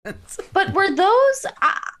presents? But were those...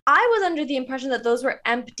 I was under the impression that those were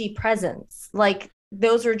empty presents. Like,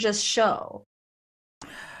 those were just show.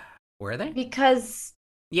 Were they? Because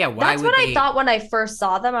why that's what I thought when I first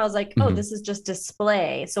saw them. I was like, oh, this is just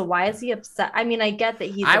display. So why is he upset? I mean, I get that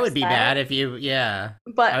he's upset. would be mad if you,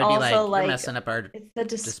 But I would also, be like, you're messing up our it's the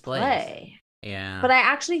display. Displays. Yeah. But I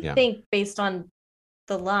actually think, based on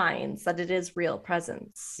the lines, that it is real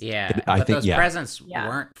presents. Yeah. But those presents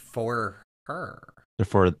weren't for her.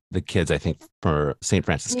 For the kids, I think, for St.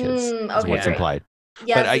 Francis kids is what's implied.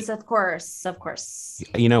 Yes, of course.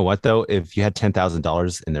 You know what, though? If you had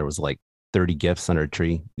 $10,000 and there was like 30 gifts under a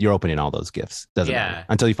tree, you're opening all those gifts. Doesn't matter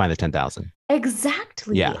until you find the 10,000.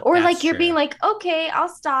 Exactly. Yeah. Or like you're being like, okay, I'll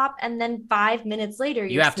stop. And then 5 minutes later,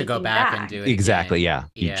 you have to go back and do it. Exactly. Again.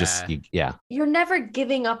 Yeah. You're never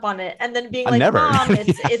giving up on it. And then being like, Mom,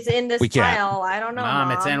 it's in this pile. I don't know. Mom,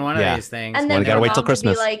 it's in one of these things. And then we gotta wait till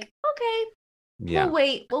Christmas. Be like, okay. Yeah.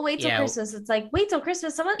 We'll wait till Christmas. It's like, wait till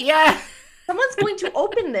Christmas. Someone's going to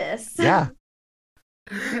open this. Yeah.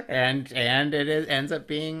 And it ends up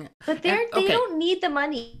being. But they don't need the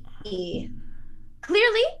money.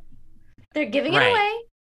 Clearly, they're giving it away.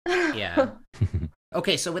 Yeah.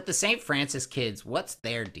 Okay, so with the St. Francis kids, what's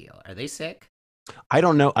their deal? Are they sick? I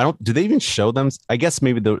don't know. Do they even show them? I guess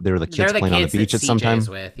maybe they're the kids playing on the beach at some time.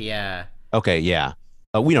 With, yeah. Okay, yeah.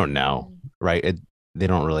 We don't know, right? They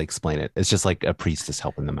don't really explain it. It's just like a priest is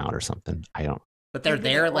helping them out or something. I don't. But they're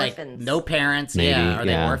there like orphans. No parents. Maybe, Are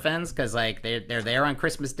they orphans? Because like they're there on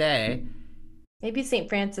Christmas Day. Maybe St.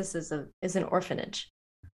 Francis is an orphanage.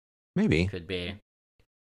 Maybe could be.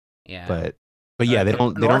 Yeah. But yeah, they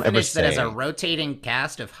don't ever say. That has a rotating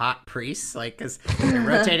cast of hot priests, like because they're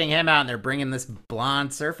rotating him out and they're bringing this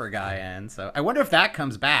blonde surfer guy in. So I wonder if that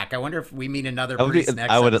comes back. I wonder if we meet another priest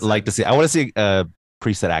next. I would like to see. I want to see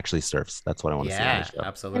priest that actually surfs. That's what I want to see. Yeah,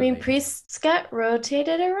 absolutely. I mean, priests get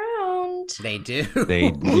rotated around. They do. They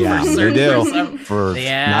do for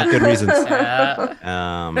not good reasons.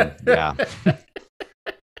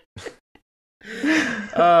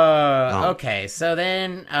 Okay, so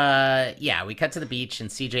then we cut to the beach and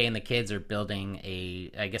CJ and the kids are building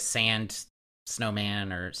I guess sand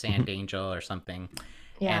snowman or sand angel or something.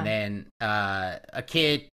 Yeah. And then a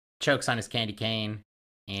kid chokes on his candy cane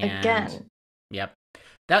again. Yep.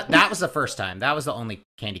 That was the first time. That was the only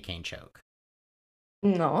candy cane choke.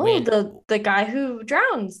 No, the guy who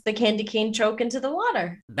drowns, the candy cane choke into the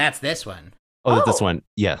water. That's this one. Oh, this one.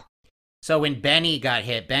 Yeah. So when Benny got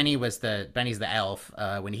hit, Benny's the elf.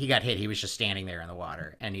 When he got hit, he was just standing there in the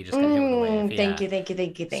water, and he just got hit with the wave. Thank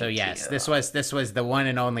you. So yes, this was the one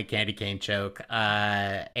and only candy cane choke.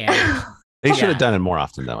 And they should have done it more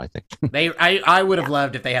often, though. I think I would have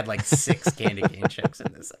loved if they had like 6 candy cane chokes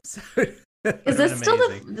in this episode. Is this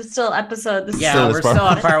still episode? We're still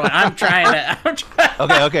on part 1. I'm trying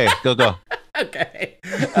to. Okay, go. Okay.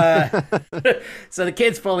 So the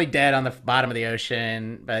kid's fully dead on the bottom of the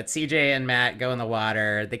ocean, but CJ and Matt go in the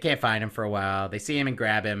water. They can't find him for a while. They see him and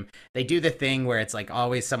grab him. They do the thing where it's like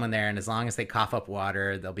always someone there, and as long as they cough up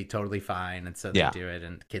water, they'll be totally fine. And so they do it,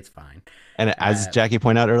 and the kid's fine. And as Jackie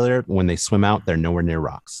pointed out earlier, when they swim out, they're nowhere near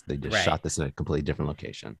rocks. They just shot this in a completely different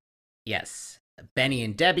location. Yes. Benny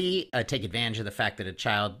and Debbie take advantage of the fact that a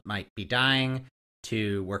child might be dying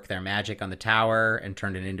to work their magic on the tower and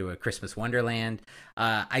turn it into a Christmas wonderland.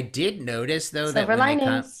 I did notice, though, that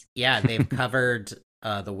when they've covered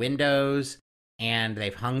the windows and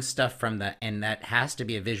they've hung stuff and that has to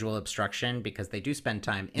be a visual obstruction because they do spend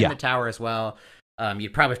time in the tower as well.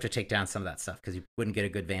 You'd probably have to take down some of that stuff because you wouldn't get a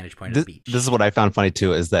good vantage point of the beach. This is what I found funny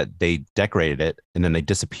too, is that they decorated it and then they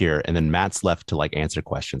disappear, and then Matt's left to like answer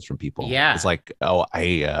questions from people. Yeah, it's like,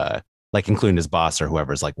 I like including his boss or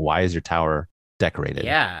whoever is like, why is your tower decorated.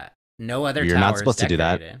 Yeah. No other You're not supposed to do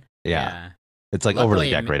that. Yeah. It's like Luckily, overly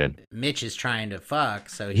decorated. Mitch is trying to fuck,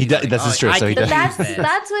 so he does. Like, this is true. So he does. That's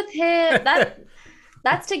with him.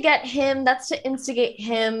 That's to get him. That's to instigate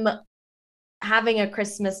him having a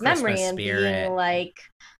Christmas memory and being like,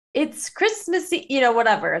 it's Christmassy,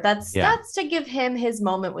 whatever. That's to give him his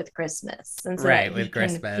moment with Christmas, and so that he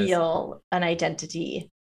can feel an identity.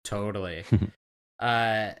 Totally.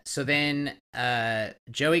 So then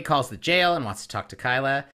Joey calls the jail and wants to talk to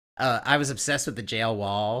Kyla. I was obsessed with the jail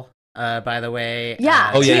wall. By the way,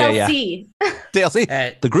 yeah, TLC.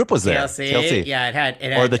 TLC. The group was there. TLC. Yeah, it had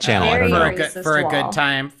or the channel. I don't know. For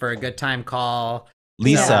a good time call.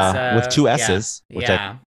 Lisa with 2 S's, which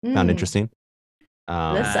I found interesting.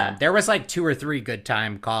 There was like 2 or 3 good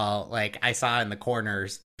time call. Like I saw in the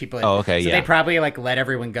corners, people. Oh, okay, so they probably like let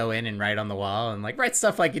everyone go in and write on the wall and like write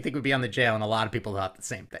stuff like you think would be on the jail, and a lot of people thought the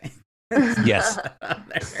same thing. Yes.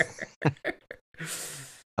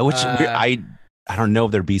 Which I don't know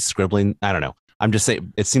if there'd be scribbling. I don't know. I'm just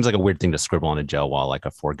saying it seems like a weird thing to scribble on a jail wall, like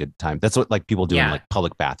a for good time. That's what like people do in like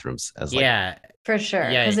public bathrms. As like, for sure.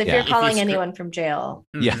 Because if you're calling anyone from jail,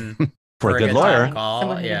 for a good lawyer,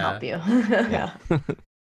 someone can help you.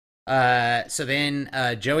 So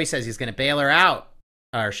then Joey says he's going to bail her out,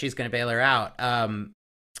 or she's going to bail her out.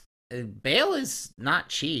 Bail is not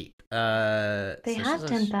cheap. They have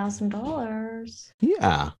 $10,000.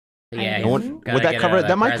 Yeah. Yeah, would that cover it?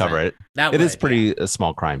 That might cover it. It is pretty a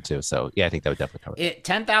small crime too, so yeah, I think that would definitely cover it.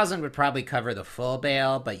 10,000 would probably cover the full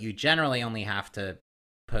bail, but you generally only have to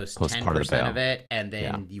post 10% of it, and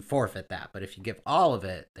then you forfeit that. But if you give all of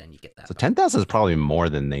it, then you get that. So 10,000 is probably more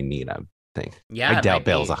than they need, I think. Yeah, I doubt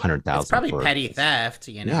bail is 100,000. It's probably petty theft,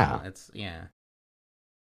 Yeah, it's yeah.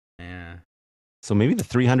 So maybe the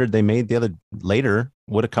 300 they made later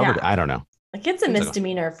would have covered it. I don't know. Like it's a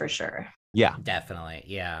misdemeanor for sure. Yeah, definitely.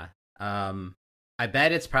 Yeah. I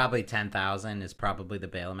bet it's probably 10,000 is probably the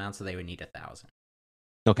bail amount, so they would need 1,000.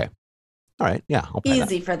 Okay. All right. Yeah.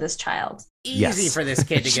 Easy for this child. Easy for this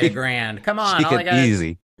kid to get $1,000. Come on.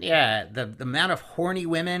 Easy. Yeah. The amount of horny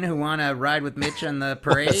women who want to ride with Mitch on the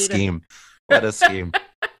parade. What a scheme.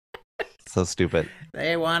 So stupid.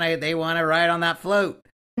 They want to ride on that float.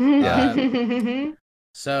 Yeah.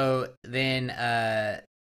 So then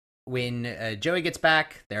when Joey gets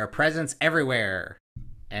back, there are presents everywhere.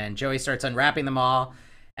 And Joey starts unwrapping them all.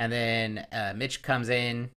 And then Mitch comes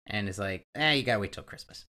in and is like, you gotta wait till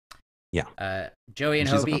Christmas. Yeah. Joey and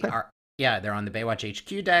Hobie they're on the Baywatch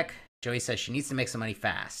HQ deck. Joey says she needs to make some money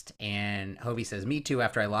fast. And Hobie says, me too,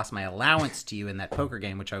 after I lost my allowance to you in that poker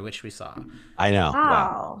game, which I wish we saw. I know.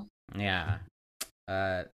 Wow. Yeah.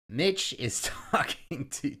 Mitch is talking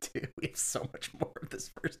to we have so much more of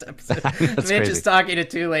this first episode. Mitch is talking to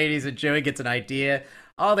 2 ladies, and Joey gets an idea.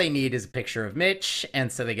 All they need is a picture of Mitch,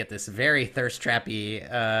 and so they get this very thirst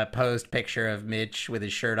trappy posed picture of Mitch with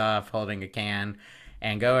his shirt off holding a can,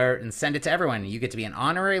 and go and send it to everyone. You get to be an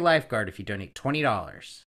honorary lifeguard if you donate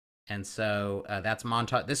 $20. And so that's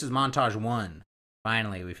montage. This is montage 1.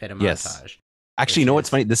 Finally, we've hit a montage. Yes. Actually, you know what's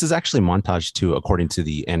funny? This is actually montage 2, according to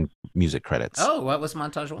the end music credits. Oh, what was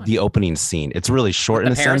montage 1? The opening scene. It's really short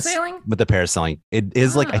in a sense. With the parasailing? It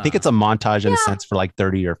is like, I think it's a montage in a sense for like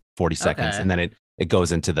 30 or 40 seconds. And then it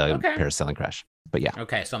goes into the parasailing crash. But yeah.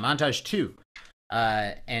 Okay, so montage 2.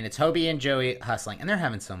 And it's Hobie and Joey hustling. And they're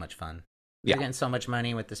having so much fun. They're getting so much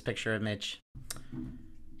money with this picture of Mitch.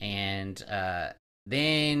 And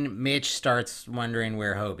then Mitch starts wondering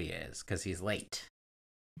where Hobie is because he's late.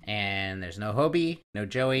 And there's no Hobie, no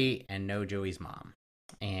Joey, and no Joey's mom.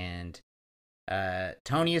 And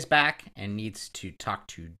Tony is back and needs to talk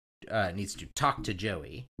to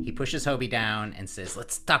Joey. He pushes Hobie down and says,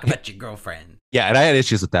 "Let's talk about your girlfriend." Yeah, and I had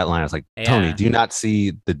issues with that line. I was like, Tony, do you not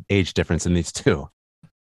see the age difference in these two?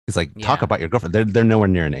 He's like, talk about your girlfriend. They're nowhere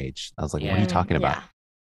near an age. I was like, what are you talking about?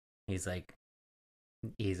 He's like,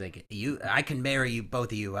 I can marry you,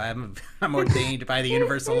 both of you. I'm ordained by the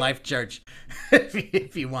Universal Life Church.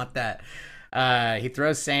 if you want that. He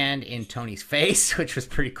throws sand in Tony's face, which was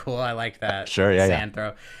pretty cool. I liked that. Sure, yeah, sand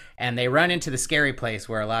throw. And they run into the scary place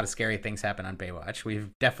where a lot of scary things happen on Baywatch.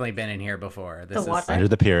 We've definitely been in here before. This is under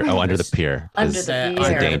the pier. Oh, under the pier. Under the pier. It's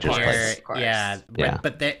a dangerous place. Yeah,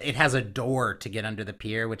 but it has a door to get under the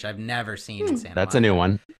pier, which I've never seen in Santa That's Monica. A new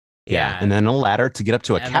one. Yeah, and then a ladder to get up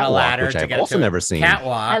to a catwalk, which I've also never seen.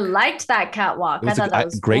 I liked that catwalk. It was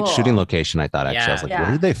a great shooting location, I thought, actually. I was like,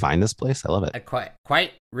 where did they find this place? I love it. A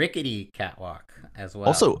quite rickety catwalk as well.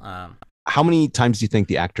 Also, how many times do you think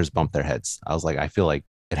the actors bumped their heads? I was like, I feel like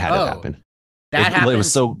it had to happen. It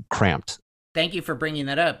was so cramped. Thank you for bringing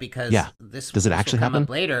that up, because this does it actually come happen up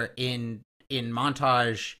later in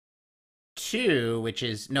montage 2, which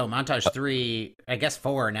is montage 3, I guess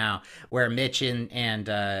 4 now, where Mitch and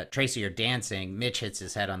Tracy are dancing. Mitch hits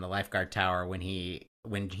his head on the lifeguard tower when he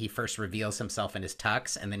first reveals himself in his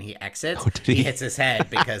tux, and then he exits. He hits his head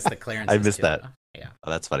because the clearance. I missed that. Yeah.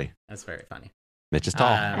 Oh, that's funny. That's very funny. Mitch is tall.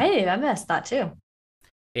 I missed that too.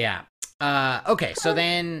 Yeah. Okay. So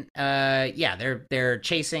then, they're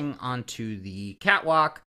chasing onto the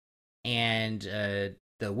catwalk, and the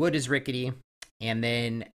wood is rickety, and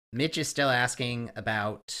then Mitch is still asking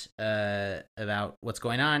about what's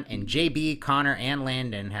going on, and JB, Connor, and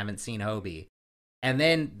Landon haven't seen Hobie. And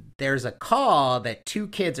then there's a call that 2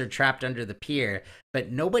 kids are trapped under the pier,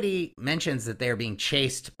 but nobody mentions that they're being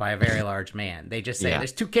chased by a very large man. They just say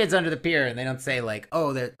there's 2 kids under the pier, and they don't say like,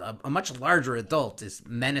 oh, a much larger adult is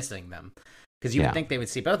menacing them. Because you would think they would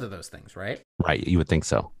see both of those things, right? Right, you would think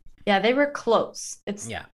so. Yeah, they were close.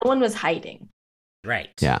 No one was hiding.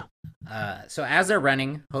 Right. Yeah. So as they're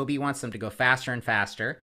running, Hobie wants them to go faster and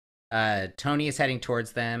faster. Tony is heading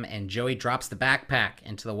towards them, and Joey drops the backpack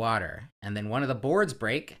into the water. And then one of the boards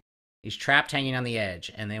break. He's trapped hanging on the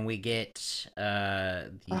edge. And then we get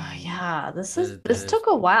this took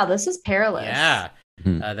a while. This is perilous. Yeah.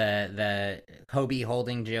 The Hobie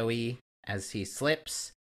holding Joey as he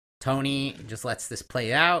slips. Tony just lets this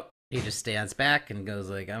play out. He just stands back and goes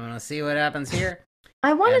like, I'm gonna see what happens here.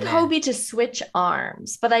 I wanted Hobie to switch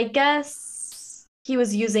arms, but I guess he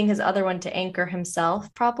was using his other one to anchor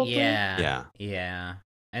himself, probably. Yeah.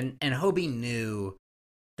 And Hobie knew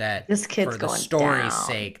that this kid's for the going story's down.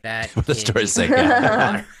 sake, that for the story's sake,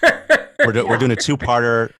 we're doing a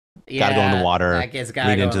 2-parter. Gotta go in the water. That kid's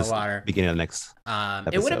gotta go in the water. Beginning of the next.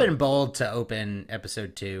 It would have been bold to open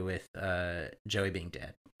episode 2 with Joey being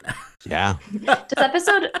dead. Yeah. Does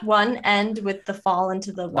episode 1 end with the fall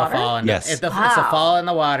into the water? Yes. It's a fall in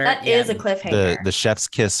the water. That is a cliffhanger. The chef's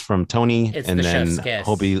kiss from Tony, and then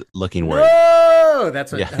Hobie looking worried. Whoa!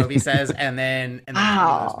 That's what Hobie says, and then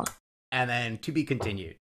to be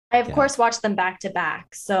continued. I of course watched them back to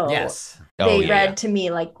back, so they read to me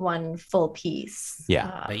like one full piece.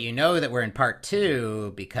 Yeah, but you know that we're in part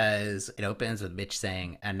 2 because it opens with Mitch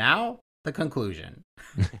saying, "And now the conclusion."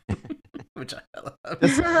 Which I love.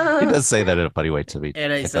 He does say that in a funny way to me.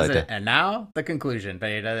 And he says it, and now the conclusion.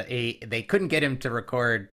 But they couldn't get him to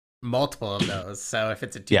record multiple of those. So if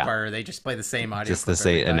it's a 2-parter, they just play the same audio. Just to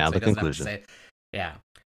say, and now the conclusion.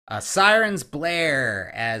 Sirens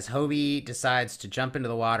blare as Hobie decides to jump into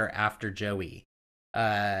the water after Joey.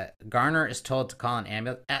 Garner is told to call an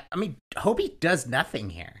ambulance. I mean, Hobie does nothing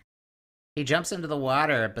here. He jumps into the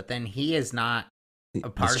water, but then he is not a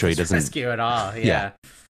part of this rescue at all.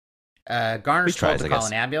 Garner's told to call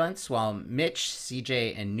an ambulance while Mitch,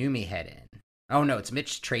 CJ, and Numi head in. Oh no, it's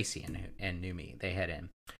Mitch, Tracy, and Numi. They head in.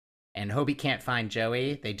 And Hobie can't find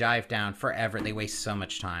Joey. They dive down forever. They waste so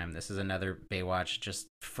much time. This is another Baywatch, just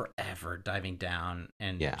forever diving down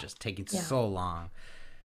and just taking so long.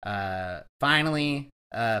 Finally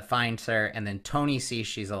finds her, and then Tony sees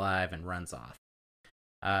she's alive and runs off.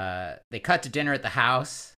 They cut to dinner at the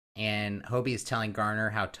house, and Hobie is telling Garner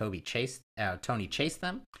how Tony chased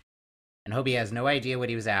them. And Hobie has no idea what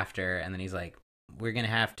he was after, and then he's like, we're going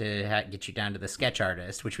to have to get you down to the sketch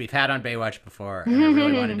artist, which we've had on Baywatch before, and I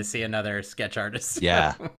really wanted to see another sketch artist.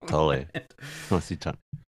 Yeah, totally. I want to see Tony.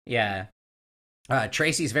 Yeah.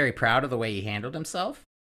 Tracy's very proud of the way he handled himself,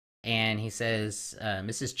 and he says,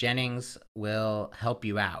 Mrs. Jennings will help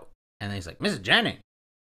you out. And then he's like, Mrs. Jennings?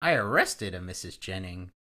 I arrested a Mrs.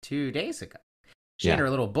 Jennings 2 days ago. She and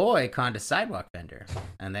her little boy conned a sidewalk vendor.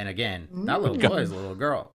 And then again, that little boy is a little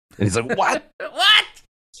girl. And he's like, what?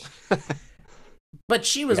 What? But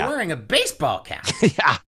she was wearing a baseball cap.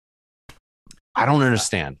 Yeah. I don't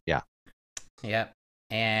understand. Yeah. Yep.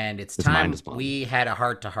 And it's time we had a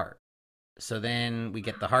heart-to-heart. So then we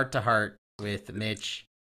get the heart-to-heart with Mitch.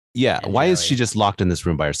 Yeah. Why is she just locked in this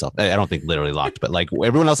room by herself? I don't think literally locked, but like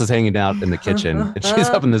everyone else is hanging out in the kitchen and she's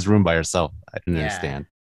up in this room by herself. I didn't understand.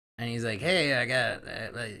 And he's like, hey,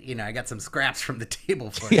 I got some scraps from the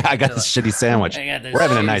table for you. Yeah, I got this shitty sandwich. We're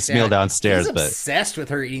having a nice meal downstairs. He's obsessed with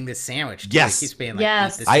her eating this sandwich. Yes. He's being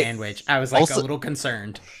like, eat the sandwich. I was like also, a little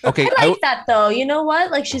concerned. Okay. I like that though. You know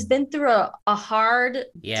what? Like she's been through a hard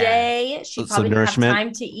day. She probably didn't have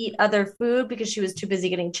time to eat other food because she was too busy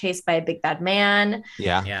getting chased by a big bad man.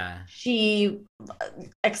 Yeah. Yeah. She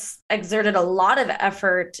exerted a lot of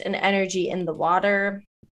effort and energy in the water.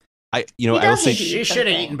 I will say she should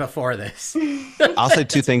have eaten before this. I'll say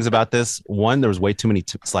 2 things about this. One, there was way too many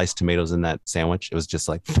sliced tomatoes in that sandwich. It was just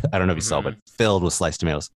like, I don't know if you saw, but filled with sliced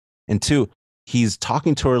tomatoes. And 2, he's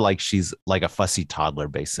talking to her like she's like a fussy toddler,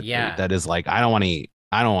 basically. Yeah. That is like, I don't want to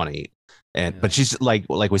eat. But she's like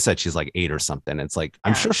we said, she's like 8 or something. It's like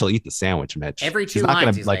I'm sure she'll eat the sandwich, Mitch. Every 2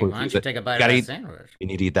 lines, he's like, "Why don't you take a bite of that sandwich?" You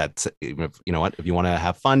need to eat that. You know what? If you want to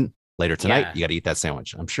have fun later tonight, you got to eat that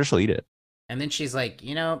sandwich. I'm sure she'll eat it. And then she's like,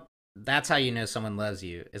 that's how you know someone loves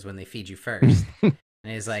you is when they feed you first. And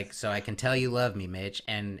he's like, so I can tell you love me, Mitch.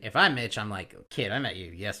 And if I'm Mitch, I'm like, kid, I met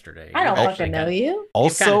you yesterday. I don't fucking know you.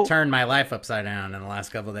 Also, you've kind of turned my life upside down in the last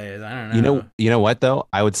couple of days. I don't know. You know what though?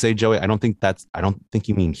 I would say, Joey, I don't think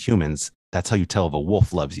you mean humans. That's how you tell if a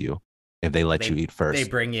wolf loves you, if they let you eat first. They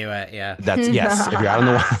bring you yeah. That's yes. If you're out in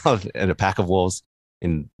the wild and a pack of wolves,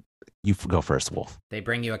 and you go first, wolf. They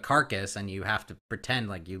bring you a carcass, and you have to pretend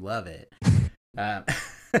like you love it.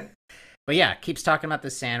 But yeah, keeps talking about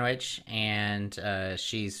the sandwich, and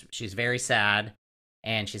she's very sad,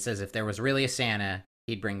 and she says if there was really a Santa,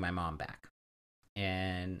 he'd bring my mom back.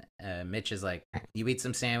 And Mitch is like, you eat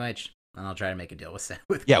some sandwich, and I'll try to make a deal with Santa.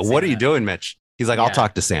 Yeah, what are you doing, Mitch? He's like, I'll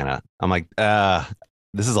talk to Santa. I'm like,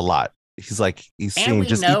 this is a lot. He's like, he's saying,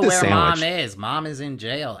 just eat the sandwich. And we know where mom is. Mom is in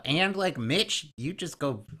jail. And like, Mitch, you just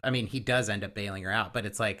go, I mean, he does end up bailing her out, but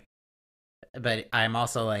it's like, but I'm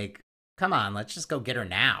also like, come on, let's just go get her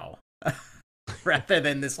now. Rather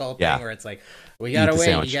than this whole thing where it's like, we gotta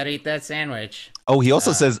wait, you gotta eat that sandwich. Oh, he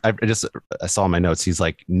also says, I saw in my notes, he's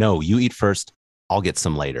like, no, you eat first, I'll get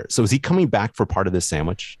some later. So is he coming back for part of this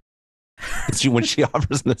sandwich? When she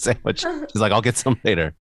offers him the sandwich, he's like, I'll get some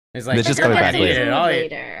later. He's like, just coming back later.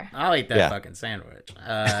 I'll eat that fucking sandwich.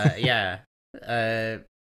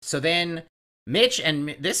 So then Mitch,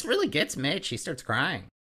 and this really gets Mitch, he starts crying.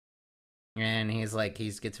 And he's like,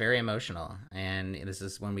 gets very emotional. And this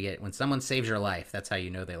is when someone saves your life, that's how you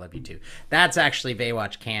know they love you too. That's actually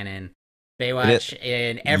Baywatch canon. Baywatch,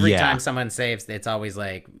 and every time someone saves, it's always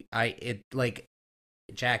like,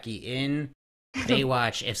 Jackie, in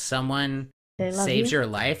Baywatch, if someone saves your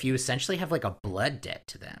life, you essentially have like a blood debt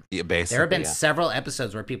to them. Yeah, basically. There have been several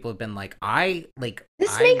episodes where people have been like,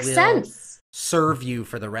 this makes sense. Serve you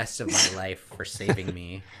for the rest of my life for saving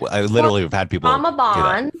me. Well, I literally have had people trauma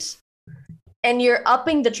bond, and you're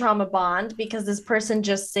upping the trauma bond because this person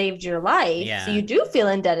just saved your life. Yeah. So you do feel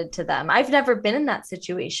indebted to them. I've never been in that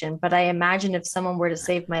situation, but I imagine if someone were to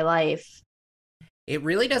save my life. It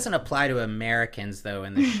really doesn't apply to Americans, though,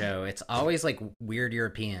 in the show. It's always like weird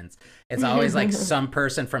Europeans. It's always like some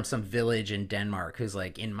person from some village in Denmark who's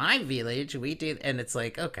like, in my village, we do. And it's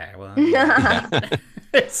like, okay, well,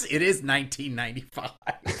 it is 1995.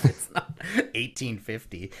 It's not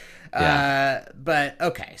 1850. Yeah. But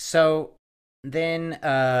okay, so then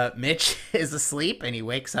Mitch is asleep and he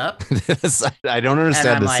wakes up. I don't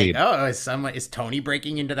understand the scene. Oh, is Tony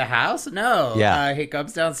breaking into the house? No. Yeah. He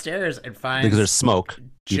comes downstairs and finds because there's smoke.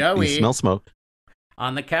 Joey, you smell smoke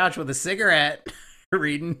on the couch with a cigarette,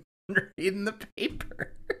 reading the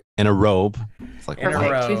paper. In a robe. It's like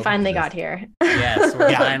perfect. We finally got here. Yes,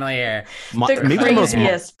 we're finally here. The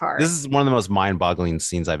craziest part. This is one of the most mind-boggling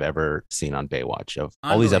scenes I've ever seen on Baywatch. Of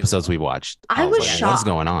all these episodes we watched, I was shocked. What's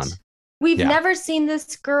going on? We've never seen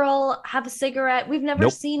this girl have a cigarette. We've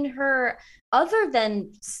never seen her other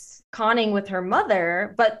than conning with her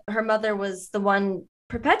mother, but her mother was the one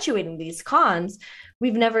perpetuating these cons.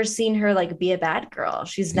 We've never seen her like be a bad girl.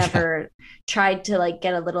 She's never tried to like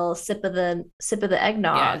get a little sip of the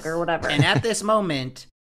eggnog or whatever. And at this moment,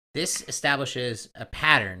 this establishes a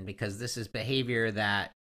pattern because this is behavior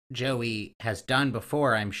that Joey has done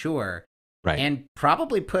before, I'm sure. Right. And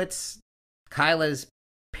probably puts Kyla's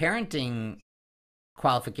parenting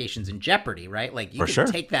qualifications in jeopardy, right? Like you can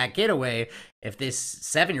take that kid away if this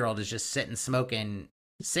 7-year-old is just sitting smoking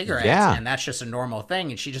cigarettes and that's just a normal thing,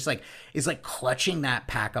 and she just like is like clutching that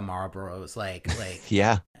pack of Marlboros like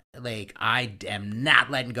like I am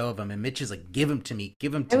not letting go of them, and Mitch is like, give them to me.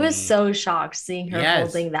 I was so shocked seeing her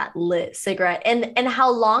holding that lit cigarette and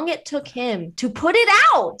how long it took him to put it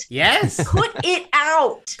out. Yes. Put it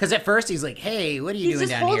out. Because at first he's like, hey, what are you doing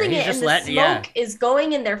down here? He's just letting the smoke is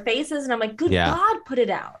going in their faces, and I'm like, good God, put it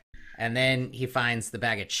out. And then he finds the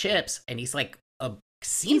bag of chips, and he's like,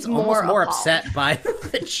 seems almost more upset by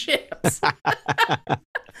the chips.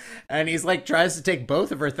 And he's like, tries to take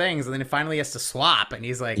both of her things, and then finally has to swap, and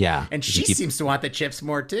he's like, and she seems to want the chips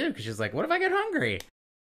more too, because she's like, what if I get hungry?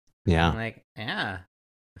 I'm like,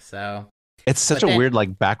 so it's such a weird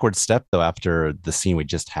like backward step though after the scene we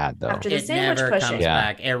just had though. After the sandwich pushing comes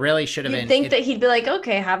back. It really should have been. You'd think that he'd be like,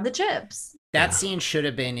 okay, have the chips. That scene should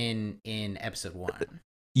have been in episode 1.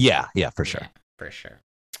 Yeah, for sure. For sure.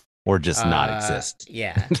 Or just not exist.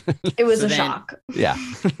 Yeah. It was a shock. Yeah.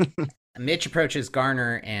 Mitch approaches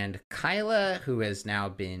Garner and Kyla, who has now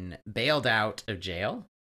been bailed out of jail.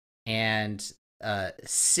 And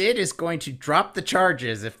Sid is going to drop the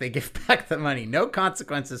charges if they give back the money. No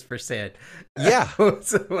consequences for Sid. Yeah.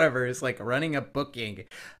 Whatsoever. It's like running a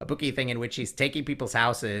bookie thing in which he's taking people's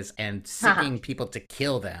houses and sicking people to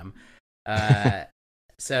kill them.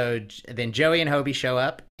 So then Joey and Hobie show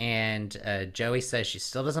up, and Joey says she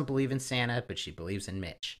still doesn't believe in Santa, but she believes in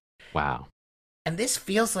Mitch. Wow. And this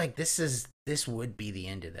feels like this would be the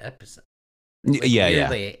end of the episode. Like, yeah.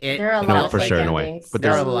 There are a lot of fake endings. But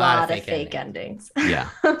there are a lot of fake endings. Yeah.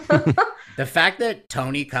 The fact that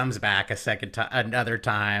Tony comes back another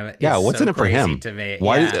time. Yeah, what's so in it for him? To me.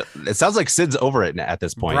 Why? Yeah. It sounds like Sid's over it at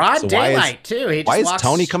this point. Broad daylight too. Why is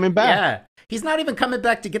Tony coming back? Yeah, he's not even coming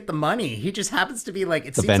back to get the money. He just happens to be like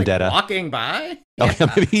it seems vendetta. like walking by. Oh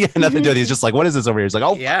yeah, maybe he had nothing to do with it. He's just like, what is this over here? He's like,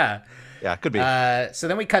 oh yeah. Yeah, it could be. So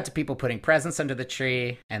then we cut to people putting presents under the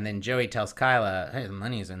tree, and then Joey tells Kyla, "Hey, the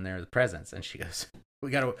money's in there, the presents," and she goes,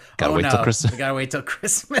 "We gotta wait till Christmas. We gotta wait till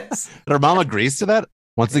Christmas." Her mom agrees to that.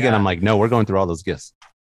 Once again, I'm like, no, we're going through all those gifts.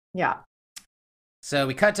 Yeah. So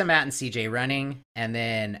we cut to Matt and CJ running, and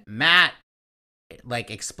then Matt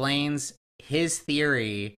like explains his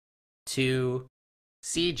theory to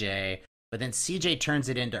CJ, but then CJ turns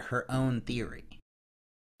it into her own theory.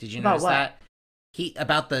 Did you notice that?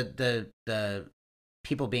 About the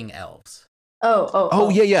people being elves. Oh,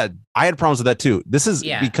 yeah. I had problems with that too. This is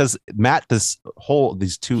because Matt, these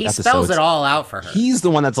two episodes, he spells it all out for her. He's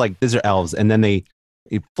the one that's like, these are elves, and then he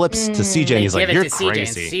flips to CJ and he's like, you're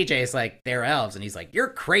crazy. CJ's like, they're elves, and he's like, you're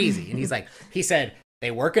crazy. And he's like, he said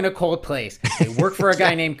they work in a cold place. They work for a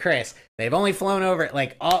guy named Chris. They've only flown over it.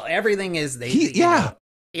 Like everything is he says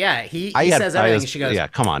everything. She goes, yeah,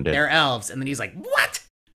 come on, dude. They're elves, and then he's like, what?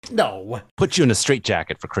 No. Put you in a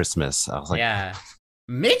straitjacket for Christmas. I was like, yeah.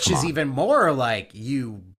 Mitch is even more like,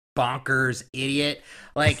 you bonkers idiot.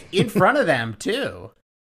 Like, in front of them, too.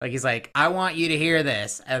 Like, he's like, I want you to hear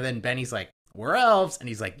this. And then Benny's like, we're elves. And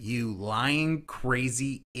he's like, you lying,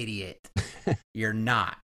 crazy idiot. You're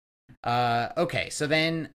not. Okay, so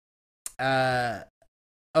then, so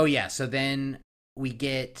then we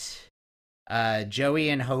get Joey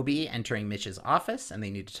and Hobie entering Mitch's office, and they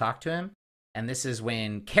need to talk to him. And this is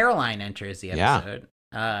when Caroline enters the episode.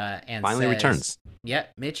 And finally returns.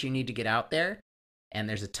 Yep, Mitch, you need to get out there. And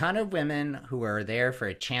there's a ton of women who are there for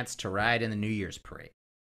a chance to ride in the New Year's parade.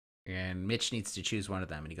 And Mitch needs to choose one of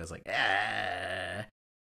them. And he goes like, ah.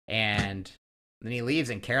 And then he leaves,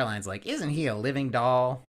 and Caroline's like, isn't he a living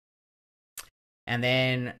doll? And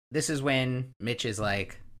then this is when Mitch is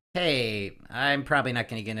like, hey, I'm probably not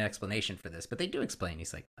going to get an explanation for this. But they do explain.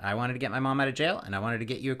 He's like, I wanted to get my mom out of jail, and I wanted to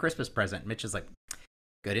get you a Christmas present. Mitch is like,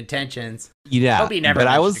 good intentions. Yeah. Hope he never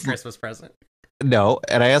mentioned a Christmas present. No,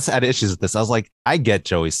 and I also had issues with this. I was like, I get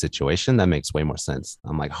Joey's situation. That makes way more sense.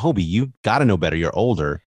 I'm like, Hobie, you got to know better. You're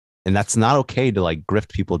older. And that's not okay to like grift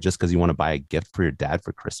people just because you want to buy a gift for your dad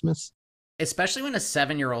for Christmas. Especially when a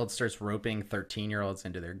 7-year-old starts roping 13-year-olds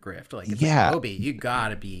into their grift. Like, it's like, Hobie, you got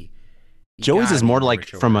to be. Joey's is more like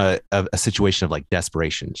from a situation of like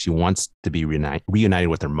desperation. She wants to be reunited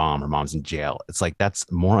with her mom. Her mom's in jail. It's like,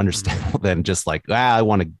 that's more understandable than just like, I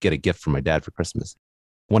want to get a gift for my dad for Christmas.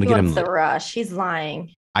 I want to get him the rush. He's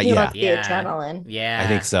lying. He wants the adrenaline. Yeah, I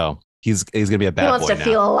think so. He's gonna be a bad boy. He wants to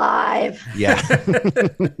feel alive. Yeah.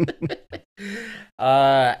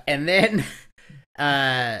 And then,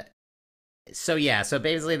 so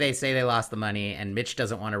basically they say they lost the money, and Mitch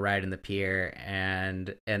doesn't want to ride in the pier,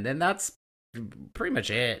 and then that's pretty much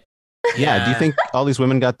it. Yeah. Do you think all these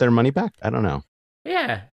women got their money back? I don't know.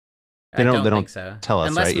 Yeah. They don't think so. Tell us,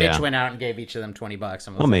 unless right? Mitch went out and gave each of them $20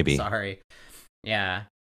 and was maybe. Sorry. Yeah.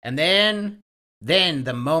 And then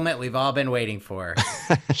the moment we've all been waiting for.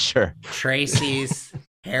 Sure. Tracy's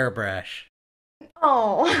hairbrush.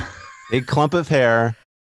 Oh. Big clump of hair,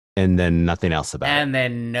 and then nothing else about it.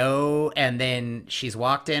 And then she's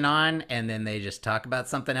walked in on, and then they just talk about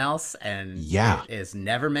something else, and it is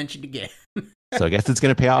never mentioned again. So I guess it's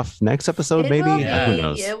going to pay off next episode, maybe? Who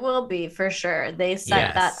knows? It will be, for sure. They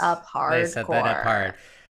set that up hard. They set that up hard.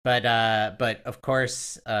 But of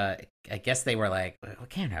course, I guess they were like, it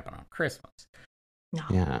can't happen on Christmas. No.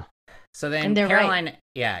 Yeah. So then Caroline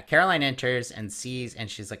enters and sees, and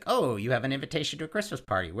she's like, oh, you have an invitation to a Christmas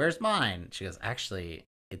party. Where's mine? She goes, actually,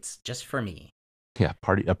 it's just for me. Yeah,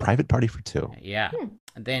 a private party for two. Yeah.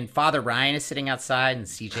 And then Father Ryan is sitting outside, and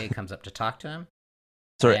CJ comes up to talk to him.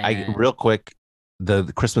 Sorry, real quick, the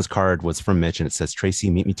Christmas card was from Mitch, and it says, Tracy,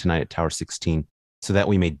 meet me tonight at Tower 16 so that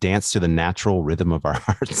we may dance to the natural rhythm of our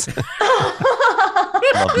hearts.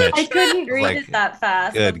 Love Mitch. I couldn't read it that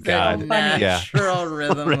fast. Good God. Natural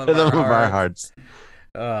rhythm of our hearts.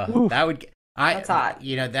 That would... That's hot.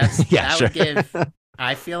 You know, that would give...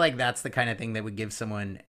 I feel like that's the kind of thing that would give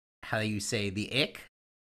someone how you say the ick.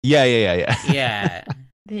 Yeah. Yeah.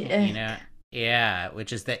 The ick. You know, yeah,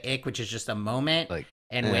 which is the ick, which is just a moment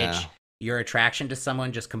in which your attraction to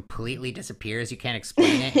someone just completely disappears. You can't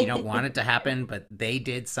explain it. You don't want it to happen, but they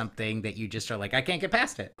did something that you just are like, I can't get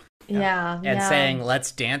past it. Yeah. And saying,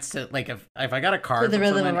 let's dance to, like, if I got a card from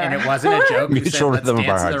someone and it wasn't a joke, who said, let's dance to the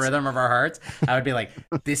hearts. rhythm of our hearts, I would be like,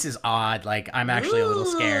 this is odd. Like, I'm actually a little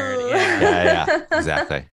scared. Yeah,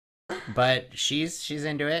 exactly. But she's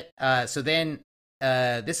into it. So then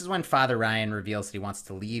this is when Father Ryan reveals that he wants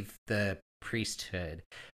to leave the priesthood,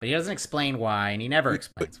 but he doesn't explain why, and he never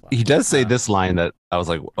explains why. He does say this line that I was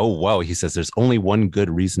like, oh, whoa. He says, there's only one good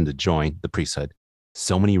reason to join the priesthood.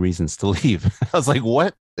 So many reasons to leave. I was like,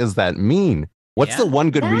 what does that mean? What's the one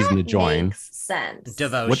good reason to join? Makes sense.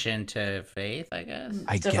 Devotion to faith, I guess.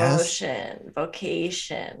 Devotion,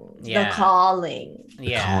 vocation, the calling.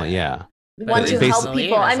 Yeah. Want to help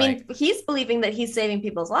people. I mean, he's believing that he's saving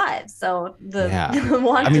people's lives. So the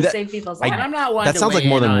want to save people's lives. I'm not one that sounds like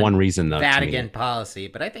more than one reason, though. Vatican policy,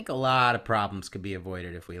 but I think a lot of problems could be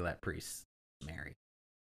avoided if we let priests marry.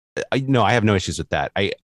 No, I have no issues with that.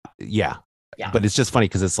 But it's just funny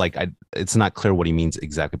because it's like it's not clear what he means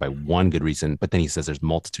exactly by one good reason, but then he says there's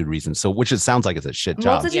multitude reasons. So which it sounds like it's a shit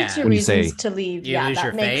job. Multitude reasons to leave. You lose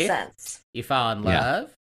your makes faith, sense. You fall in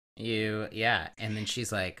love. And then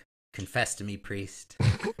she's like, confess to me, priest.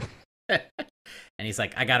 And he's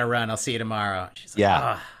like, I gotta run. I'll see you tomorrow. She's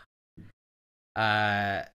like,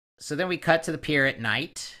 so then we cut to the pier at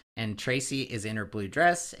night, and Tracy is in her blue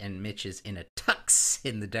dress, and Mitch is in a tux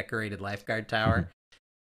in the decorated lifeguard tower.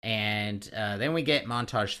 And then we get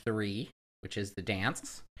montage 3, which is the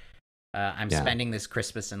dance. I'm Spending This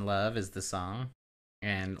Christmas in Love is the song.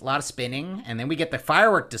 And a lot of spinning. And then we get the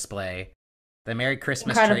firework display. The Merry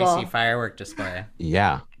Christmas Tracy firework display.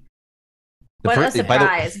 Yeah. What a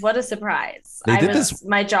surprise. What a surprise.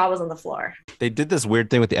 My jaw was on the floor. They did this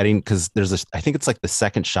weird thing with the editing because I think it's like the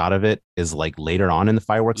second shot of it is like later on in the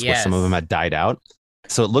fireworks where some of them had died out.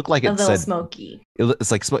 So it looked like it said smoky.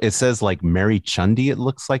 It's like it says like Merry Chundi. It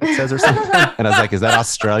looks like it says or something. And I was like, is that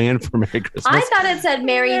Australian for Merry Christmas? I thought it said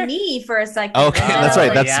Marry Me for a second. Okay, that's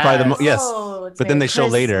right. That's probably yes. But then they show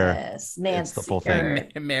later. Nancy, it's the full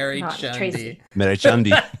thing. Mary Chundi. Mary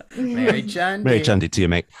Chundi. Mary Chundi. Mary Chundi to you,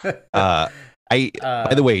 mate.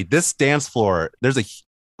 By the way, this dance floor, there's a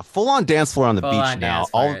full-on dance floor on the beach now.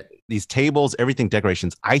 All these tables, everything,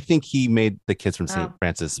 decorations. I think he made the kids from St.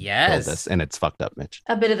 Francis build this, and it's fucked up, Mitch.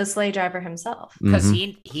 A bit of a sleigh driver himself. Because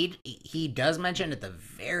he does mention at the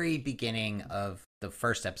very beginning of the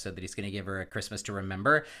first episode that he's going to give her a Christmas to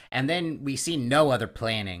remember, and then we see no other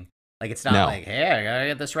planning. Like, it's not like, hey, I gotta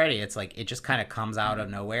get this ready. It's like, it just kind of comes out of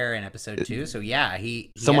nowhere in episode 2. So yeah,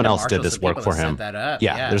 someone else did this work for him. That up.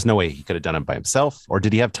 Yeah, there's no way he could have done it by himself. Or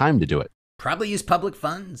did he have time to do it? Probably use public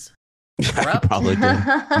funds. Probably did.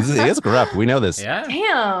 He is corrupt. We know this. Yeah.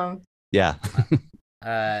 Damn. Yeah.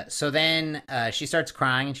 So then she starts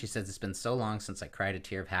crying, and she says, it's been so long since I cried a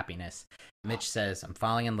tear of happiness. Mitch says, I'm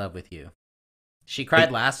falling in love with you. She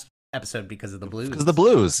cried last episode because of the blues. Because of the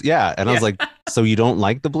blues, yeah. And I was like, so you don't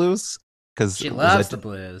like the blues? Because she loves the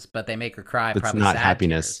blues, but they make her cry. It's probably not sad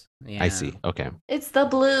happiness. Yeah. I see. Okay. It's the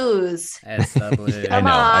blues. It's the blues. Come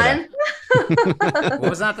on. What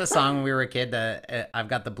was not the song when we were a kid? I've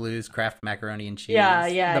got the blues, Kraft macaroni and cheese.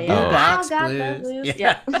 Yeah. The blue box blues.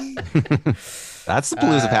 Yeah. That's the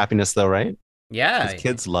blues of happiness, though, right? Yeah.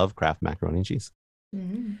 Kids love Kraft macaroni and cheese.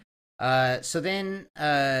 Mm-hmm. So then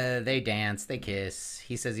they dance, they kiss.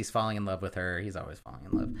 He says he's falling in love with her. He's always falling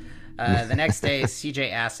in love. The next day,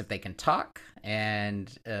 CJ asks if they can talk,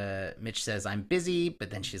 and Mitch says, I'm busy, but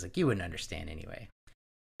then she's like, you wouldn't understand anyway.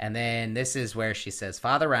 And then this is where she says,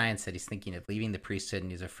 Father Ryan said he's thinking of leaving the priesthood,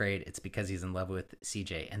 and he's afraid it's because he's in love with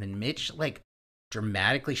CJ. And then Mitch, like,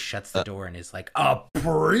 dramatically shuts the door and is like, a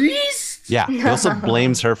priest? Yeah, he also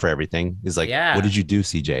blames her for everything. He's like, what did you do,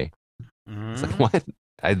 CJ? Mm-hmm. It's like, what?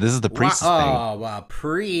 This is the priest thing. Oh, wow,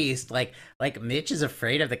 priest! Like Mitch is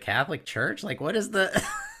afraid of the Catholic Church. Like, what is the?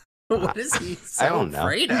 What is he so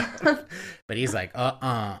afraid of? But he's like,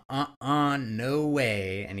 no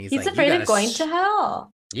way. And he's like, afraid of going to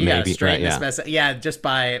hell. You gotta straighten this mess up. Yeah, just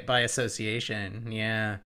by association.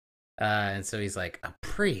 Yeah. And so he's like, a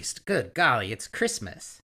priest. Good golly, it's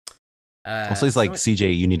Christmas. Also, he's like,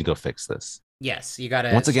 CJ, you need to go fix this. Yes, you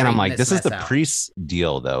gotta. Once again, I'm like, this is the priest's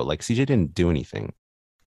deal, though. Like, CJ didn't do anything.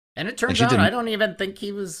 And it turns out I don't even think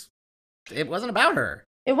it wasn't about her.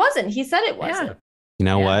 It wasn't. He said it wasn't. You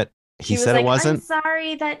know what? he said it wasn't. I'm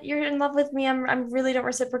sorry that you're in love with me. I'm really don't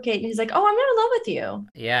reciprocate. And he's like, oh, I'm not in love with you.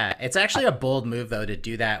 Yeah, it's actually a bold move though to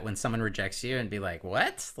do that when someone rejects you and be like,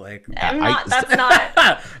 what? Like,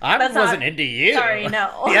 I wasn't into you. Sorry,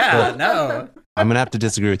 no. Yeah, no. I'm gonna have to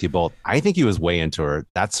disagree with you both. I think he was way into her.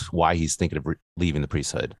 That's why he's thinking of leaving the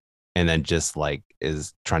priesthood, and then just like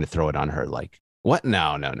is trying to throw it on her. Like, what?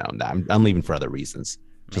 No. I'm leaving for other reasons.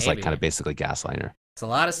 Just like kind of basically gaslighting her. It's a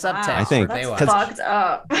lot of subtext. I think that's fucked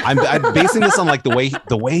up. I'm basing this on like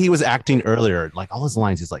the way he was acting earlier. Like all his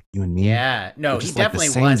lines, he's like, "You and me." Yeah, no, he definitely like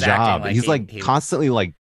the same was job. acting like he's like constantly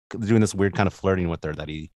like doing this weird kind of flirting with her that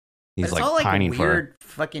he's like all pining for. Weird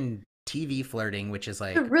fucking TV flirting, which is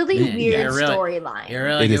like a really weird storyline. You're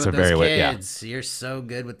really good with those kids. You're so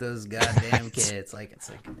good with those goddamn kids. It's like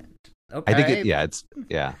okay. I think it's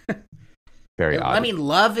very odd. I mean,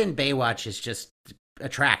 love in Baywatch is just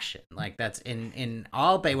attraction. Like that's in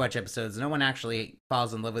all Baywatch episodes, no one actually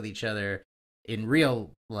falls in love with each other in real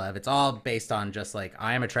love. It's all based on just like,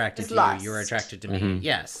 I am attracted to you, you're attracted to me. Mm-hmm.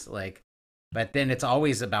 Yes, like, but then it's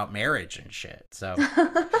always about marriage and shit. So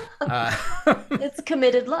it's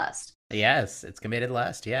committed lust. Yes, it's committed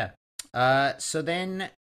lust. Yeah. So then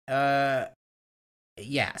so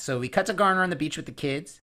we cut to Garner on the beach with the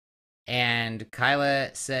kids. And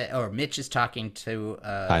Mitch is talking to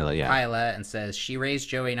Kyla and says, she raised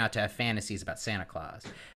Joey not to have fantasies about Santa Claus.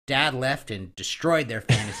 Dad left and destroyed their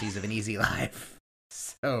fantasies of an easy life.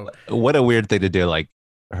 So what a weird thing to do. Like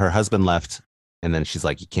her husband left and then she's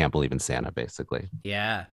like, you can't believe in Santa, basically.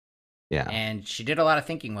 Yeah. Yeah. And she did a lot of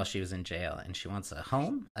thinking while she was in jail, and she wants a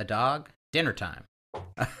home, a dog, dinner time.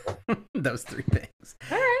 Those three things.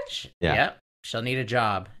 All right. Yep. She'll need a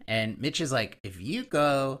job. And Mitch is like, if you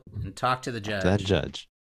go and talk to the judge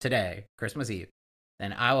today, Christmas Eve,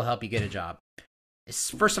 then I will help you get a job.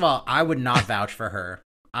 First of all, I would not vouch for her.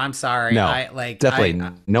 I'm sorry. No, definitely.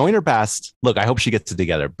 Knowing her past, look, I hope she gets it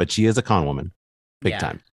together, but she is a con woman. Big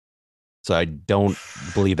time. So I don't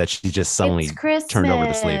believe that she just suddenly turned over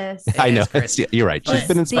the sleeve. I know. You're right. She's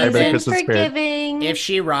been inspired by the Christmas spirit. If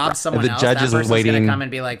she robs someone else, that person's going to come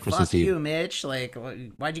and be like, fuck you, Mitch. Like,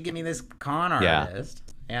 why'd you give me this con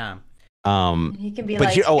artist? Yeah. He can be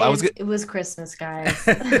like, it was Christmas, guys.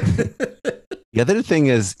 The other thing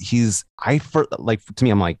is to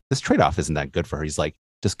me, I'm like, this trade-off isn't that good for her. He's like,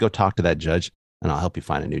 just go talk to that judge and I'll help you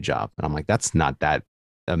find a new job. And I'm like, that's not that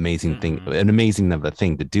amazing thing, an amazing of a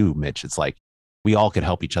thing to do, Mitch. It's like we all could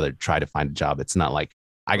help each other try to find a job. It's not like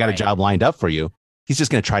I got a job lined up for you. He's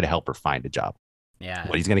just going to try to help her find a job. Yeah.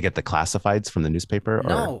 What, he's going to get the classifieds from the newspaper? Or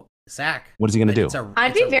no, Zach. What is he going to do?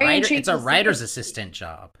 I'd be very intrigued. It's a writer's assistant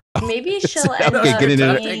job. Maybe she'll end up getting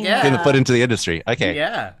the foot into the industry. Okay.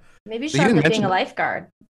 Yeah. Maybe she'll end up being a lifeguard.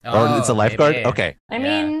 Oh, it's a lifeguard? Maybe. Okay. I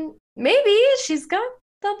mean, maybe she's got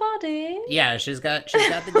the body. Yeah, she's got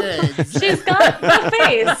the goods. She's got the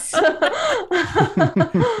face.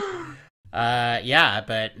 Yeah,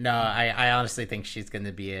 but no, I honestly think she's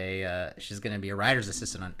gonna be a writer's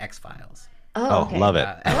assistant on X-Files. Oh, okay. Love it.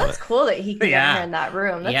 Well, that's cool that he can get her in that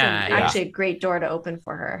room. That's actually a great door to open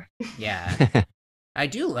for her. Yeah. I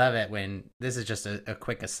do love it when, this is just a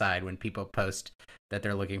quick aside, when people post that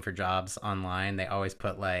they're looking for jobs online, they always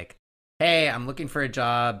put like, hey, I'm looking for a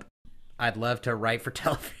job. I'd love to write for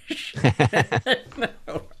television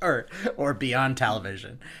or beyond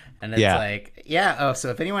television. And it's like,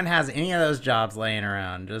 so if anyone has any of those jobs laying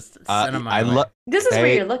around, just send them my way. This is where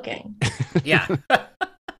you're looking. Yeah.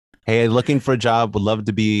 Hey, looking for a job. Would love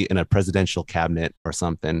to be in a presidential cabinet or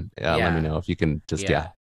something. Let me know if you can just,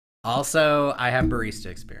 Also, I have barista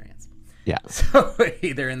experience. Yeah. So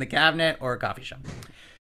either in the cabinet or a coffee shop.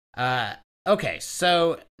 Okay,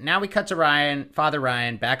 so now we cut to Father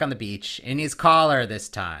Ryan, back on the beach in his collar this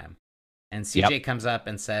time. And CJ comes up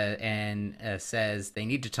and says they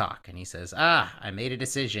need to talk. And he says, I made a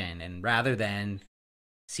decision. And rather than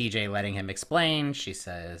CJ letting him explain, she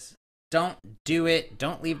says, don't do it.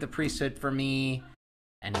 Don't leave the priesthood for me.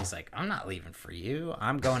 And he's like, I'm not leaving for you.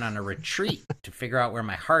 I'm going on a retreat to figure out where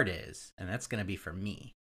my heart is. And that's going to be for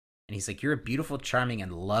me. And he's like, you're a beautiful, charming,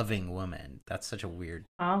 and loving woman. That's such a weird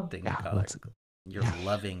thing to call her. You're a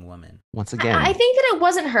loving woman. Once again. I think that it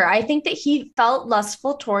wasn't her. I think that he felt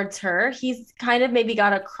lustful towards her. He's kind of maybe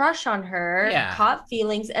got a crush on her, caught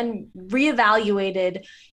feelings, and reevaluated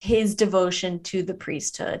his devotion to the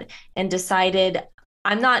priesthood and decided,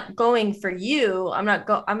 I'm not going for you. I'm not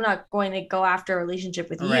going to go after a relationship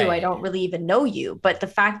with you. I don't really even know you. But the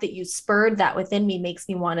fact that you spurred that within me makes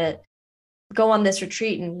me want to go on this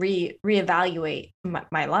retreat and reevaluate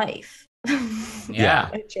my life.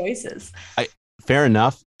 My choices. Fair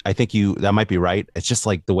enough. I think that might be right. It's just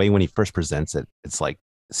like the way when he first presents it, it's like,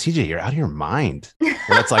 CJ, you're out of your mind.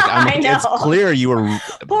 That's like, it's clear you were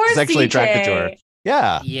sexually attracted to her.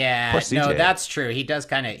 Yeah. Yeah. No, that's true. He does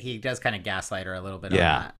kind of gaslight her a little bit.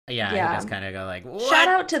 Yeah. On that. Yeah. He does kind of go like, what? Shout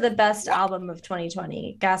out to the best album of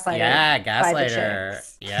 2020, Gaslighter. Yeah,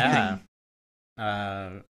 Gaslighter. Yeah.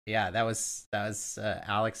 Yeah, that was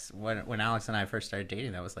Alex when Alex and I first started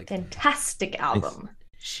dating. That was like fantastic album.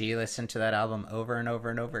 She listened to that album over and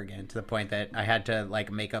over and over again to the point that I had to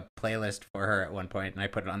like make a playlist for her at one point, and I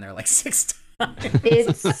put it on there like 6 times.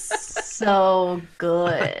 It's so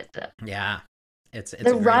good. Yeah. It's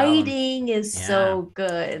the writing is so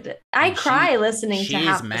good. I cry listening to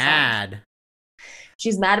half the songs.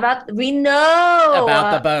 She's mad about. We know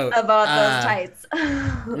about the boat, about those tights.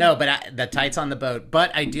 No, but the tights on the boat.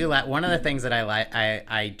 But I do like one of the things that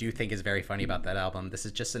I do think is very funny about that album. This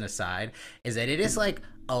is just an aside, is that it is like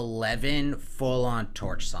 11 full-on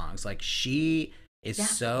Torch songs. Like she is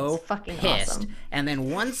so fucking pissed, awesome. And then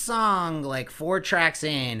one song like 4 tracks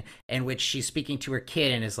in which she's speaking to her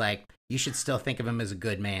kid and is like, you should still think of him as a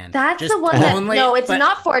good man. That's just the one that, it's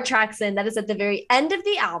not 4 tracks in. That is at the very end of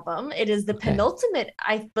the album. It is the penultimate,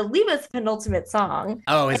 I believe it's the penultimate song.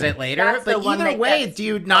 Oh, is it later? But either way, do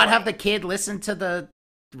you not have the kid listen to the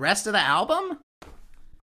rest of the album?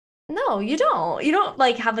 No, you don't. You don't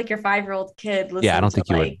like have like your 5-year-old kid listen. Yeah, I don't think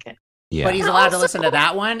you would. Yeah. But he's allowed to listen to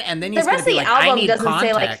that one, and then he's going to be like, I need context. The rest of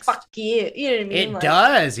the album doesn't say like, fuck you. You know what I mean? It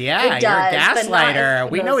does, yeah. You're a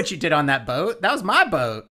gaslighter. We know what you did on that boat. That was my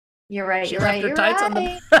boat. You're right. She you're left right. her tights on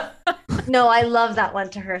the. No, I love that one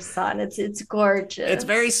to her son. It's gorgeous. It's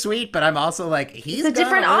very sweet, but I'm also like, he's a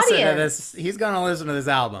different audience. He's gonna listen to this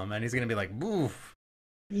album, and he's gonna be like, "Boof."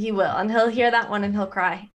 He will, and he'll hear that one, and he'll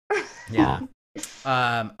cry. Yeah.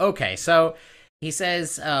 Okay, so he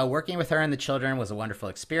says working with her and the children was a wonderful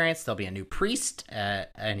experience. There'll be a new priest,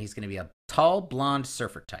 and he's gonna be a tall, blonde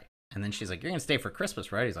surfer type. And then she's like, "You're gonna stay for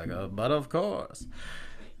Christmas, right?" He's like, "Oh, but of course."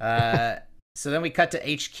 So then we cut to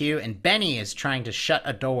HQ, and Benny is trying to shut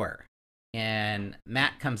a door. And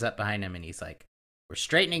Matt comes up behind him, and he's like, we're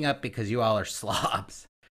straightening up because you all are slobs.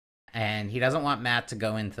 And he doesn't want Matt to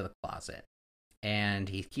go into the closet. And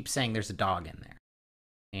he keeps saying there's a dog in there.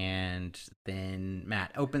 And then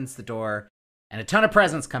Matt opens the door, and a ton of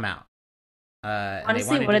presents come out.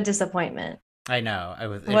 Honestly, what a disappointment. I know.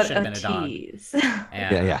 It should have been a dog.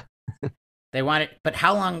 Yeah. They wanted, but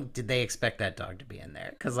how long did they expect that dog to be in there?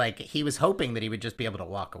 Because like he was hoping that he would just be able to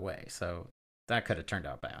walk away, so that could have turned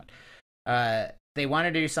out bad. They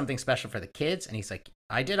wanted to do something special for the kids, and he's like,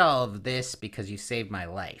 "I did all of this because you saved my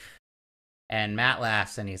life." And Matt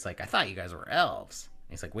laughs, and he's like, "I thought you guys were elves."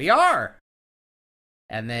 And he's like, "We are."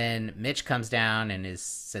 And then Mitch comes down and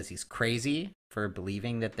says he's crazy for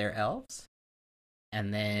believing that they're elves.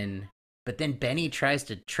 And then, but then Benny tries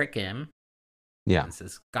to trick him. Yeah. And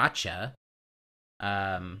says, "Gotcha."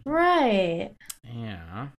 Right.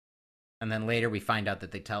 Yeah. And then later we find out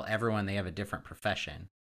that they tell everyone they have a different profession.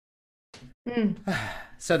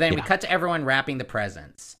 So then we cut to everyone wrapping the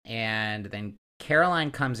presents. And then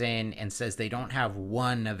Caroline comes in and says they don't have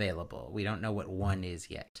one available. We don't know what one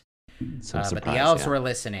is yet. But the elves were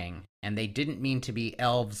listening, and they didn't mean to be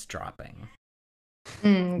elves dropping.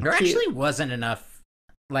 There actually wasn't enough.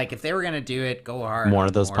 Like, if they were going to do it, go hard. More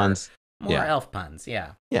of those puns. More elf puns,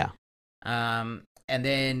 yeah. Yeah. And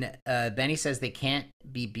then Benny says they can't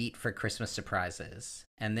be beat for Christmas surprises.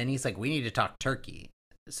 And then he's like, we need to talk turkey.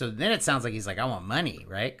 So then it sounds like he's like, I want money,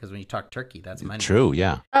 right? Because when you talk turkey, that's money. True,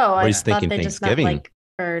 yeah. Oh, or I he's thought thinking they Thanksgiving. just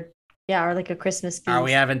meant like, or like a Christmas feast. Are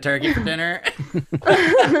we having turkey for dinner?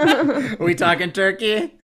 Are we talking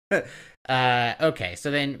turkey? Okay, so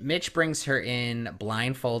then Mitch brings her in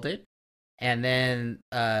blindfolded. And then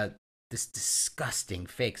this disgusting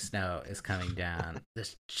fake snow is coming down.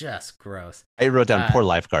 This just gross. I wrote down poor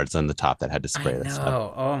lifeguards on the top that had to spray that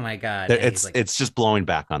stuff. Oh my god! It's just blowing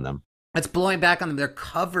back on them. It's blowing back on them. They're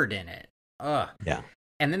covered in it. Ugh. Yeah.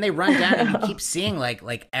 And then they run down, and you keep seeing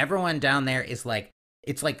like everyone down there is like,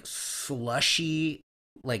 it's like slushy,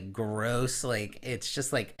 like gross. Like it's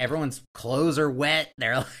just like everyone's clothes are wet.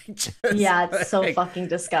 They're like, just, it's so fucking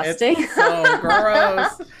disgusting. It's so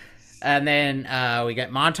gross. And then we got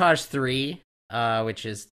montage 3, which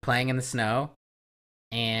is playing in the snow,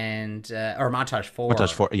 and or montage 4.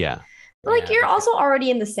 Montage 4, yeah. Like you're also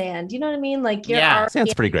already in the sand. You know what I mean? Like you're already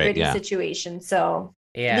sand's pretty great. Yeah. Situation. So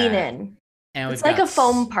lean in. And it's like a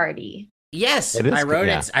foam party. Yes, I wrote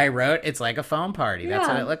it. I wrote it's like a foam party. That's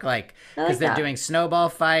what it looked like. Because they're doing snowball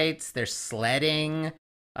fights. They're sledding.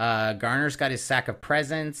 Garner's got his sack of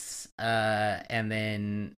presents. And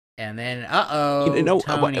then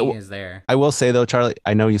Tony is there. I will say though, Charlie,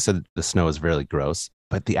 I know you said the snow is really gross,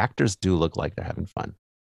 but the actors do look like they're having fun.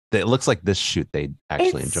 it looks like this shoot they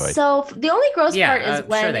actually enjoyed. So the only gross part is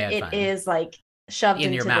when sure it is like shoved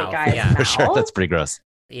into your mouth. the guy's mouth. For sure, that's pretty gross.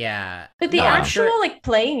 Yeah. But the actual like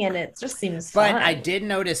playing in it just seems fun. But I did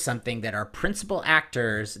notice something, that our principal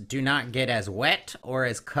actors do not get as wet or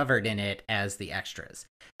as covered in it as the extras.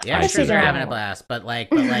 The extras are having a blast, but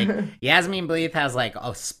Yasmine Bleeth has like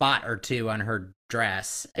a spot or two on her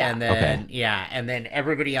dress, and then and then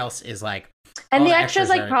everybody else is like, and the extras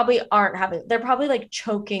like probably aren't having. They're probably like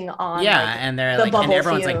choking on. Yeah, like, and they're like, and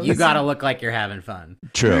everyone's like, you gotta look like you're having fun.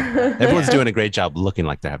 True, everyone's doing a great job looking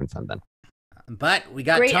like they're having fun then. But we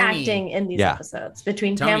got great Tony. acting in these episodes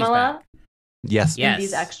between Tony's Pamela. Back. Yes. And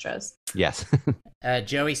these extras. Yes.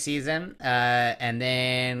 Joey sees him, and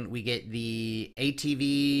then we get the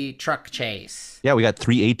ATV truck chase. Yeah, we got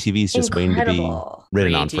 3 ATVs just waiting to be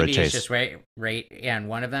ridden on for a chase. Just right, and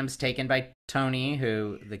one of them's taken by Tony,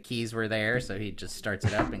 who the keys were there, so he just starts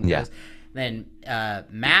it up and goes. Then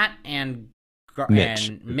Matt and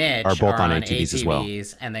Mitch are both on ATVs as well.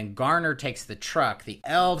 And then Garner takes the truck. The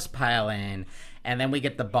elves pile in, and then we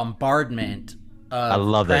get the bombardment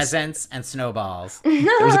of presents and snowballs. There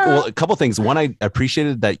was a couple things. One, I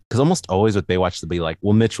appreciated that, because almost always with Baywatch, they'll be like,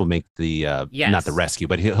 well, Mitch will make the not the rescue,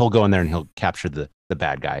 but he'll go in there and he'll capture the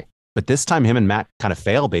bad guy. But this time, him and Matt kind of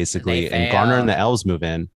fail basically, and Garner and the elves move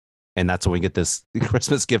in. And that's when we get this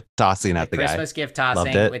Christmas gift tossing at the guy. Christmas gift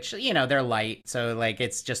tossing, which, they're light. So, like,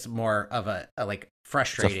 it's just more of a like,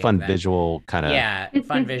 frustrating. It's a fun visual kind of. Yeah,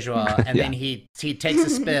 fun visual. And then he takes a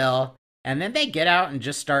spill, and then they get out and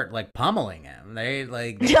just start, like, pummeling him. They,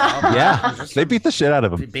 like. They beat the shit out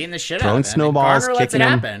of him. Beating the shit out of him. Throwing snowballs, kicking him.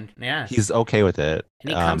 Happen. Yeah. He's okay with it.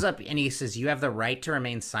 And he comes up and he says, "You have the right to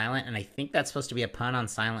remain silent." And I think that's supposed to be a pun on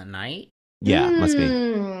Silent Night. Yeah, must be.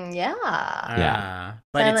 Yeah.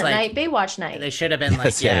 But Silent it's like Night, Baywatch Night. They should have been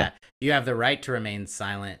like, you have the right to remain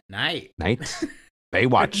silent. Night.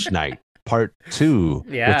 Baywatch Night, part 2,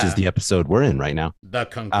 which is the episode we're in right now. The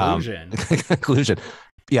conclusion. Conclusion.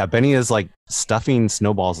 Yeah, Benny is like stuffing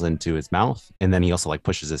snowballs into his mouth, and then he also like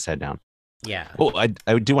pushes his head down. Yeah. Oh, I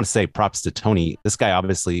do want to say props to Tony. This guy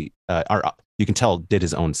obviously, you can tell, did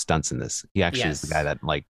his own stunts in this. He actually is the guy that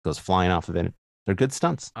like goes flying off of it. They're good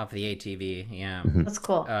stunts. Off the ATV, yeah. Mm-hmm. That's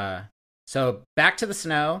cool. So back to the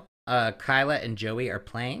snow. Kyla and Joey are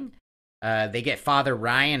playing. They get Father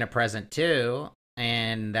Ryan a present too,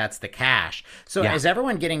 and that's the cash. So is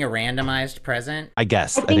everyone getting a randomized present? I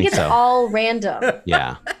guess. I think it's all random.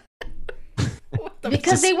 Yeah.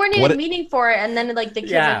 Because they weren't even meeting for it, and then like the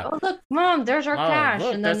kids like, "Oh look, Mom, there's our cash,"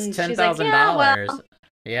 look, and then that's she's like,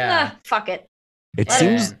 "Yeah, fuck it." It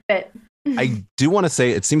seems. I do want to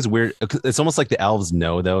say it seems weird. It's almost like the elves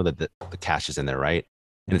know, though, that the cash is in there, right?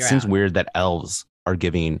 And it seems weird that elves are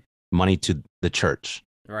giving money to the church.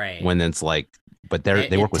 Right. When it's like, but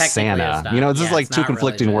they work with Santa. It's just like two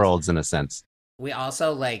conflicting worlds in a sense. We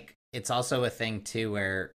also it's also a thing, too,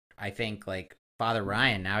 where I think like Father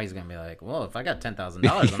Ryan, now he's going to be like, well, if I got $10,000, I'm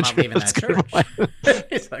not leaving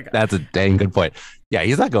that church. That's a dang good point. Yeah,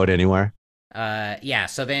 he's not going anywhere.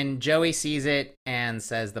 So then Joey sees it and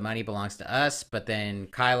says the money belongs to us, but then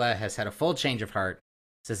Kyla has had a full change of heart,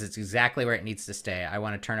 says it's exactly where it needs to stay. I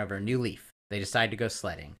want to turn over a new leaf. They decide to go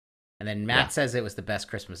sledding. And then Matt says it was the best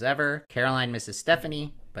Christmas ever. Caroline misses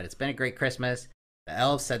Stephanie, but it's been a great Christmas. The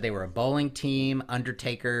elves said they were a bowling team,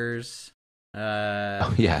 Undertakers.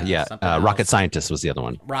 Rocket Scientist was the other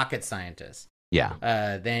one. Rocket Scientist.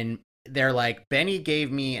 Yeah. Then they're like, Benny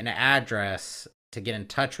gave me an address to get in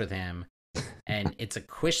touch with him. And it's a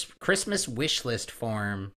Christmas wish list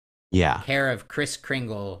form. Yeah. Care of Chris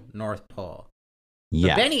Kringle, North Pole.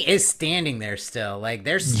 Yeah. But Benny is standing there still. Like,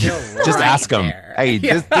 they're still just right ask him. there. Hey,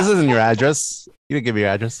 this isn't your address. You didn't give me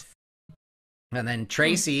your address. And then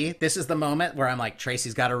Tracy, this is the moment where I'm like,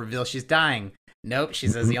 Tracy's got to reveal she's dying. Nope. She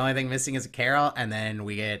says the only thing missing is a carol. And then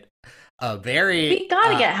we get a very we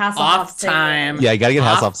gotta get Hasselhoff off time. Yeah, you gotta get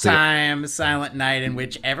Hasselhoff off time Silent Night in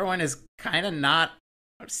which everyone is kind of not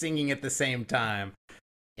singing at the same time.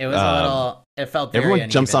 It was a little. It felt very everyone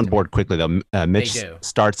jumps on board quickly though. Mitch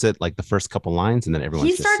starts it like the first couple lines, and then everyone.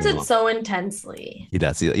 He starts it so intensely. He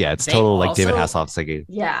does. Yeah, it's total like David Hasselhoff singing.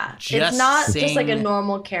 Yeah, it's not just like a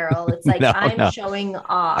normal carol. It's like I'm showing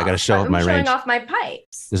off. I gotta show my range. Showing off my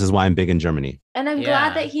pipes. This is why I'm big in Germany. And I'm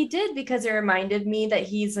glad that he did, because it reminded me that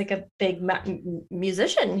he's like a big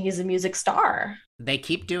musician. He's a music star. They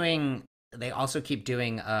also keep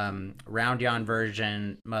doing Round Yon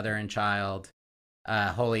Version, Mother and Child,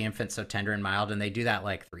 Holy Infant, So Tender and Mild, and they do that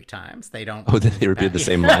like 3 times. They don't. Oh, did they repeat the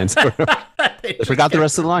same lines? they forgot the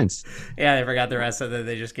rest of the lines. Yeah, they forgot the rest of it.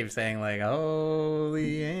 They just keep saying like, "Oh,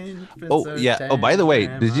 the infants." Oh yeah. Oh, by the way,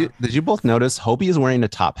 did you both notice Hobie is wearing a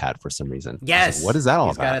top hat for some reason? Yes. Like, what is that all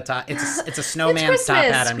He's about? Got a top. It's a snowman top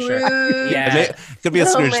hat. I'm sure. Yeah, it could be a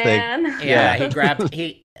Scrooge thing. Yeah,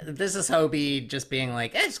 This is Hobie just being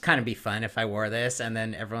like, it's kind of be fun if I wore this, and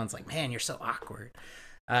then everyone's like, "Man, you're so awkward."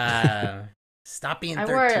 Stop being 13.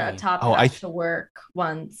 I wore a top hat to work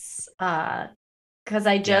once because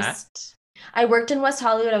I worked in West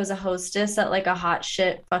Hollywood. I was a hostess at like a hot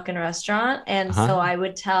shit fucking restaurant, and so I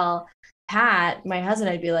would tell Pat, my husband,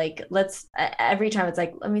 I'd be like, every time it's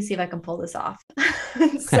like, let me see if I can pull this off.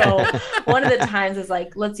 So one of the times is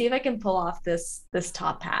like, let's see if I can pull off this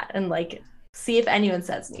top hat and like see if anyone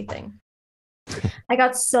says anything. I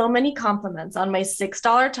got so many compliments on my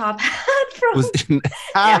 $6 top hat from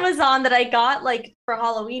Amazon that I got like for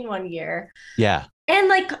Halloween one year. Yeah. And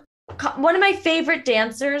like one of my favorite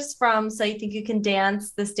dancers from So You Think You Can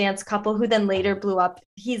Dance, this dance couple who then later blew up.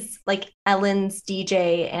 He's like Ellen's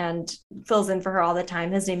DJ and fills in for her all the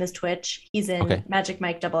time. His name is Twitch. He's in Magic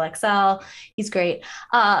Mike XXL. He's great.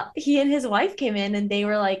 He and his wife came in and they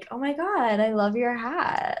were like, "Oh my God, I love your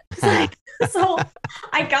hat." So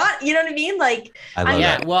I got, you know what I mean? Like, I love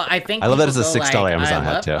that. Well, I think I love that it's a $6 Amazon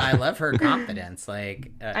hat too. I love her confidence.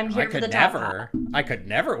 Like, I'm here for the top hat. I could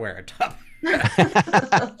never wear a top.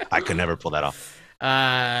 I could never pull that off.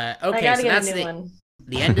 Okay, so that's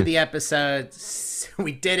the end of the episode.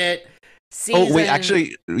 We did it. Oh wait,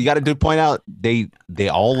 actually, you got to point out they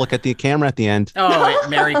all look at the camera at the end. Oh,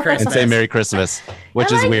 Merry Christmas and say Merry Christmas,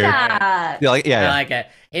 which is weird. That. Yeah, I like it.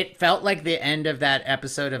 It felt like the end of that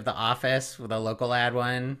episode of The Office, with the local ad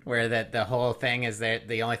one, where the whole thing is that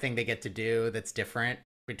the only thing they get to do that's different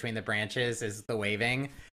between the branches is the waving.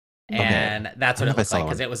 And that's what it looks like,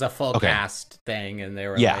 because it was a full cast thing, and they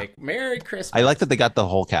were like, "Merry Christmas." I like that they got the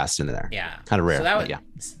whole cast into there. Yeah, kind of rare. So that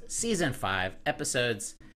was season 5,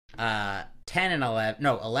 episodes 10 and 11,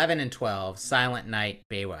 no 11 and 12. Silent Night,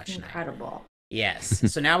 Baywatch Night. Incredible. Yes.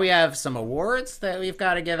 So now we have some awards that we've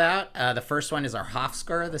got to give out. The first one is our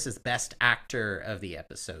Hofscore. This is Best Actor of the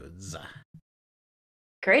Episodes.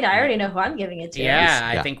 Great. I already know who I'm giving it to. Yeah,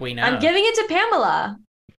 I think we know. I'm giving it to Pamela.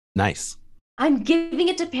 Nice. I'm giving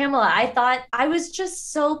it to Pamela. I thought I was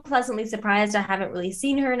just so pleasantly surprised. I haven't really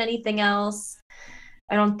seen her in anything else.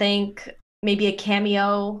 I don't think. Maybe a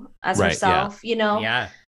cameo as herself, you know? Yeah.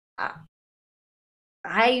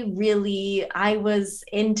 I was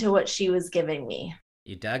into what she was giving me.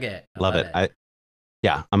 You dug it. Love it.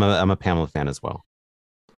 I'm a Pamela fan as well.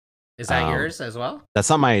 Is that yours as well? That's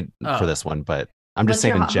not my for this one, but I'm just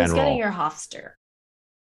saying in general. Who's getting your Hofster?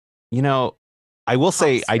 You know, I will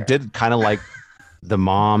say I did kind of like the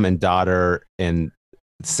mom and daughter and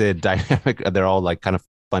Sid dynamic. They're all like kind of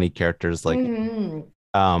funny characters. Like,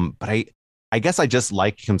 but I guess I just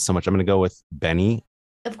like him so much. I'm going to go with Benny.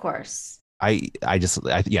 Of course. I think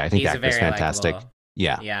that is fantastic. Likable.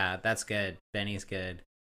 Yeah. Yeah, that's good. Benny's good.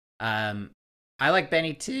 I like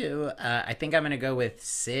Benny too. I think I'm going to go with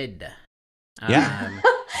Sid.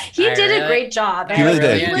 He did a great job. He really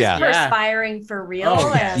did. He was perspiring for real.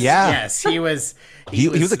 Oh, yes, he was. He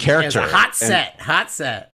was a character. It was a hot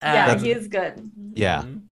set. Yeah, he is good. Yeah.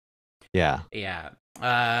 Yeah. Yeah.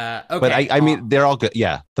 Okay. But I mean, they're all good.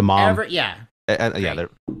 Yeah. The mom. Yeah, they're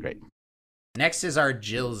great. Next is our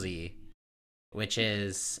Jilzy, which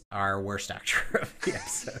is our worst actor of the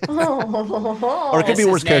episode. Or it could be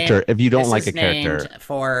worst character if you don't like a character.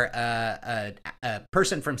 For a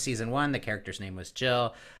person from season 1, the character's name was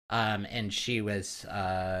Jill, and she was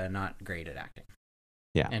not great at acting.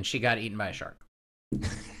 Yeah. And she got eaten by a shark.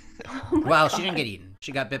 Well, she didn't get eaten.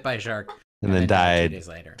 She got bit by a shark and then died 2 days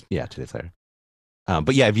later. Yeah, 2 days later.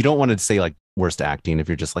 But yeah, if you don't want to say like worst acting, if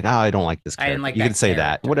you're just like, I don't like this character, you can say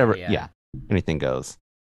that. Whatever. Yeah. Anything goes.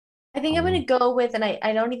 I think I'm going to go with, and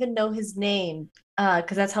I don't even know his name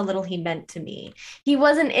because that's how little he meant to me. He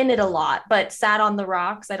wasn't in it a lot, but sat on the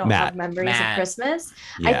rocks. I don't have memories of Christmas.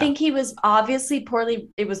 Yeah. I think he was obviously poorly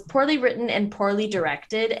written and poorly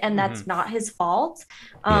directed, and that's not his fault.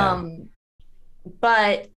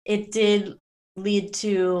 But it did lead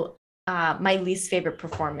to my least favorite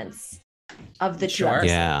performance of the two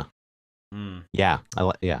episodes. Yeah. Yeah.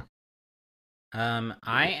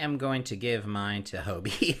 I am going to give mine to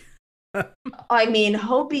Hobie. I mean,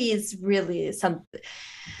 Hobie is really something.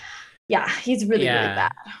 Yeah, he's really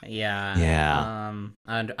bad. Yeah.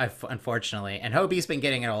 And unfortunately, and Hobie's been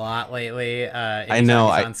getting it a lot lately. I know.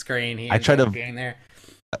 He's on screen. I try to being there.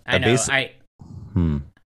 I know.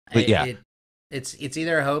 But yeah, it's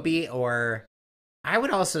either Hobie or I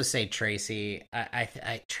would also say Tracy.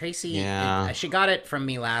 Tracy. Yeah. She got it from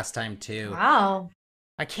me last time too. Wow.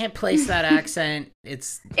 I can't place that accent.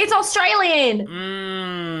 It's Australian.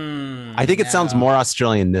 I think it sounds more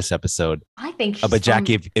Australian this episode. I think. But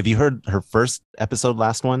Jackie, if you heard her first episode,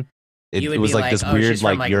 last one, it was like this weird,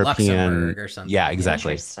 like European or something. Yeah,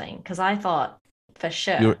 exactly. Interesting, because I thought for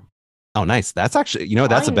sure. Oh, nice. That's actually,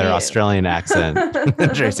 that's a better Australian accent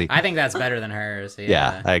than Tracy. I think that's better than hers.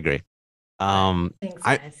 Yeah, I agree. Thanks,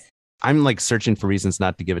 guys. I'm like searching for reasons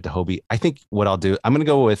not to give it to Hobie. I think what I'll do, I'm going to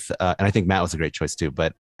go with, and I think Matt was a great choice too,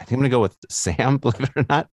 but I think I'm going to go with Sam, believe it or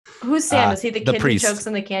not. Who's Sam? Is he the kid priest who chokes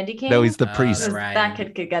in the candy cane? No, he's the priest. Right. That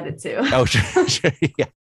kid could get it too. Oh, sure. Yeah.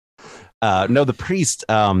 No, the priest,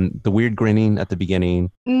 the weird grinning at the beginning.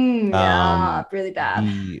 Yeah, really bad.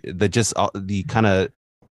 The kind of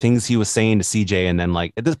things he was saying to CJ, and then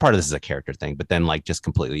like this part of this is a character thing, but then like just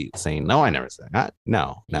completely saying, no, I never said that.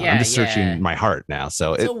 No. I'm just searching my heart now.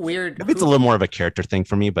 So it's weird. Maybe it's a little more of a character thing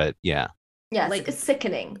for me, but yeah. Yeah, like it's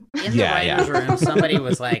sickening. In the writer's room, somebody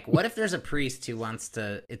was like, what if there's a priest who wants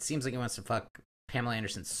to, it seems like he wants to fuck Pamela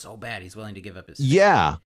Anderson so bad he's willing to give up his face.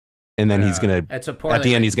 Yeah. And then he's going to, at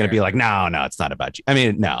the end, he's going to be like, no, it's not about you. I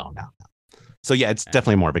mean, no. So yeah, it's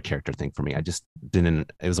definitely more of a character thing for me. I just it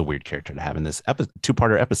was a weird character to have in this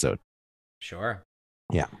two-parter episode. Sure.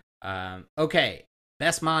 Yeah. Okay.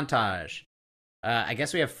 Best montage. I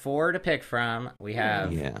guess we have 4 to pick from. We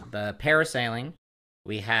have the parasailing.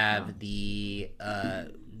 We have the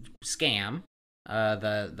scam,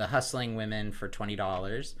 the hustling women for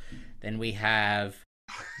 $20. Then we have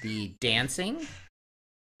the dancing,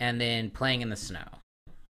 and then playing in the snow.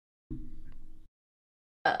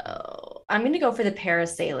 Oh, I'm going to go for the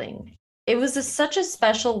parasailing. It was such a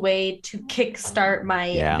special way to kickstart my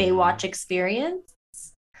Baywatch experience.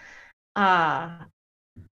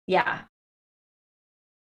 Yeah.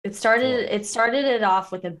 It started it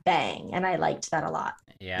off with a bang, and I liked that a lot.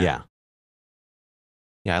 Yeah,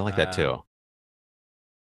 I like that too.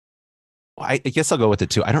 Well, I guess I'll go with it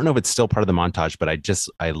too. I don't know if it's still part of the montage, but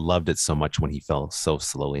I loved it so much when he fell so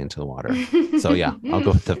slowly into the water. So yeah, I'll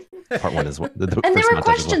go with the part one as well. And there were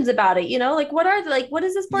questions about it, like what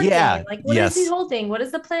is this board game? Like what is the whole thing? What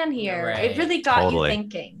is the plan here? Right. It really got you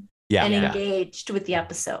thinking and engaged with the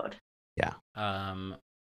episode. Yeah.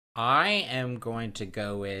 I am going to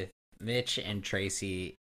go with Mitch and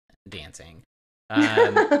Tracy dancing.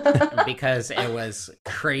 Because it was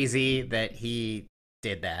crazy that he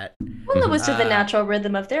did that. Well, it was to the natural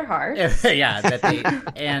rhythm of their hearts. Yeah, that they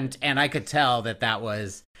and I could tell that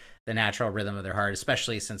was the natural rhythm of their heart,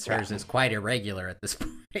 especially since hers is quite irregular at this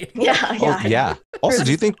point. Yeah. Also,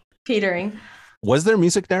 do you think petering? Was there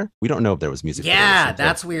music there? We don't know if there was music. Yeah,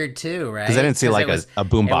 that's weird too, right? Because I didn't see like a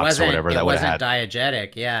boombox or whatever that would have had. It wasn't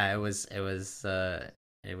diegetic. Yeah, it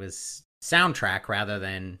was soundtrack rather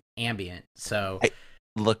than ambient. So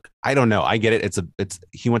I don't know. I get it. It's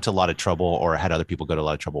he went to a lot of trouble or had other people go to a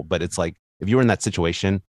lot of trouble. But it's like if you were in that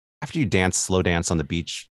situation, after you slow dance on the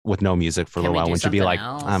beach with no music for a little while, wouldn't you be like,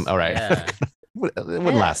 all right? Yeah. It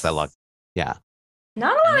wouldn't last that long. Yeah.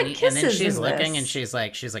 Not a lot of kisses. And then she's looking and she's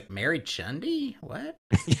like, Mary Chundi? What?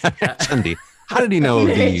 Yeah, Mary Chundi. How did he know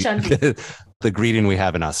the greeting we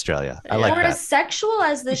have in Australia? I like that. As sexual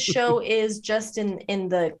as the show is, just in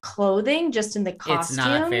the clothing, just in the costumes, it's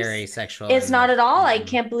not very sexual. It's not at all. I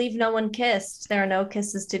can't believe no one kissed. There are no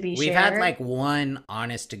kisses to be shared. We've had like one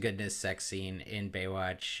honest to goodness sex scene in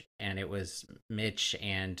Baywatch, and it was Mitch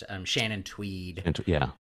and Shannon Tweed.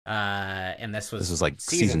 And this was like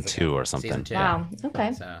season 2 or something. Season 2. Wow.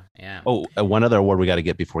 Okay. So yeah. Oh, one other award we got to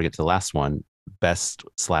get before we get to the last one: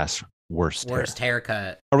 best/worst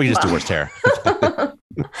haircut. Or we can just do worst hair.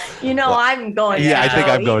 I'm going. Yeah, I think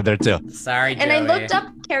I'm going there too. Sorry, Joey. And I looked up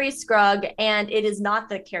Carrie Scrugg, and it is not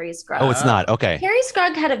the Carrie Scrugg. Oh, it's not. Okay. Carrie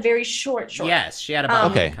Scrugg had a very short. Yes, she had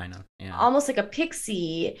about kind of almost like a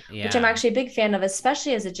pixie, which I'm actually a big fan of,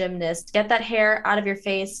 especially as a gymnast. Get that hair out of your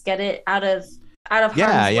face. Get it out of harm's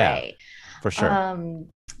way. For sure.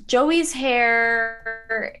 Joey's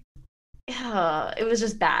hair. It was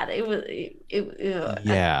just bad. I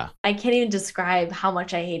can't even describe how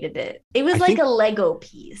much I hated it. It was like a Lego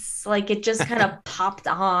piece. Like it just kind of popped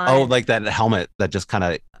on. Oh, like that helmet that just kind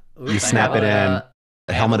of you snap it in.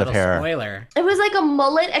 A helmet of hair. Spoiler. It was like a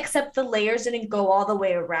mullet, except the layers didn't go all the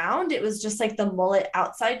way around. It was just like the mullet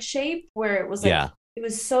outside shape, where it was like it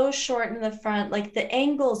was so short in the front. Like the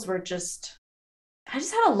angles were just. I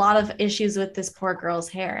just had a lot of issues with this poor girl's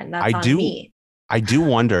hair, and that's on me. I do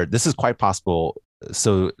wonder, this is quite possible.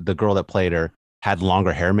 So the girl that played her had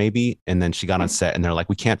longer hair maybe, and then she got on set and they're like,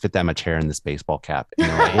 we can't fit that much hair in this baseball cap. And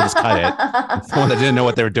they're like, we'll just cut it. Someone that didn't know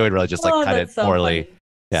what they were doing really just cut it poorly. Funny.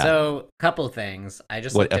 Yeah. So couple things. I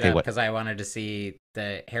just looked it up because I wanted to see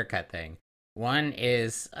the haircut thing. One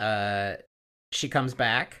is She comes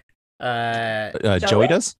back. Joey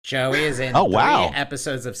does? Joey is in 3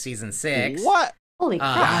 episodes of season 6. What? Holy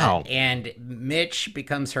crap. Wow. And Mitch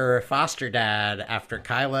becomes her foster dad after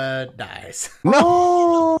Kyla dies.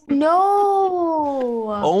 No.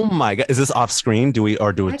 Oh my God. Is this off screen? Does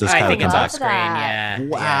Kyla come back? I think it's off screen, yeah.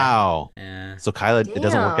 Wow. Yeah. So Kyla, it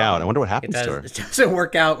doesn't work out. I wonder what happens to her. It doesn't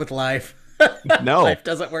work out with life. No. Life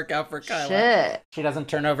doesn't work out for Kyla. Shit. She doesn't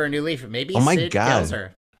turn over a new leaf. Maybe Sid kills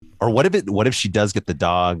her. Or what if she does get the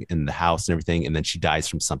dog in the house and everything, and then she dies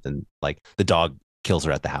from something, like the dog kills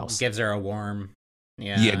her at the house. Gives her a worm.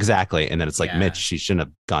 Yeah, exactly. And then it's like, Mitch, she shouldn't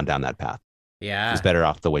have gone down that path. Yeah. She's better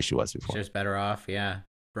off the way she was before. She was better off, yeah.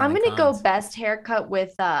 I'm going to go best haircut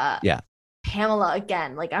with Pamela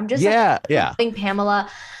again. Like, I'm just Pamela.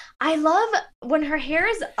 I love when her hair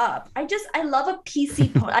is up. I love a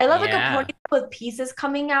piecey pony. I love like a ponytail with pieces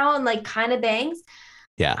coming out and like kind of bangs.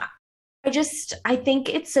 Yeah. I think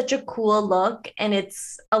it's such a cool look, and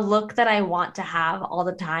it's a look that I want to have all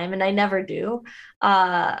the time, and I never do.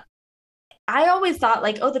 I always thought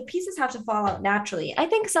like, the pieces have to fall out naturally. I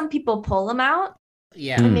think some people pull them out.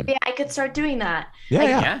 Yeah. And maybe I could start doing that.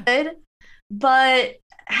 Yeah. But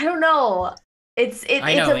I don't know. It's a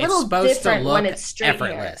little different when it's straight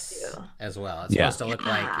effortless hair as well. It's supposed to look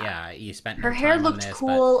like you spent her hair looked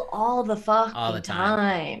cool all the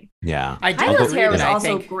time. Yeah. Kyla's hair was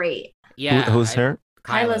also great. Yeah. Whose hair?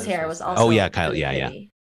 Kyla's hair was also. Oh yeah, Kyla. Yeah.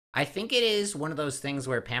 I think it is one of those things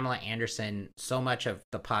where Pamela Anderson, so much of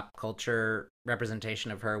the pop culture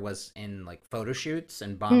representation of her was in like photo shoots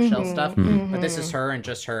and bombshell stuff. But this is her and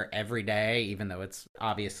just her every day, even though it's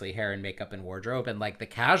obviously hair and makeup and wardrobe. And like the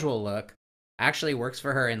casual look actually works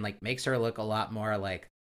for her and like makes her look a lot more like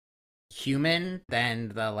human than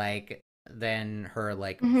her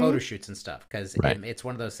like photo shoots and stuff. Because it's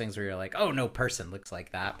one of those things where you're like, oh, no person looks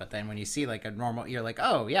like that. But then when you see like a normal, you're like,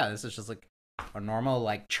 oh yeah, this is just like a normal,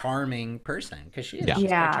 like, charming person, because she is. She's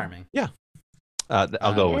quite charming. Yeah.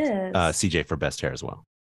 I'll go with CJ for best hair as well.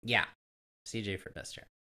 Yeah. CJ for best hair.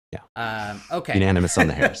 Yeah. Okay. Unanimous on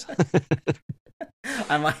the hairs.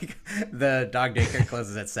 I'm like, the dog daycare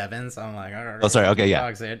closes at 7, so I'm like, oh, sorry. Okay, yeah.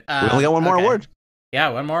 We only got one more award. Yeah,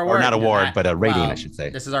 one more award. Or not award, but a rating, I should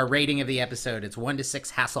say. This is our rating of the episode. It's 1 to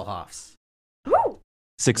 6 Hasselhoffs. Woo!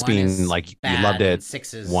 6 being like you loved it.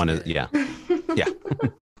 6 is 1 is yeah.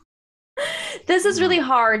 This is really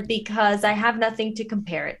hard because I have nothing to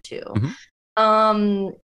compare it to.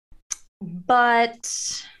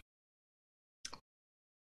 But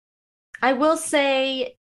I will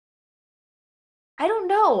say, I don't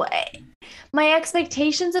know. My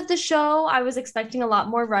expectations of the show, I was expecting a lot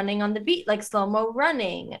more running on the beat, like slow-mo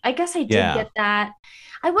running. I guess I did get that.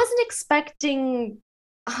 I wasn't expecting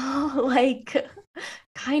like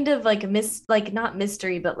kind of like not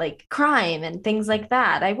mystery, but like crime and things like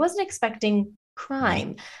that. I wasn't expting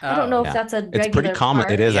crime. I don't know if that's a regular. It's pretty common.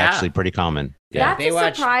 Part. It is actually pretty common. Yeah, that's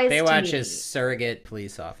a surprise. Baywatch is surrogate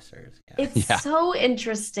police officers. Yeah. It's so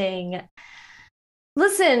interesting.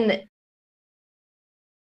 Listen,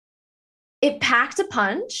 it packed a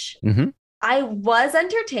punch. I was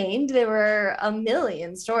entertained. There were a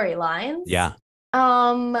million storylines. Yeah.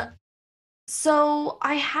 So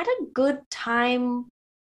I had a good time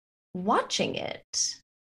watching it.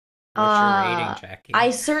 What's your rating, Jackie?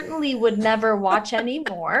 I certainly would never watch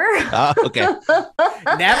anymore. Okay.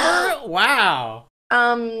 Never? Wow.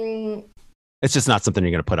 It's just not something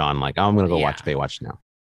you're gonna put on. Like, I'm gonna go watch Baywatch now.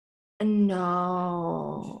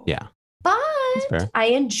 No. Yeah. But I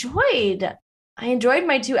enjoyed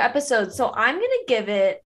my 2 episodes. So I'm gonna give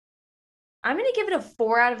it a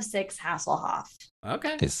 4 out of 6 Hasselhoff.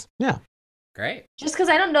 Okay. Yeah. Great. Just because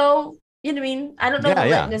I don't know, you know what I mean? I don't know the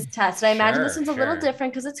litmus test. I imagine this one's a little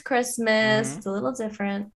different because it's Christmas. It's a little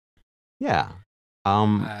different. Yeah.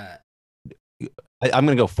 I'm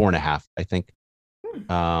gonna go 4.5, I think.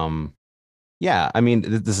 Yeah, I mean,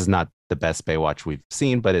 this is not the best Baywatch we've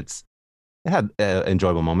seen, but it had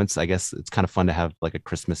enjoyable moments. I guess it's kind of fun to have like a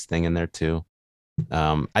Christmas thing in there too.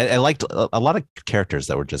 I liked a lot of characters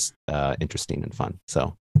that were just interesting and fun.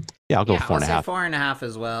 So yeah, I'll go 4.5. I'll say 4.5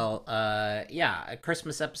 as well. A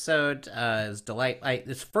Christmas episode is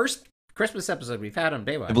this first Christmas episode we've had on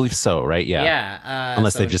Baywatch. I believe so, right? Yeah. Yeah.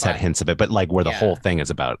 Unless they've just had hints of it, but like where the whole thing is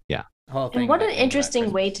about. Yeah. And what an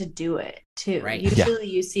interesting way to do it too. Right. Usually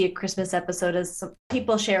you see a Christmas episode as some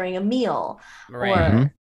people sharing a meal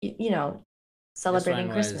or celebrating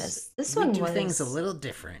Christmas. This one was things a little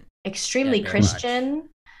different. Extremely Christian.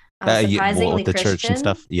 Surprisingly the Christian. church and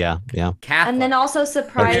stuff. Yeah. Catholic. And then also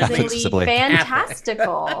surprisingly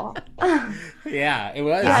fantastical. Yeah, it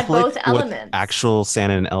was. You had both elements. With actual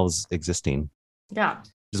Santa and elves existing. Yeah.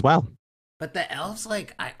 As well. But the elves,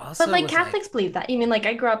 like, I also. But like Catholics believe that. You mean like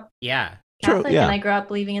I grew up. Yeah. Catholic, true. Yeah. And I grew up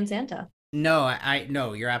believing in Santa. No,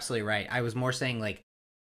 no, you're absolutely right. I was more saying like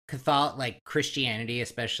Christianity,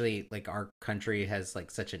 especially like our country has like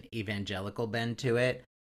such an evangelical bend to it.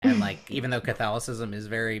 And like, even though Catholicism is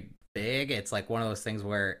very big, it's like one of those things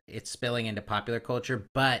where it's spilling into popular culture.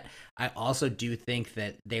 But I also do think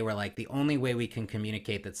that they were like, the only way we can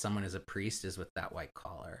communicate that someone is a priest is with that white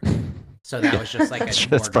collar. So that was just like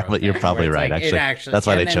you're probably right. Like, actually, that's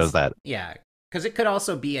why they chose that. Yeah. Because it could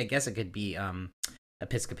also be, I guess it could be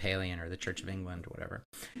Episcopalian or the Church of England, whatever.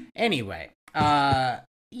 Anyway,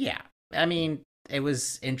 yeah. I mean, it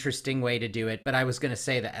was interesting way to do it, but I was going to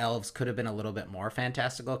say the elves could have been a little bit more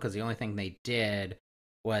fantastical because the only thing they did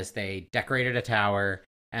was they decorated a tower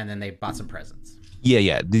and then they bought some presents.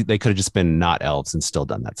 Yeah. They could have just been not elves and still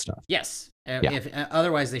done that stuff. Yes. Yeah. If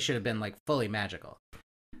otherwise, they should have been like fully magical.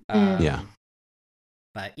 Yeah.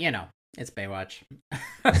 But, you know, it's Baywatch.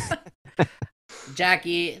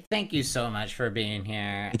 Jackie, thank you so much for being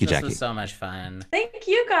here. Thank you, Jackie. This was so much fun. Thank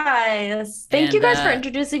you guys. Thank you guys for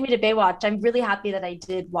introducing me to Baywatch. I'm really happy that I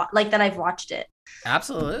did that I've watched it.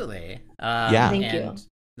 Absolutely. Yeah. Thank you.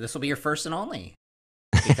 This will be your first and only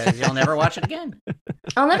because you'll never watch it again.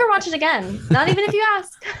 I'll never watch it again. Not even if you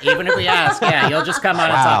ask. Even if we ask, yeah, you'll just come on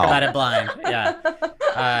and talk about it blind.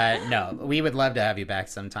 Yeah. No, we would love to have you back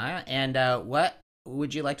sometime. And what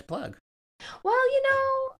would you like to plug? Well,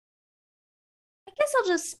 I guess I'll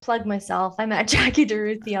just plug myself. I'm at Jackie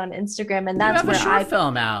DeRuthi on Instagram, and that's where I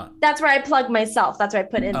film out. That's where I plug myself. That's where I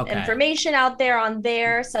put in information out there on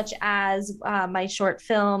there, such as my short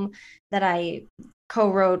film that I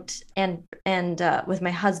co-wrote and with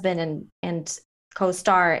my husband and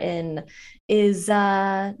co-star in is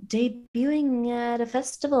debuting at a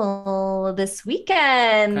festival this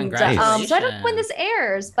weekend. Congratulations. So I don't know when this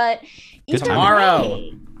airs, but tomorrow.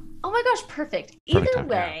 Way, oh my gosh, perfect. Either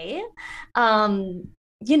way,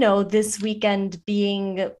 this weekend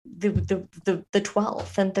being the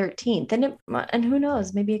 12th and 13th, and who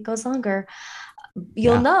knows, maybe it goes longer.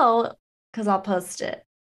 You'll know because I'll post it.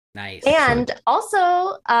 Nice. And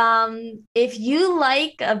also, if you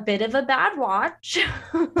like a bit of a bad watch,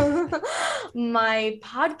 my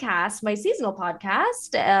podcast, my seasonal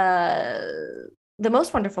podcast, The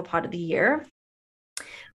Most Wonderful Pod of the Year,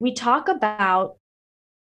 we talk about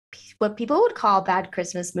what people would call bad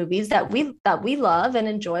Christmas movies that we love and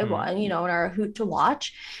enjoy, and are a hoot to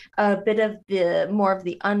watch. A bit of more of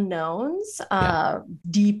the unknowns,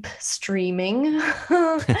 deep streaming,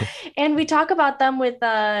 and we talk about them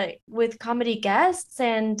with comedy guests,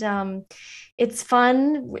 and it's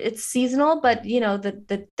fun. It's seasonal, but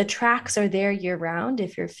the tracks are there year round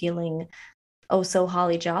if you're feeling oh so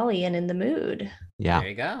holly jolly and in the mood. Yeah, there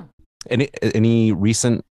you go. Any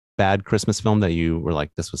recent bad Christmas film that you were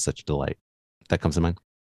like, this was such a delight, that comes to mind?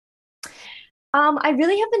 I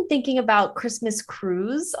really have been thinking about Christmas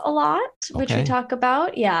Cruise a lot, which we talk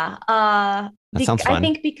about. Yeah. That sounds fun. I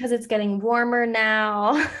think because it's getting warmer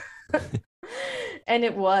now. And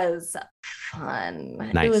it was fun.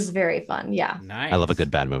 Nice. It was very fun. Yeah. Nice. I love a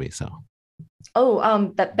good bad movie, so.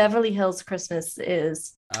 But Beverly Hills Christmas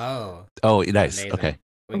is. Oh, nice. Amazing. Okay.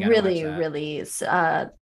 Really,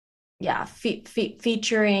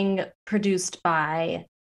 featuring, produced by,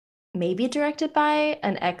 maybe directed by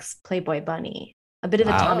an ex-Playboy bunny. A bit of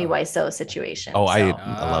a Tommy Wiseau situation. I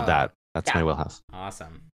love that. That's my wheelhouse.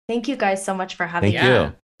 Awesome. Thank you guys so much for having me.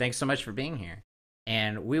 Thank you. Thanks so much for being here.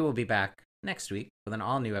 And we will be back next week with an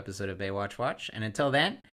all-new episode of Baywatch Watch. And until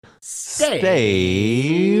then, stay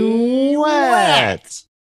wet.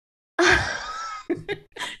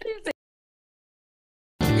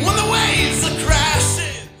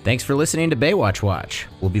 Thanks for listening to Baywatch Watch.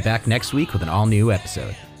 We'll be back next week with an all-new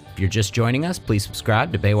episode. If you're just joining us, please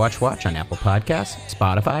subscribe to Baywatch Watch on Apple Podcasts,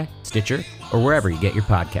 Spotify, Stitcher, or wherever you get your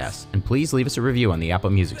podcasts. And please leave us a review on the Apple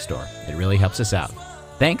Music Store. It really helps us out.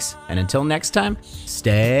 Thanks, and until next time,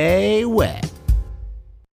 stay wet.